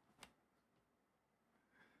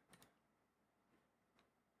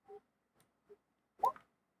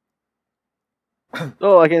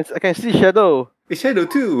 Oh, I can see shadow. It's Shadow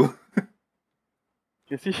too. I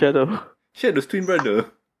can see shadow. Shadow's twin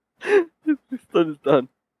brother. This turn is done.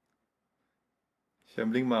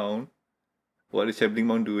 Shambling Mound. What is Shambling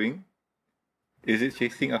Mound doing? Is it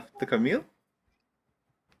chasing after Camille?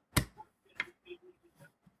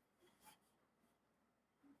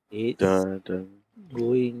 It's Dun, dun.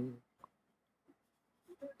 going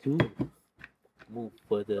to move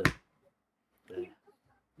further. It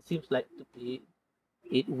seems like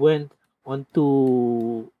it went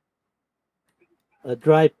onto a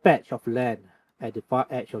dry patch of land at the far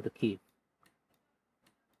edge of the cave.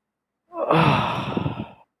 That's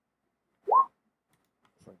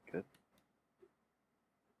not good.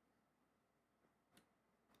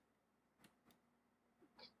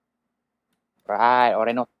 Right,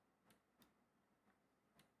 or not.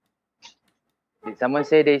 Did someone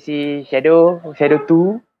say they see shadow? Shadow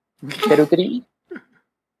 2? Shadow 3?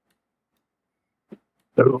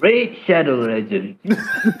 The Raid Shadow Legend.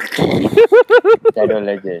 Shadow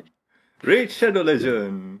Legend. Raid Shadow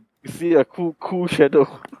Legend. You see a cool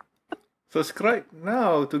shadow. Subscribe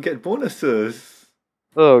now to get bonuses.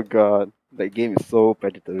 Oh god, that game is so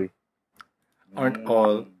predatory. Aren't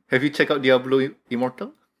all. Have you checked out Diablo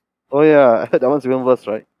Immortal? Oh yeah, I heard that one's even worse,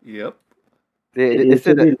 right? Yep. They It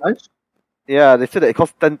said should be that launched. they said that it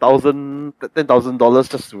costs $10,000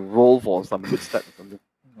 just to roll for some good stat or something.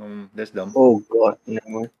 That's dumb. Oh god,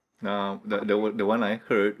 no. The one I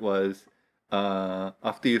heard was,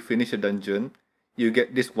 after you finish a dungeon, you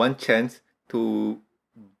get this one chance to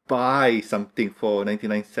buy something for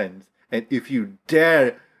 99 cents, and if you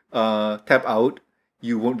dare tap out,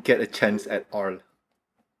 you won't get a chance at all.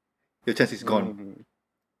 Your chance is gone. Mhm.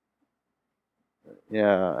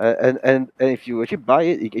 Yeah, and if you actually buy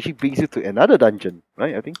it, it actually brings you to another dungeon,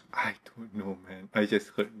 right? I think. I don't know, man. I just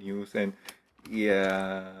heard news, and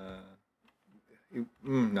yeah,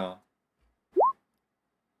 no.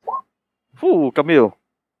 Ooh, Camille.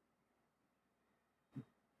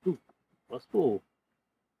 What's cool?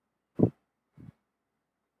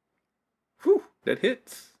 Whew, that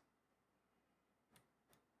hits.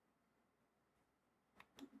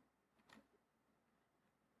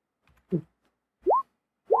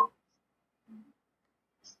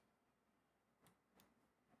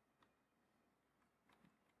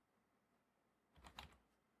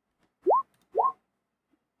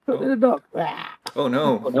 Shoot in the dog. Oh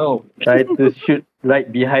no. Oh no, try to shoot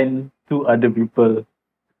right behind two other people.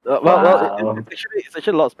 Wow. It's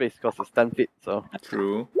actually a lot of space because it's 10 feet. So.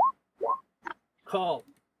 True. Call.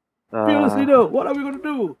 Fearless leader, what are we gonna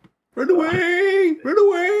do? Run away! Run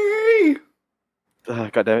away!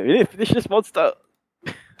 God damn it! We need to finish this monster.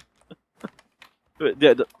 Wait,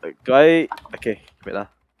 yeah, do I? Okay, wait lah.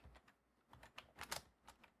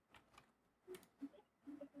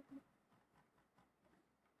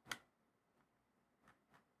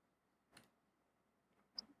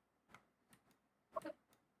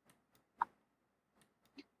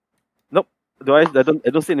 Nope. I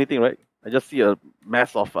don't see anything, right? I just see a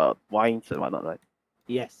mass of wines and whatnot, right?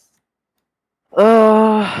 Yes.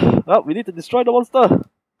 Well, we need to destroy the monster.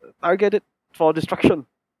 Target it for destruction.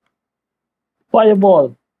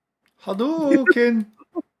 Fireball. Hadouken!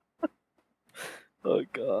 Oh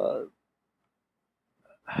god.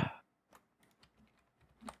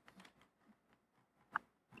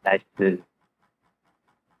 That's it.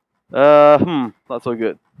 Not so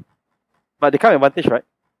good. But they come advantage, right?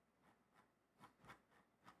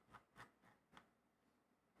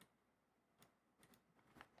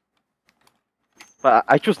 But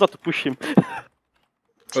I choose not to push him.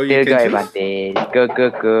 Oh, you Still got can choose? advantage.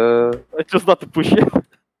 Go. I choose not to push him.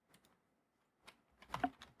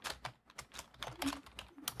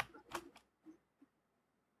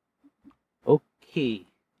 Okay.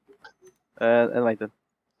 And my turn.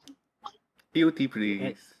 POT,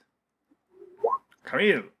 please. Come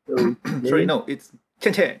here. Okay. Sorry, no, it's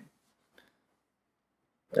Chen Chen.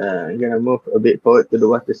 I'm gonna move a bit forward to the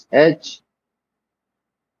water's edge.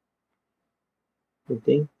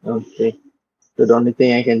 Okay. Okay. So the only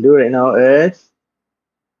thing I can do right now is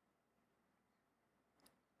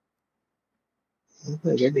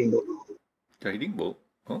getting Guiding bolt.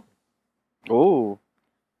 Oh. Oh.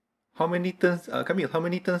 How many turns, Camille, how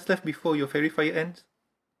many turns left before your fairy fire ends?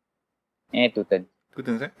 2 turns. 2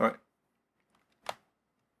 turns, eh? Alright.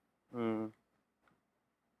 Hmm.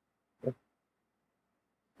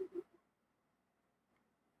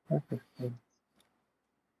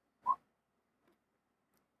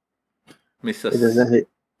 Misses. It doesn't hit.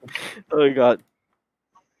 Oh god.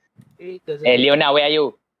 It doesn't. Hey, Leona, where are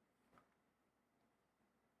you?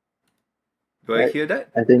 Do I hear that?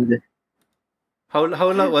 I think How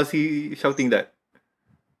loud was he shouting that?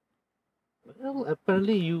 Well,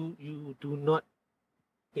 apparently you do not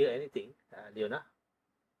hear anything, Leona.